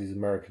like that because he's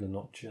American and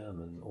not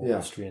German or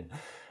Austrian.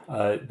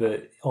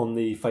 But on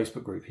the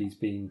Facebook group, he's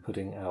been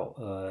putting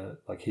out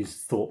like his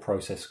thought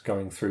process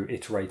going through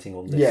iterating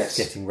on this,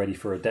 getting ready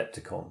for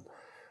Adepticon,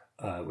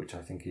 which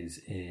I think is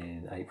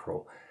in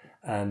April.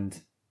 And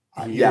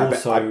I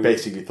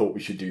basically thought we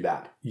should do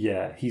that.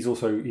 Yeah, he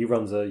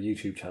runs a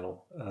YouTube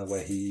channel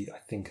where he, I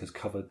think, has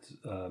covered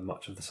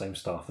much of the same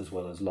stuff as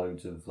well as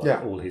loads of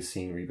all his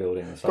scenery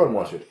building and stuff. Go and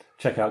watch it.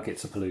 Check out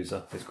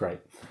Gitsapalooza; it's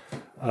great.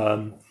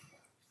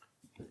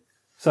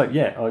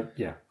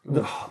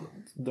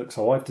 Look,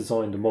 so I've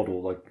designed a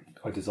model. Like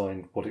I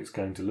designed what it's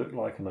going to look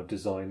like, and I've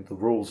designed the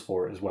rules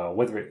for it as well.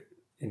 Whether it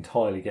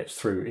entirely gets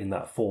through in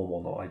that form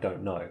or not, I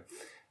don't know.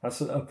 That's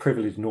a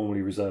privilege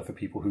normally reserved for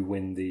people who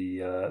win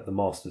the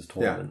Masters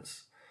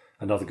tournaments.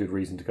 Yeah. Another good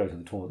reason to go to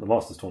the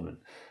Masters tournament.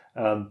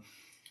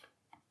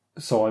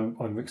 So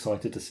I'm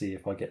excited to see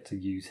if I get to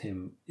use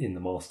him in the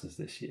Masters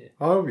this year.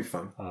 Oh, that'll be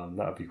fun.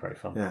 That would be great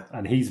fun. Yeah.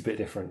 And he's a bit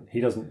different.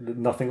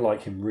 Nothing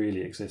like him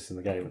really exists in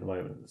the game at the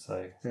moment.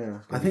 So yeah,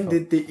 I think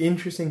the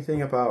interesting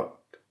thing about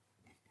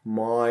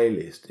my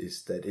list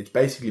is that it's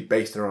basically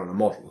based around a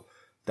model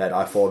that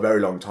I for a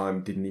very long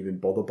time didn't even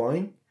bother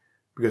buying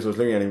because I was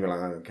looking at him like,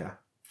 I don't care.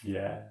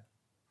 Yeah,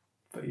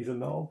 but he's a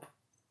knob.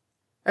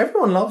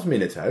 Everyone loves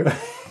Minato.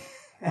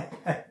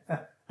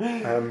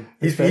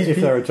 If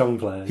they're a Jung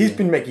player, he's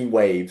been making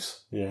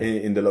waves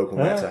in the local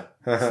meta.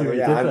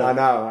 I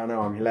know,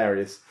 I'm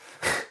hilarious.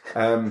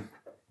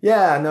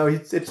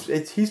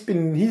 He's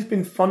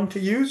been fun to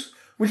use,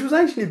 which was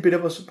actually a bit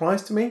of a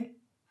surprise to me.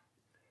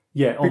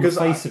 Yeah, on the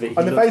face of it,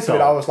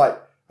 I was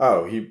like,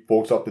 oh, he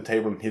walks up the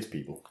table and hits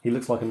people. He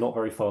looks like a not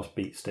very fast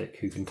beat stick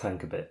who can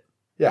tank a bit.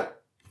 Yeah.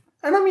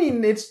 And I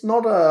mean, it's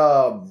not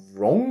a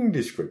wrong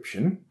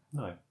description.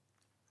 No.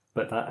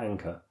 But that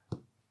anchor.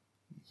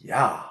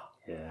 Yeah.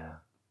 Yeah.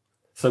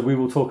 So we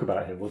will talk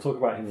about him. We'll talk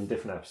about him in a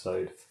different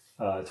episode,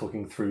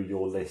 talking through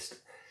your list.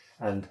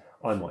 And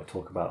I might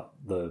talk about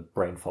the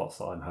brain farts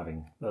that I'm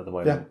having at the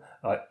moment.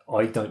 Yeah.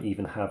 I don't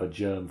even have a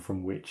germ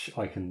from which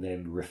I can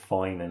then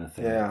refine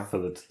anything. Yeah.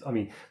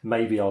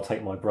 Maybe I'll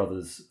take my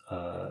brother's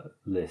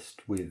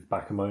list with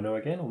Bakemono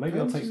again, or maybe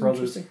I'll take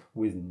brothers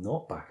with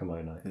not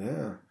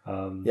Bakemono.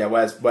 Yeah.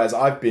 Whereas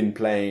I've been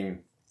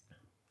playing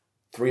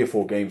 3 or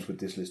 4 games with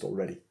this list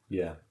already.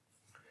 Yeah.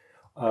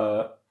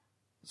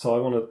 So I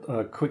want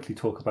to quickly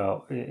talk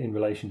about, in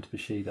relation to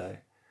Bushido,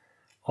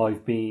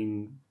 I've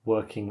been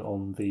working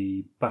on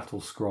the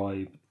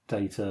Battlescribe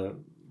data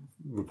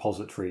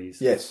repositories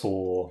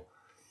for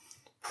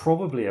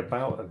probably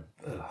about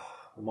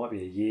it might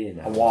be a year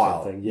now. A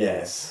while, something.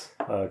 Yes,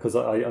 because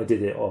I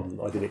did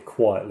it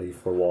quietly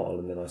for a while,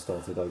 and then I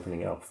started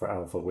opening it up for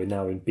alpha. We're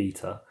now in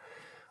beta.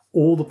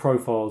 All the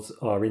profiles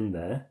are in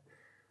there,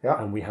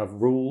 and we have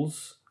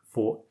rules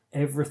for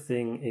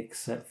everything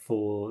except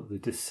for the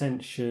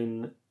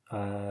Dissension,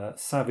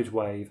 Savage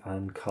Wave,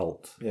 and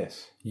Cult.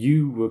 Yes.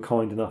 You were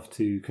kind enough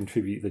to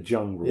contribute the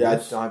Jung rules. Yeah,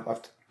 I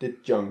did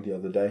Jung the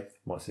other day.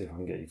 Might see if I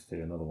can get you to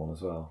do another one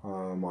as well.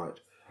 I might.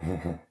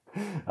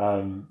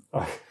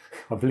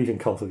 I believe in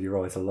Cult of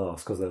Uriah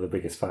last because they're the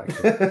biggest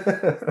faction.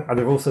 And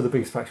they're also the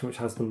biggest faction which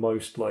has the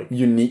most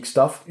unique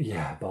stuff.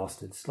 Yeah,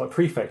 bastards.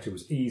 Prefecture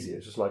was easy.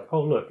 It's just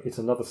oh look, it's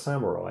another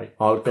samurai.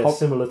 I'll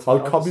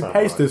copy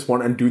paste this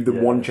one and do the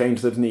one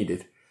change that's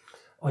needed.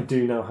 I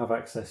do now have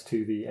access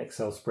to the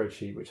Excel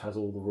spreadsheet which has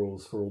all the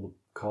rules for all the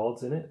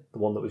cards in it. The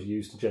one that was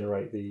used to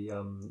generate the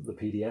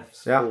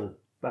PDFs for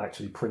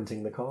actually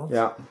printing the cards.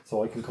 Yeah.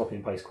 So I can copy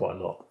and paste quite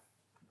a lot.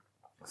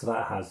 So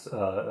that has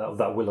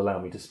that will allow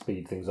me to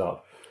speed things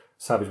up.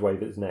 Savage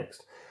Wave is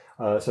next.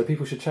 So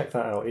people should check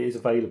that out. It is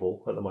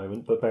available at the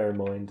moment, but bear in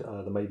mind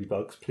there may be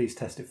bugs. Please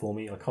test it for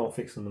me. I can't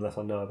fix them unless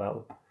I know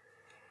about them.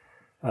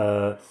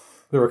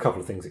 There are a couple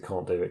of things it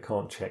can't do. It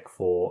can't check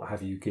for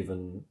have you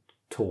given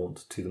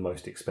taunt to the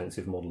most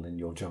expensive model in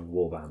your Jung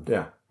Warband.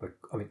 Yeah. But,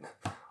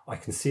 I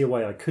can see a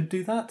way I could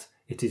do that.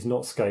 It is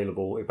not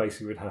scalable. It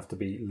basically would have to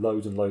be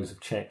loads and loads of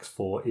checks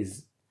for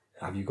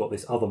have you got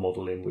this other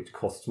model in which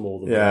costs more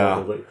than the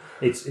model that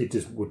it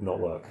just would not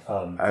work.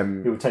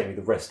 It would take me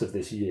the rest of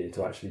this year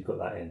to actually put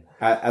that in.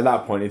 At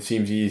that point, it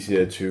seems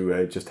easier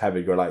to just have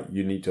it go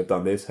you need to have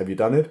done this. Have you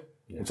done it?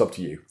 Yeah. It's up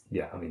to you.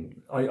 Yeah,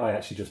 I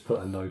actually just put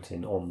a note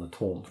in on the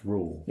taunt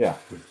rule. Yeah.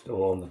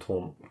 Or on the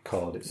taunt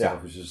card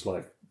itself, which is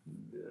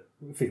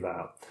figure that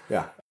out.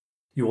 Yeah.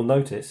 You will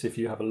notice, if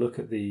you have a look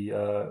at the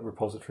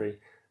repository,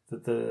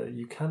 that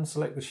you can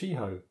select the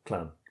Shiho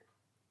clan.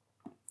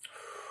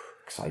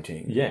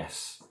 Exciting.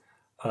 Yes.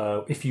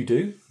 If you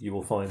do, you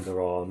will find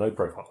there are no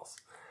profiles.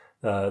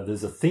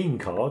 There's a theme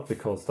card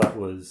because that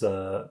was,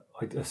 I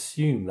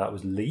assume that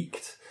was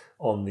leaked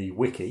on the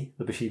wiki,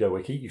 the Bushido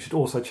wiki. You should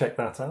also check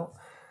that out.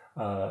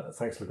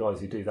 Thanks to the guys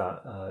who do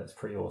that. It's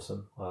pretty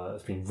awesome.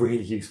 It's been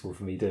really useful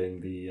for me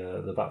doing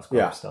the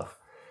backscribe stuff.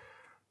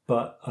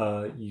 But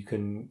you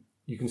can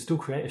still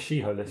create a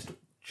Shiho list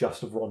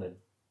just of Ronin.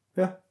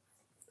 Yeah.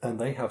 And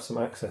they have some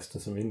access to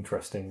some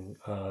interesting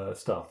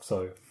stuff.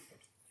 So,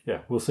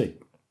 yeah, we'll see.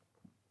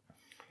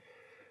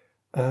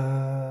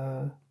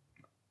 I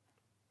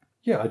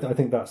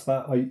think that's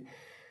that.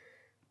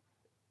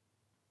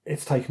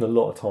 It's taken a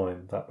lot of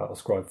time, that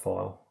Battlescribe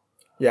file.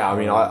 Yeah, I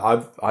mean,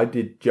 I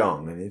did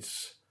Young, and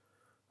it's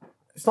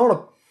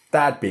not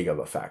that big of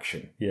a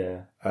faction.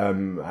 Yeah.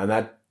 And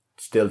that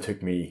still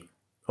took me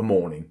a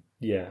morning.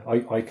 Yeah,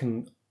 I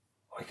can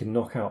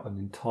knock out an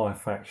entire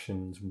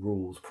faction's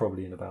rules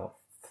probably in about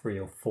 3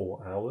 or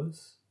 4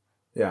 hours.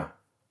 Yeah.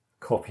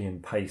 Copy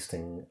and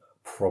pasting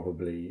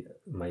probably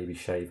maybe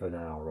shave an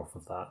hour off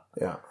of that.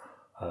 Yeah.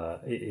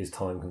 It is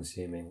time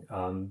consuming.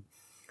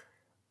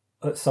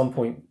 At some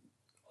point,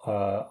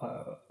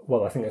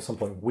 I think at some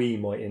point we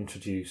might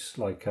introduce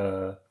like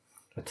a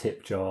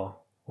tip jar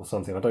or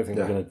something. I don't think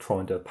we're going to try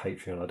and do a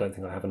Patreon. I don't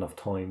think I have enough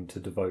time to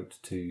devote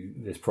to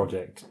this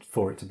project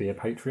for it to be a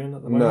Patreon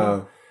at the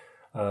moment.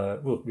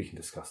 No. We can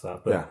discuss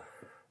that. But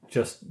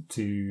just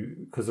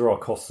because there are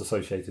costs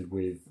associated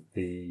with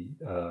the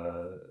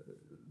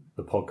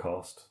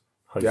podcast,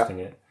 hosting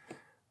it.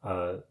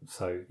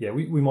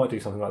 We might do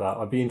something like that.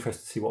 I'd be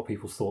interested to see what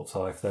people's thoughts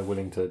are if they're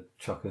willing to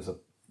chuck us a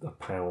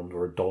 £1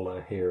 or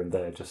 $1 here and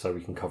there just so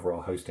we can cover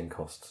our hosting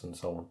costs and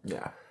so on.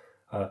 Yeah.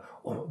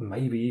 Or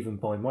maybe even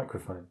buy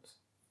microphones.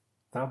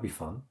 That would be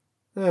fun.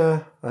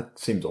 Yeah, that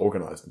seems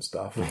organised and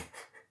stuff.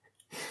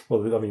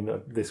 Well, I mean,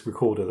 this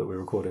recorder that we're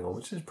recording on,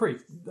 which is pretty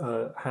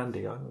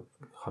handy,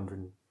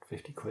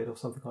 150 quid or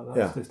something like that.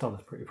 Yeah. It's done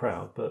us pretty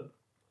proud, but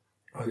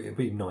it'd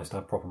be nice to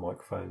have proper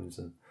microphones.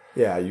 And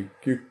yeah, you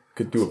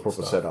could do a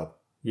proper setup.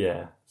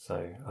 Yeah,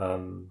 so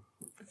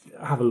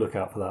have a look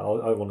out for that.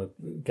 I want to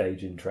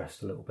gauge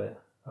interest a little bit.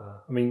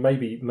 I mean,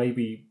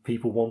 maybe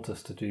people want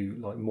us to do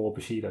like more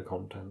Bushido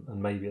content,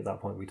 and maybe at that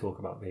point we talk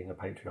about being a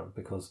Patreon,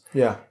 because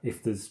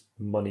if there's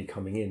money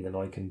coming in, then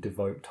I can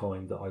devote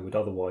time that I would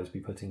otherwise be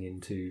putting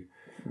into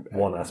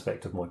one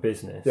aspect of my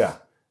business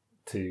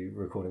to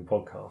recording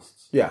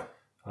podcasts. Yeah.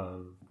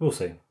 We'll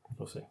see.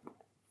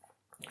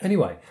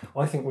 Anyway,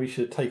 I think we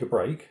should take a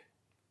break,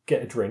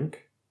 get a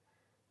drink,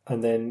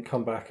 and then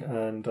come back,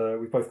 and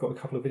we've both got a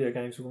couple of video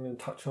games we're going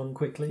to touch on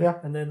quickly,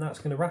 and then that's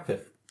going to wrap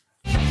it.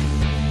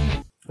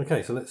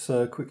 Okay, so let's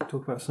quickly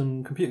talk about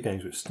some computer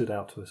games which stood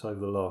out to us over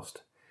the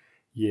last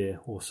year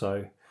or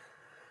so.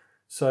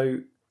 So,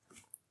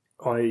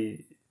 I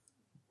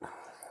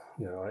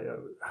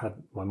had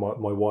my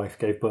wife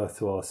gave birth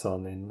to our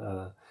son in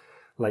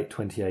late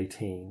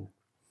 2018.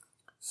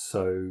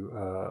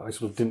 So I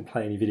sort of didn't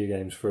play any video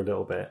games for a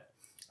little bit,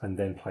 and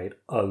then played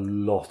a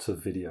lot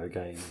of video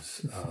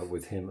games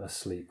with him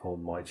asleep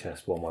on my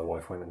chest while my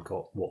wife went and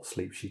got what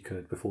sleep she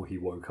could before he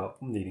woke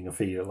up needing a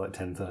feed at like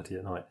 10:30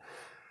 at night.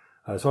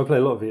 So I play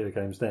a lot of video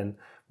games then.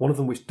 One of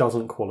them which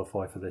doesn't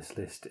qualify for this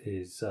list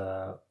is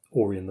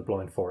Ori and the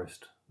Blind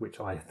Forest, which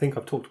I think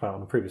I've talked about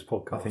on a previous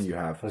podcast. I think you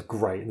have. That's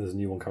great, and there's a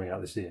new one coming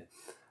out this year.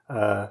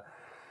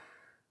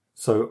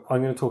 So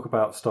I'm going to talk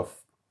about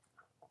stuff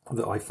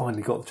that I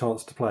finally got the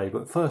chance to play.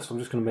 But first, I'm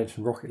just going to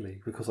mention Rocket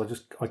League, because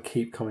I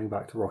keep coming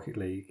back to Rocket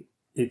League.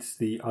 It's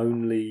the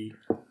only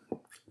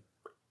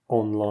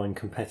online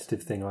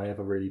competitive thing I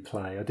ever really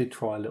play. I did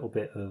try a little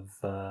bit of...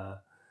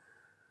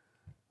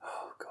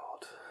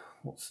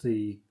 what's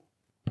the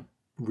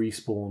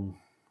Respawn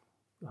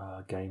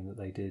game that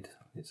they did?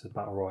 It's a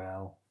battle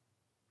royale.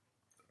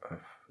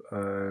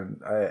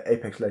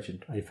 Apex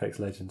Legends. Apex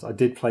Legends. I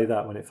did play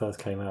that when it first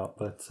came out,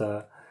 but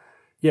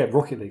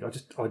Rocket League.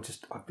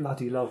 I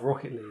bloody love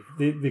Rocket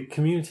League. The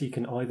community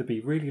can either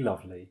be really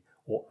lovely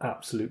or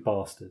absolute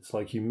bastards.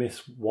 Like, you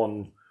miss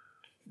one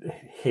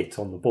hit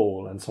on the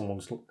ball and someone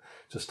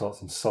just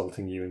starts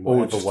insulting you in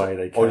whatever way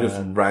they can, or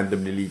just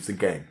randomly leaves the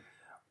game.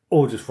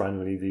 Or just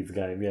randomly leave the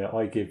game. Yeah,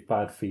 I give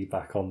bad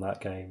feedback on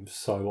that game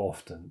so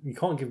often. You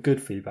can't give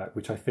good feedback,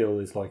 which I feel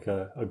is like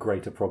a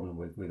greater problem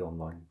with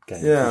online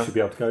games. Yeah. You should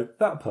be able to go,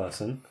 that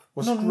person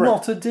was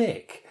not a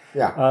dick.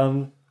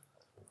 Yeah.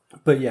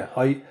 But yeah,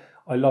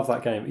 I love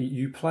that game.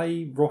 You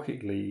play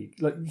Rocket League,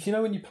 like, you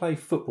know when you play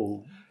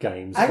football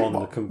games on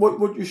the computer.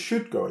 What you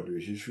should go and do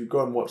is you should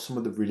go and watch some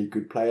of the really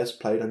good players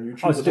played on YouTube.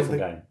 Oh, it's a different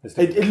game.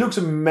 It looks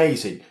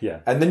amazing. Yeah.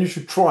 And then you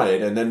should try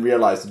it and then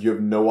realise that you have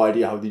no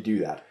idea how they do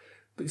that.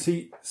 But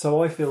see,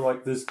 so I feel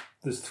like there's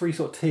three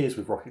sort of tiers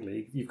with Rocket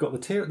League. You've got the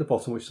tier at the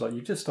bottom, which is like,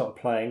 you've just started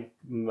playing,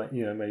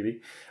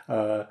 maybe.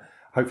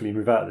 Hopefully you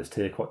move out of this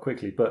tier quite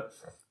quickly, but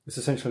it's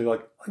essentially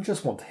like, I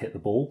just want to hit the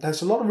ball.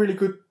 There's a lot of really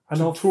good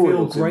and I'll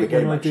feel great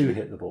when I do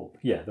hit the ball.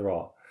 Yeah, there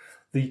are.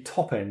 The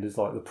top end is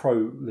like the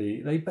Pro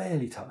League. They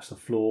barely touch the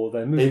floor.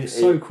 They're moving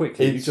so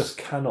quickly, you just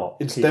cannot.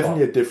 It's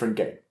definitely a different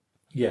game.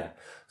 Yeah,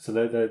 so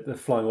they're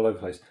flying all over the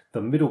place.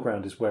 The middle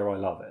ground is where I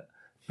love it,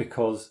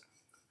 because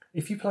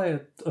if you play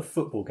a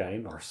football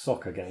game or a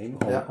soccer game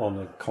on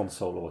a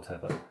console or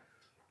whatever,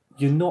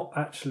 you're not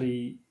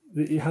actually...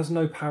 It has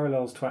no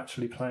parallels to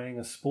actually playing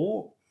a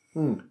sport.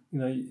 You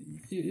know,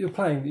 you're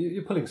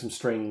pulling some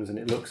strings, and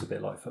it looks a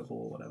bit like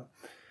football or whatever.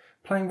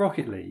 Playing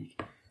Rocket League,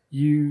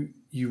 you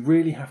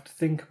really have to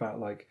think about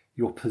like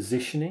your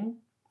positioning,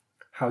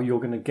 how you're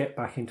going to get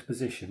back into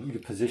position, the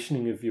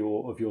positioning of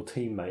your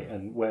teammate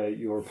and where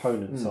your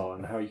opponents are,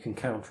 and how you can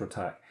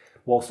counterattack,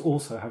 whilst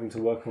also having to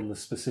work on the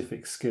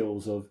specific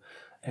skills of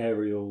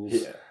aerials,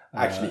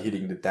 actually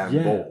hitting the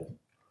damn ball.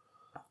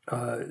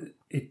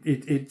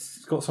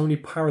 It's got so many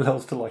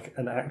parallels to like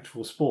an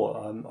actual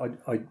sport.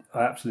 I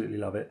absolutely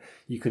love it.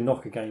 You can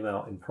knock a game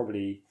out in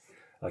probably,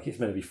 like, it's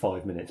meant to be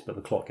 5 minutes, but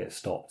the clock gets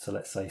stopped. So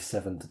let's say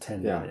 7 to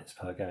 10 minutes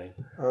per game.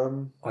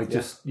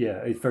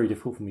 It's very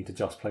difficult for me to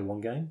just play one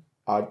game.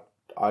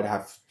 I'd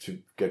have to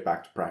get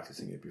back to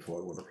practicing it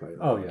before I want to play it.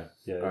 Oh yeah.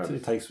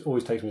 It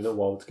always takes me a little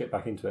while to get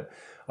back into it.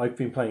 I've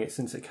been playing it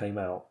since it came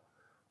out,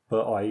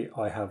 but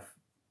I have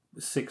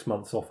 6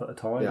 months off at a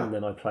time, and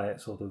then I play it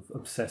sort of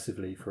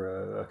obsessively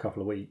for a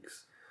couple of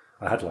weeks.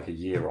 I had like a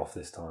year off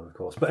this time, of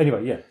course. But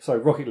anyway, so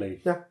Rocket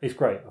League, it's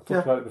great. I've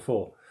talked about it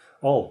before.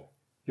 Oh,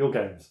 your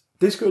games.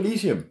 Disco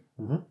Elysium.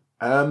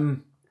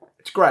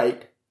 It's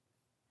great.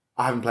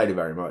 I haven't played it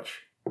very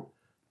much.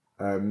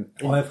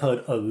 I've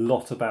heard a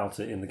lot about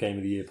it in the Game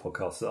of the Year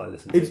podcast that I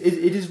listen to.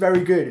 It is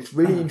very good. It's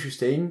really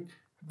interesting.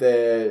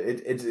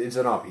 It's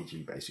an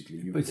RPG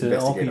basically. It's an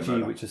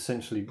RPG which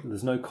essentially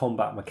there's no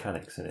combat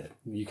mechanics in it.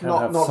 You can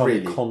have some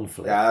really.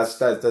 Conflict. Yeah,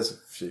 there's a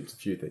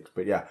few things,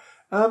 but yeah,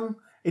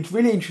 it's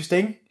really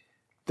interesting.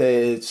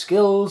 The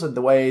skills and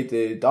the way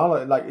the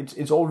dialogue, like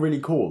it's all really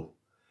cool.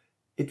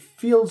 It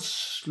feels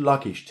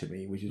sluggish to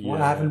me, which is why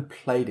I haven't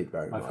played it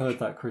very much. I've heard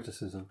that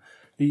criticism.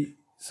 The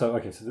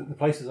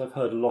places I've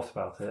heard a lot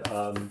about it.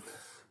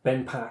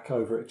 Ben Pack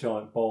over at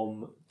Giant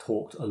Bomb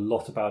talked a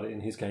lot about it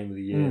in his Game of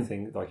the Year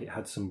thing. Like, it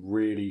had some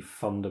really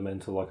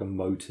fundamental, like,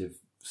 emotive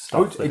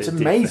stuff. It's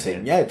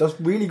amazing. Yeah, it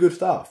does really good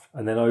stuff.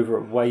 And then over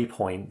at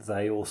Waypoint,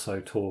 they also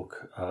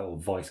talk, or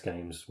Vice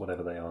Games,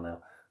 whatever they are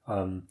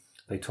now.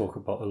 They talk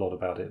a lot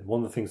about it.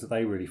 One of the things that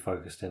they really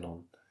focused in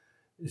on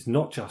is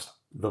not just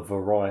the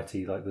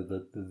variety, like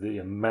the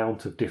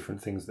amount of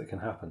different things that can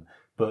happen,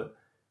 but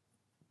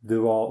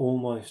there are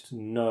almost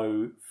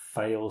no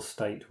fail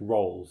state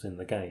roles in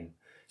the game.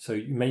 So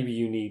maybe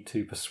you need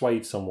to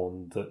persuade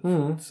someone that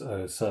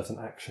a certain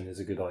action is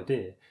a good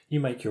idea. You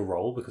make your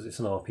roll because it's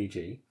an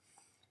RPG.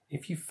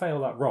 If you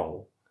fail that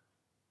roll,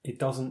 it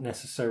doesn't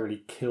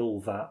necessarily kill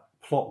that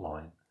plot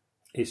line.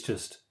 It's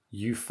just,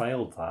 you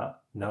failed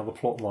that, now the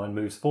plot line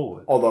moves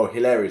forward. Although,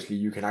 hilariously,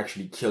 you can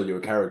actually kill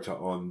your character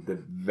on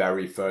the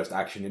very first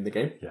action in the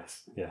game.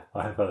 Yes, yeah,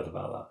 I have heard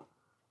about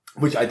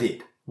that. Which I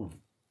did.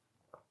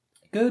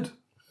 Good.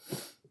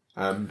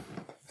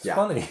 It's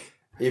funny.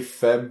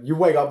 If you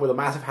wake up with a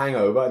massive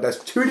hangover, there's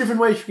 2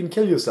 different ways you can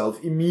kill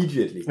yourself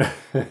immediately.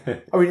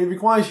 I mean, it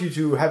requires you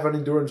to have an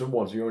endurance of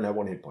 1, so you only have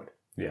 1 hit point.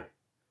 Yeah.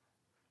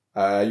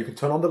 You can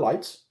turn on the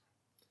lights,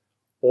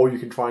 or you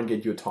can try and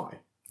get your tie.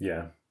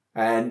 Yeah.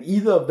 And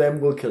either of them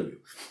will kill you.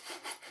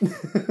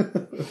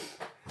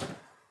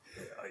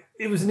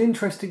 It was an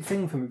interesting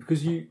thing for me,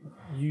 because you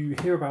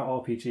hear about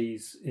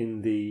RPGs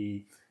in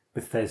the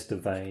Bethesda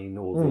vein,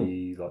 or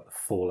the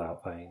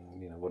Fallout vein,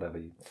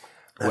 whatever.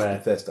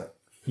 That's Bethesda.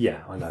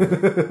 Yeah, I know.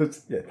 I'm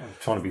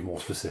trying to be more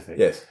specific.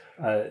 Yes.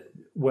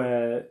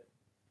 Where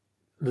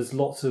there's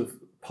lots of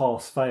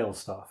pass-fail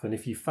stuff, and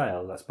if you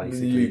fail, that's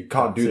basically... You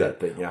can't do that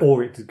thing, yeah.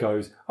 Or it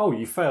goes, oh,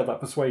 you failed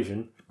that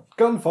persuasion,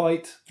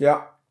 gunfight!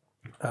 Yeah.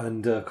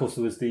 And, of course,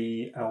 there was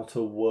the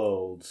Outer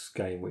Worlds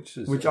game, which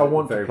I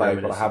want to play,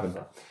 but I haven't.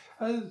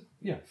 I've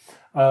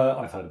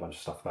heard a bunch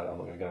of stuff about it. I'm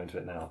not going to go into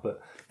it now.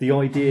 But the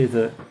idea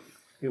that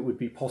it would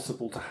be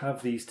possible to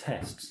have these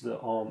tests that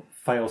aren't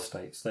fail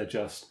states, they're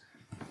just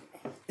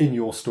in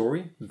your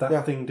story.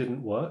 That thing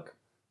didn't work.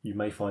 You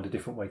may find a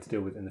different way to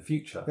deal with it in the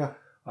future. Yeah.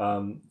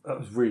 That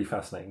was really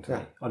fascinating to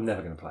me. I'm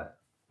never going to play it,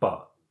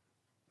 but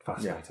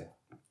fascinating.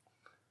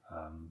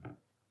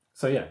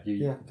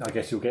 I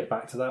guess you'll get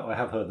back to that. I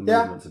have heard the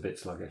movement's a bit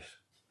sluggish.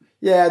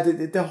 Yeah,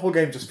 the whole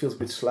game just feels a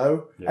bit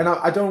slow. Yeah. And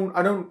I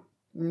don't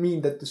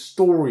mean that the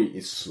story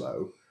is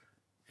slow.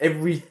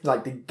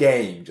 The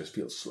game just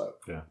feels slow.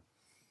 Yeah.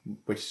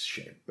 Which is a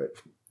shame, but...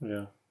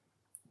 Yeah.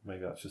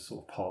 Maybe that's just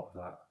sort of part of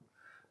that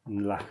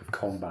lack of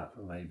combat,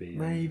 maybe.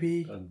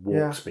 And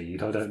warp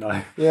speed, I don't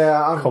know.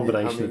 Yeah.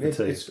 Combination of the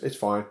two. It's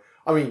fine.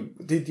 I mean,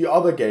 the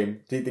other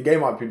game, the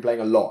game I've been playing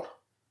a lot,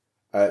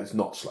 is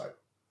not slow.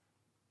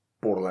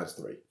 Borderlands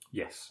 3.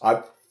 Yes.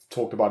 I've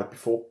talked about it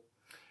before.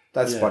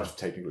 That's a bunch of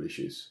technical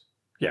issues.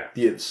 Yeah.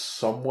 It's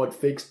somewhat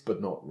fixed,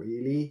 but not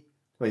really.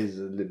 Which is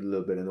a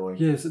little bit annoying.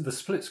 Yeah, the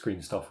split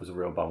screen stuff was a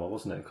real bummer,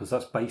 wasn't it? Because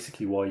that's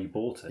basically why you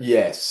bought it.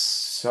 Yes.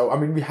 So, I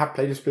mean, we have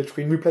played a split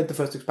screen. We played the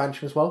first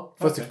expansion as well.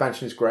 First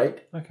expansion is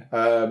great. Okay.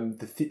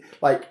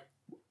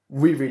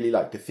 We really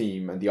like the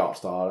theme and the art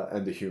style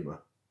and the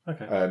humour.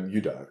 Okay.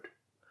 You don't.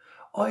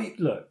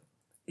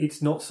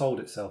 It's not sold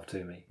itself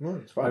to me. No,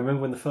 it's fine. I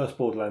remember when the first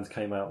Borderlands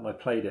came out and I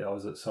played it. I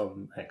was at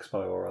some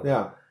expo or other.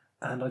 Yeah.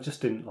 And I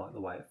just didn't like the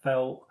way it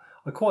felt.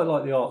 I quite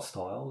like the art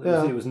style.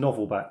 It was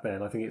novel back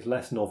then. I think it's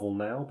less novel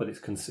now, but it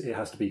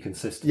has to be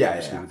consistent.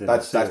 Yeah.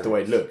 That's the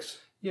way it looks.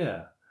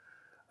 Yeah.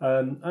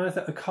 And I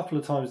think a couple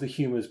of times the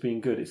humour's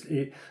been good.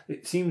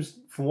 It seems,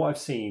 from what I've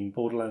seen,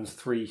 Borderlands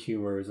 3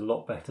 humour is a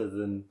lot better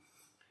than...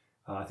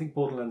 I think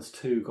Borderlands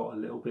 2 got a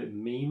little bit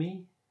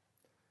memey.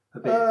 A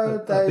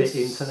bit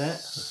internet.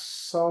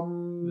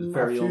 Some...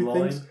 very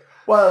online. Things.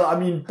 Well, I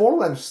mean,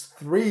 Borderlands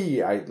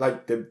 3,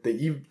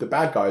 the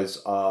bad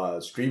guys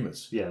are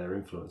streamers. Yeah, they're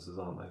influencers,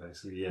 aren't they,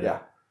 basically? Yeah.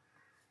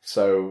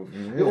 So...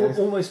 It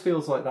almost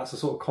feels like that's a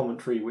sort of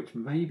commentary which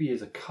maybe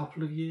is a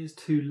couple of years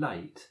too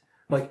late.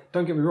 Like,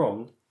 don't get me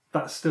wrong,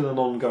 that's still an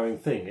ongoing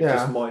thing. It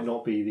just might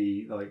not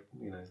be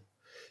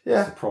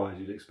the, surprise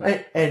you'd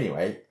expect.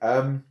 Anyway,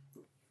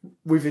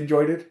 we've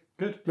enjoyed it.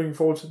 Good. Looking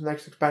forward to the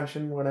next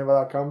expansion whenever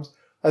that comes.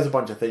 There's a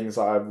bunch of things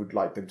I would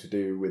like them to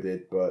do with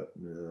it, but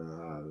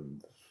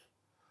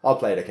I'll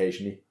play it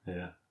occasionally.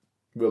 Yeah.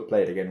 We'll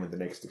play it again when the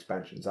next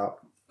expansion's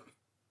out.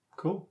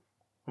 Cool.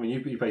 I mean,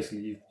 you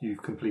basically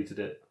you've completed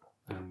it.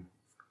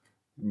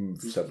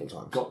 Several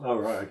times.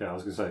 Right, okay. I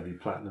was going to say, have you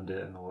platinumed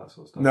it and all that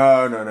sort of stuff?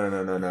 No.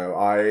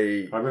 I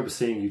remember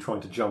seeing you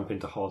trying to jump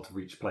into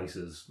hard-to-reach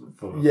places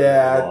for a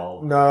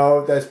while.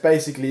 No, there's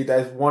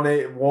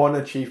one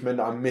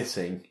achievement I'm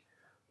missing,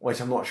 which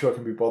I'm not sure I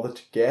can be bothered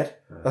to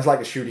get. Yeah. That's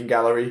like a shooting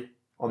gallery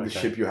on the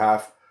ship you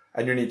have,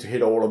 and you need to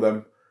hit all of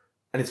them,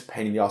 and it's a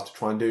pain in the ass to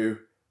try and do,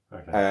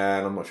 and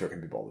I'm not sure I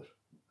can be bothered.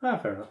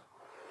 Fair enough.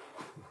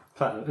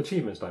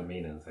 Achievements don't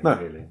mean anything,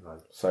 really.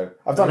 So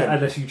I've done it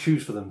unless you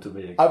choose for them to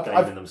be a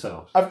game in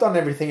themselves. I've done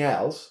everything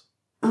else.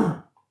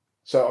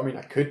 So I mean,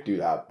 I could do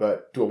that,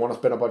 but do I want to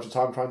spend a bunch of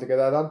time trying to get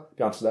that done?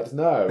 The answer to that is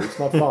no. It's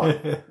not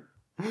fun.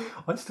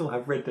 I still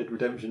have Red Dead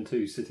Redemption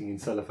 2 sitting in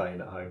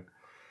cellophane at home.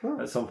 Oh.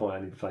 At some point,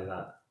 I need to play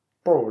that.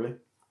 Probably.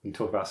 You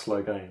talk about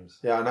slow games.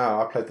 Yeah, I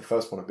know. I played the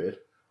first one a bit.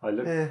 I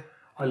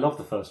loved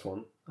the first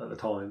one at the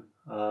time.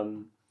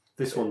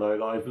 This one,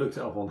 though, I've looked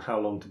it up on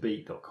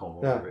howlongtobeat.com or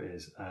whatever it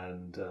is,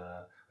 and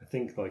I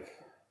think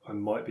I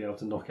might be able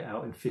to knock it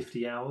out in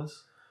 50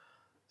 hours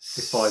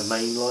if I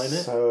mainline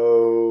it.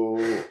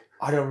 So,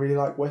 I don't really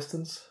like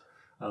Westerns.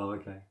 Oh,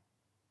 okay.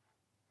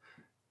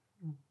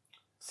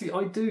 See,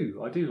 I do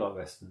like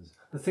Westerns.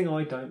 The thing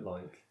I don't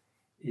like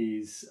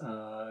is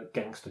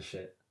gangster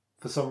shit.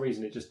 For some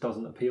reason, it just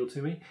doesn't appeal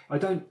to me. I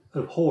don't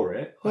abhor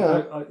it.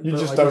 Yeah, you're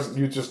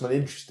just not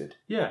interested.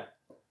 Yeah.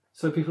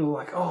 So people are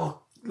like,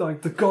 oh,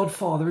 like The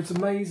Godfather, it's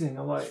amazing.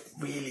 I'm like,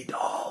 really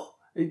dull.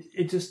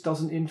 It just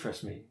doesn't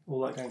interest me,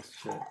 all that gangster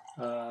shit.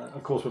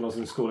 Of course, when I was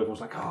in school, everyone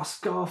was like, oh,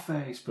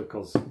 Scarface,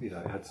 because, it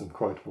had some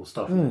quotable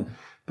stuff in it.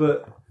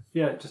 But,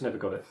 yeah, just never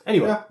got it.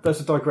 Anyway,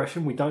 that's a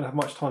digression. We don't have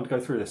much time to go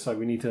through this, so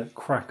we need to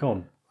crack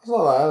on. It's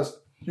not that.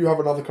 You have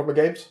another couple of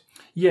games?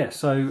 Yeah,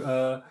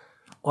 so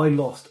I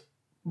lost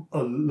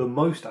the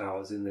most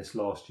hours in this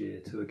last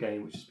year to a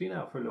game which has been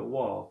out for a little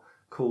while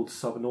called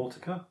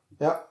Subnautica.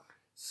 Yeah.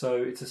 So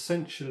it's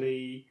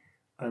essentially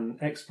an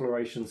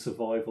exploration,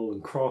 survival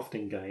and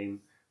crafting game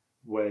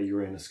where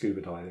you're in a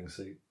scuba diving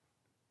suit.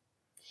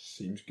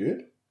 Seems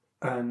good.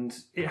 And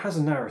it has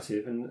a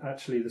narrative, and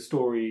actually the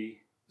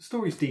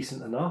story's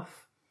decent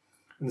enough.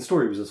 And the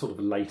story was a sort of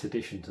a late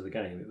addition to the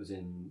game. It was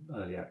in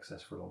early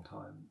access for a long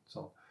time.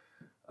 So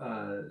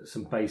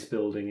some base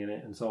building in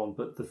it and so on.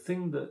 But the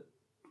thing that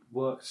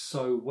works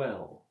so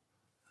well,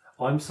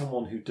 I'm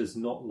someone who does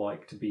not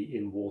like to be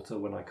in water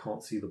when I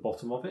can't see the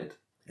bottom of it.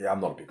 Yeah,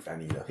 I'm not a big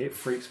fan either. It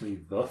freaks me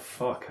the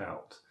fuck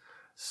out.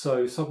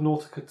 So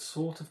Subnautica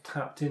sort of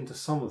tapped into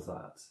some of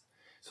that.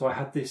 So I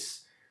had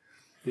these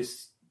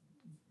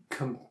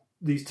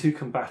two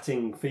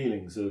combating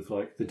feelings of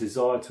like the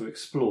desire to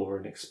explore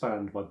and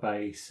expand my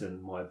base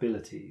and my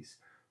abilities,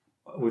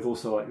 with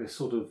also like this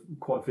sort of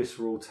quite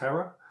visceral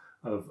terror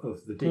of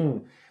the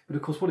deep. But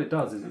of course what it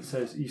does is it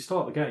says, you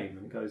start the game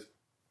and it goes,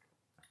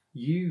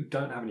 you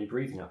don't have any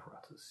breathing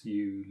apparatus.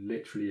 You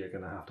literally are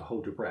going to have to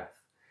hold your breath.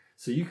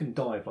 So you can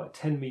dive like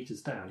 10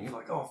 metres down. You're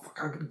like, oh, fuck,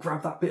 I'm going to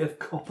grab that bit of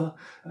copper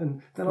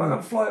and then I'm going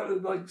to fly,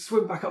 like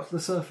swim back up to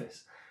the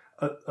surface.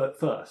 At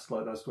first,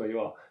 like that's where you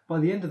are. By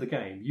the end of the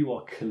game, you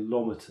are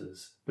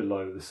kilometres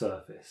below the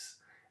surface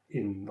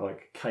in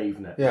like cave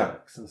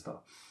networks and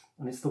stuff.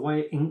 And it's the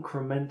way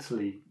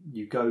incrementally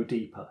you go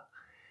deeper.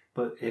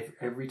 But if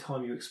every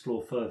time you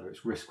explore further,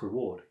 it's risk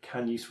reward.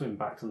 Can you swim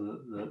back to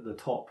the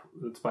top,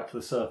 back to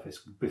the surface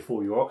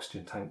before your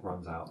oxygen tank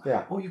runs out?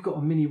 Yeah. Oh, you've got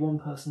a mini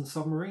one-person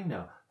submarine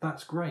now.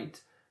 That's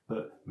great.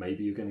 But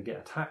maybe you're going to get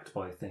attacked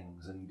by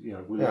things, and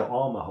will your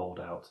armour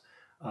hold out?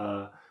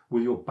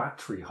 Will your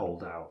battery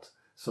hold out?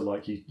 So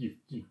like you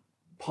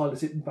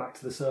pilot it back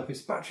to the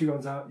surface, battery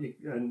runs out,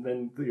 and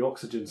then the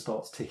oxygen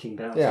starts ticking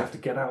down. So you have to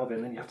get out of it,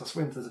 and then you have to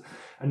swim to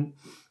and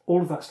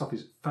all of that stuff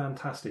is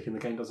fantastic, and the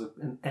game does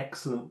an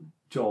excellent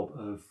job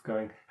of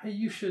going, hey,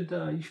 you should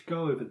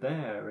go over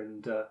there,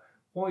 and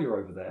while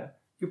you're over there,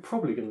 you're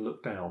probably going to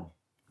look down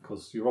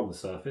because you're on the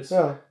surface.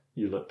 Yeah.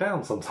 You look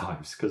down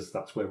sometimes because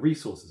that's where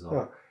resources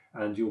are,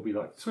 and you'll be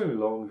like swimming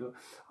along.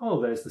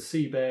 Oh, there's the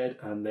seabed,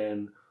 and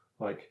then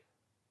like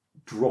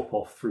drop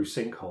off through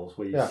sinkholes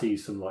where you see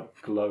some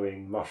like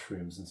glowing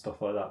mushrooms and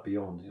stuff like that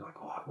beyond. And you're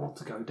like, oh, I want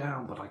to go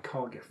down, but I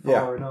can't get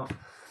far enough.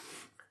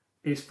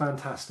 It's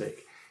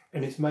fantastic.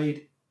 And it's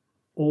made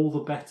all the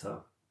better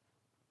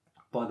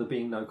by there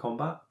being no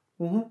combat.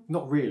 Mm-hmm.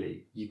 Not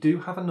really. You do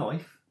have a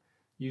knife,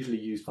 usually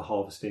used for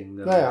harvesting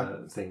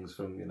things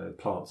from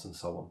plants and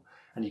so on.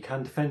 And you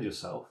can defend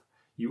yourself.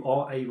 You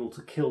are able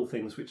to kill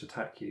things which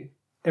attack you.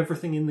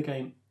 Everything in the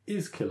game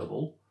is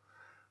killable,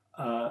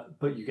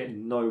 but you get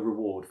no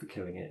reward for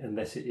killing it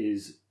unless it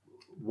is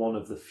one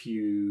of the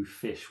few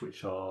fish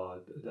which are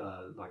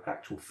like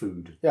actual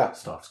food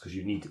stuffs, because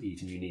you need to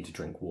eat and you need to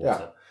drink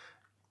water.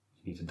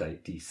 You need to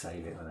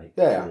desave it and make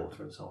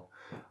water and so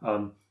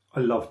on. I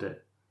loved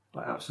it.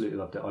 I absolutely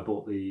loved it. I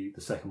bought the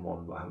second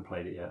one, but I haven't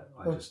played it yet.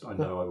 I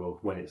know I will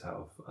when it's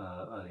out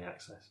of early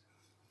access.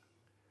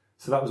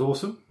 So that was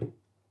awesome.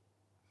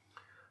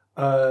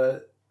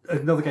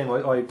 Another game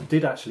I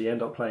did actually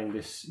end up playing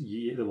this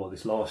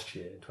last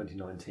year,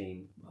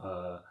 2019,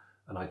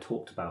 and I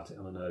talked about it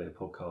on an earlier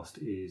podcast,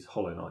 is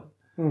Hollow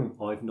Knight.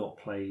 I've not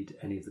played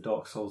any of the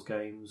Dark Souls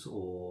games,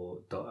 or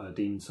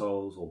Demon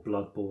Souls, or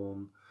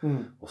Bloodborne,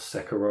 or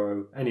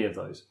Sekiro, any of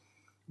those.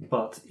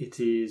 But it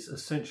is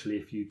essentially,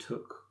 if you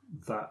took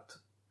that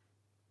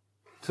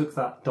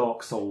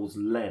Dark Souls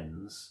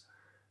lens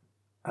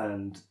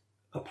and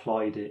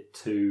applied it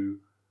to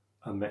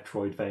a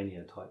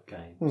Metroidvania type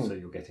game. So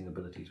you're getting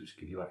abilities which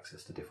give you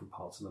access to different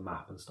parts of the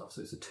map and stuff.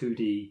 So it's a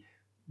 2D,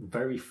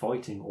 very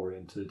fighting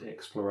oriented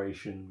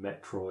exploration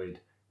Metroid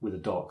with a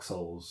Dark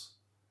Souls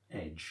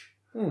edge.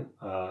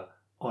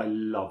 I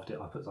loved it.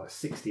 I put like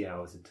 60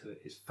 hours into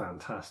it. It's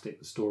fantastic.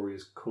 The story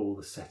is cool.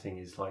 The setting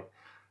is like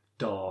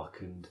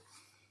dark and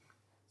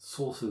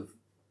sort of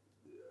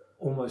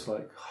almost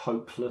like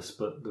hopeless,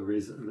 but there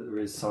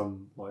is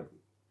some like,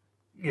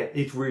 yeah,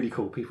 it's really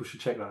cool. People should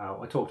check that out.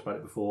 I talked about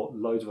it before.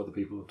 Loads of other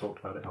people have talked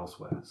about it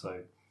elsewhere, so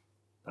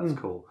that's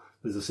cool.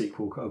 There's a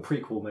sequel, a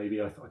prequel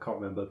maybe, I can't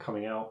remember,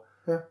 coming out.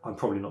 I'm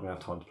probably not going to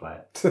have time to play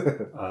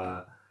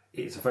it.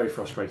 It's a very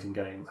frustrating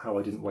game. How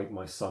I didn't wake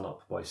my son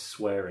up by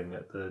swearing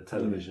at the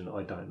television,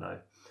 I don't know.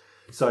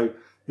 So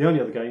the only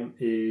other game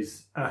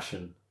is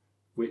Ashen,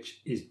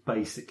 which is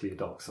basically a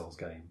Dark Souls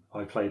game.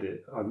 I played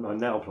it. I'm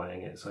now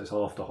playing it, so it's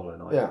after Hollow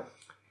Knight.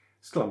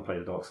 Still haven't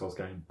played a Dark Souls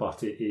game,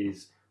 but it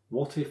is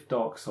what if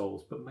Dark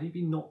Souls, but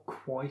maybe not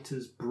quite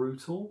as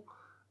brutal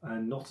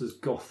and not as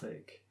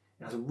gothic.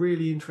 It has a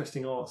really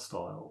interesting art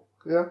style.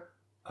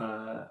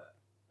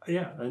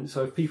 And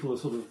so if people are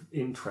sort of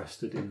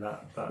interested in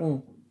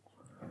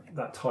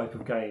that type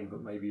of game,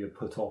 but maybe are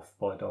put off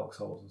by Dark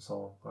Souls and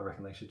so on, I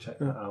reckon they should check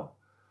that out.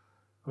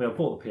 I mean, I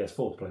bought the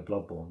PS4 to play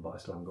Bloodborne, but I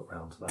still haven't got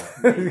round to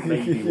that.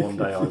 Maybe one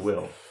day I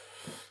will.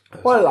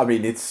 Well, I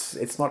mean,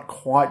 it's not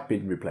quite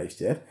been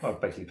replaced yet. I'll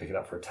basically pick it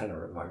up for a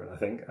tenner at the moment, I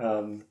think.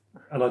 And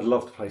I'd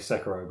love to play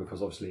Sekiro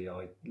because obviously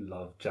I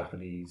love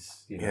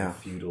Japanese,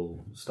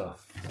 feudal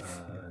stuff,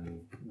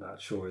 and that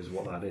sure is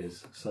what that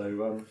is.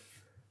 So,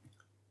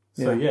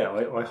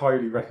 I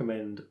highly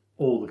recommend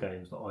all the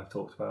games that I've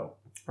talked about.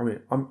 I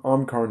mean,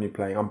 I'm currently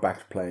playing. I'm back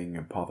to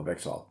playing Path of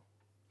Exile.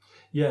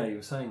 Yeah, you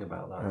were saying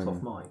about that. It's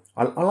off mic.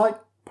 I like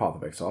Path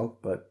of Exile,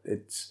 but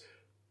it's.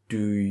 Do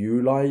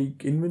you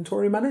like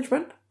inventory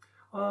management?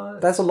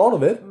 That's a lot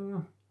of it.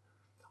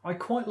 I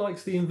quite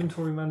liked the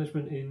inventory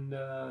management in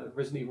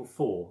Resident Evil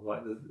 4,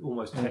 like the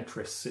almost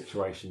Tetris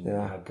situation that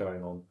you had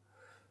going on.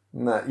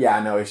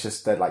 No, it's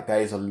just that like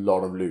there is a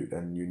lot of loot,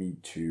 and you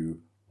need to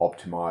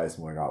optimize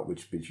and work out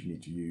which bits you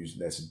need to use.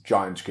 There's a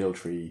giant skill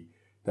tree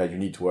that you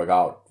need to work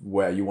out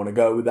where you want to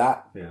go with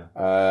that.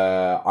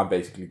 I'm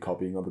basically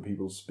copying other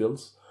people's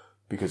builds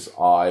because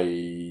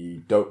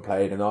I don't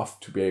play it enough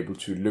to be able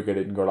to look at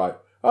it and go like,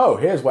 oh,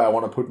 here's where I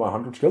want to put my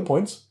 100 skill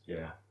points.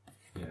 Yeah,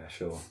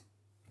 sure.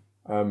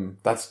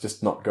 That's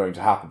just not going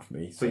to happen for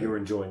me. So you're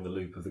enjoying the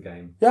loop of the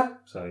game. Yeah.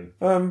 So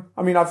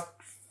I mean,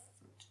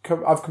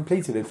 I've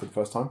completed it for the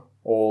first time,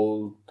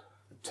 all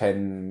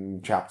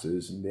 10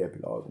 chapters and the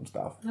epilogue and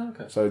stuff.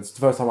 Okay. So it's the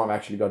first time I've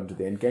actually gotten to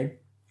the end game.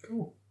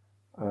 Cool.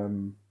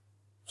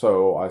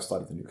 So I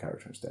started a new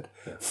character instead.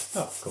 Yeah.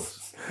 Oh, of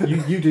course.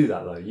 You do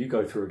that though. You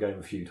go through a game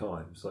a few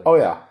times. Like, oh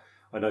yeah.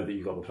 I know that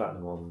you got the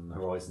platinum on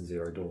Horizon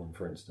Zero Dawn,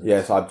 for instance.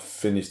 Yes, I've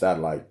finished that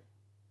like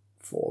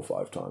 4 or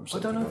 5 times. I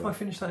don't know if I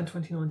finished that in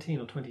 2019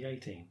 or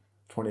 2018.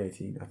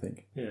 2018, I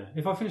think. Yeah,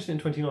 if I finished it in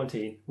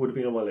 2019, would have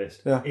been on my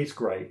list. Yeah, it's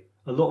great.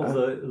 A lot of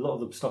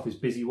the stuff is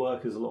busy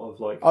work. There's a lot of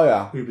like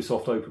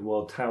Ubisoft open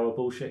world tower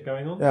bullshit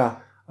going on. Yeah,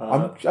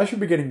 I should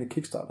be getting the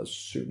Kickstarter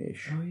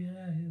soonish. Oh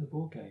yeah, the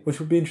board game, which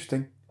would be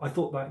interesting. I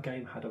thought that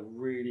game had a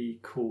really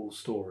cool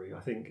story.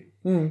 I think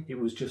it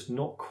was just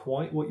not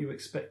quite what you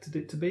expected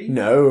it to be.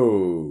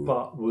 No,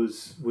 but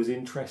was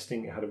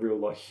interesting. It had a real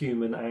like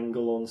human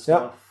angle on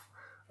stuff.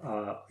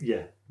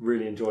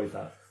 Really enjoyed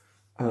that.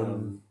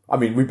 I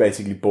mean, we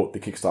basically bought the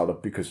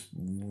Kickstarter because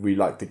we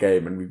liked the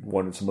game and we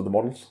wanted some of the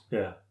models.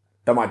 Yeah.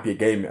 There might be a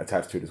game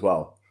attached to it as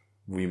well.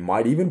 We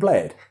might even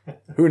play it.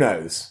 Who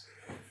knows?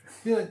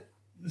 Yeah,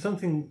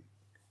 something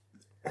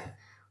I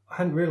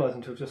hadn't realised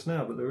until just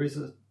now, but there's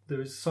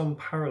there is some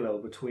parallel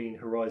between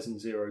Horizon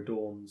Zero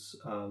Dawn's.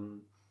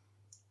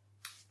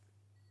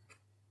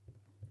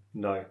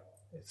 No,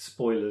 it's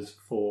spoilers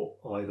for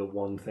either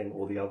one thing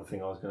or the other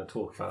thing I was going to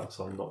talk about,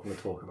 so I'm not going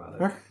to talk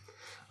about it.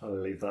 I'll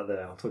leave that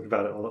there. I'll talk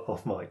about it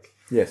off mic.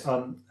 Yes.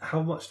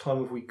 How much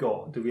time have we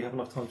got? Do we have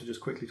enough time to just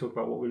quickly talk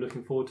about what we're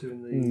looking forward to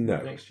in the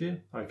next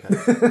year? Okay.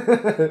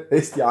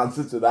 It's the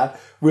answer to that.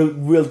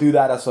 We'll do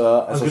that as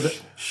a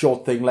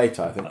short thing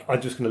later, I think. I'm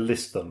just going to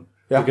list them.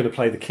 Yeah. We're going to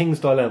play The King's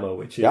Dilemma,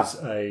 which is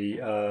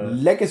a...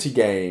 legacy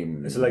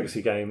game. It's a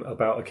legacy game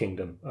about a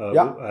kingdom.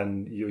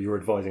 And you're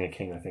advising a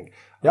king, I think.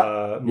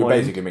 Yeah. You're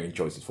basically making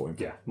choices for him.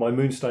 Yeah. My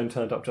Moonstone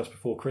turned up just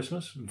before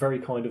Christmas. Very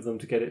kind of them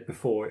to get it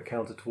before it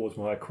counted towards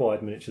my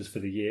acquired miniatures for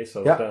the year,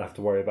 so I don't have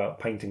to worry about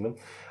painting them.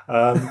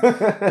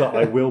 But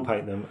I will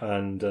paint them.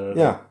 And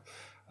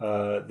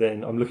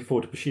then I'm looking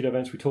forward to Bushido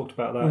events. We talked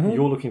about that. Mm-hmm.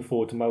 You're looking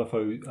forward to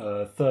Malifaux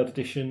 3rd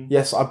edition.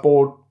 Yes, I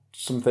bought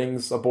some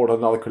things. I bought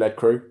another Colette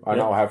crew. I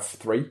now have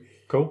 3.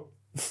 Cool.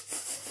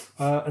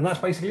 And that's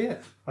basically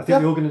it. I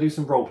think you're going to do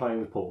some role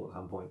playing with Paul at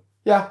some point.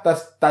 Yeah,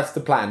 that's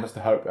the plan. That's the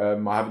hope. I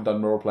haven't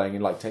done role playing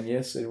in like 10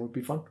 years. It would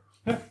be fun.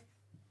 Yeah.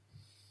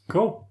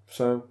 Cool.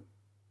 So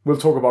we'll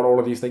talk about all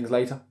of these things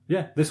later.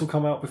 Yeah, this will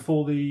come out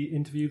before the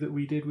interview that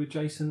we did with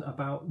Jason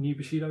about new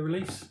Bushido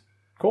release.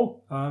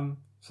 Cool.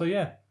 So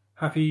yeah,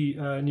 happy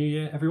New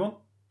Year, everyone.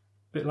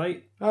 Bit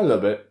late. A little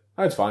bit.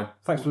 That's fine.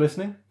 Thanks for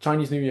listening.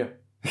 Chinese New Year.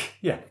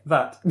 Yeah,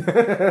 that.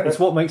 It's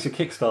what makes your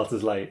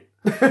Kickstarters late.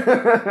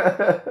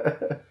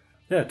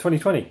 Yeah,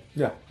 2020.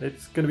 Yeah.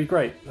 It's going to be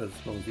great, as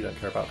long as you don't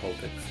care about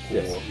politics or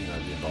the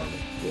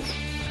environment. Yes.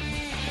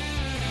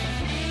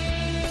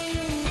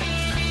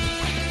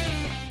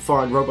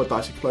 Find Robot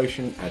Dice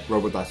Explosion at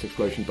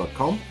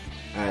robotdiceexplosion.com,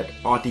 at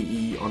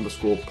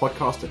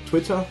RDE_podcast at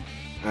Twitter,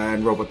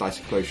 and Robot Dice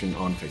Explosion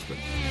on Facebook.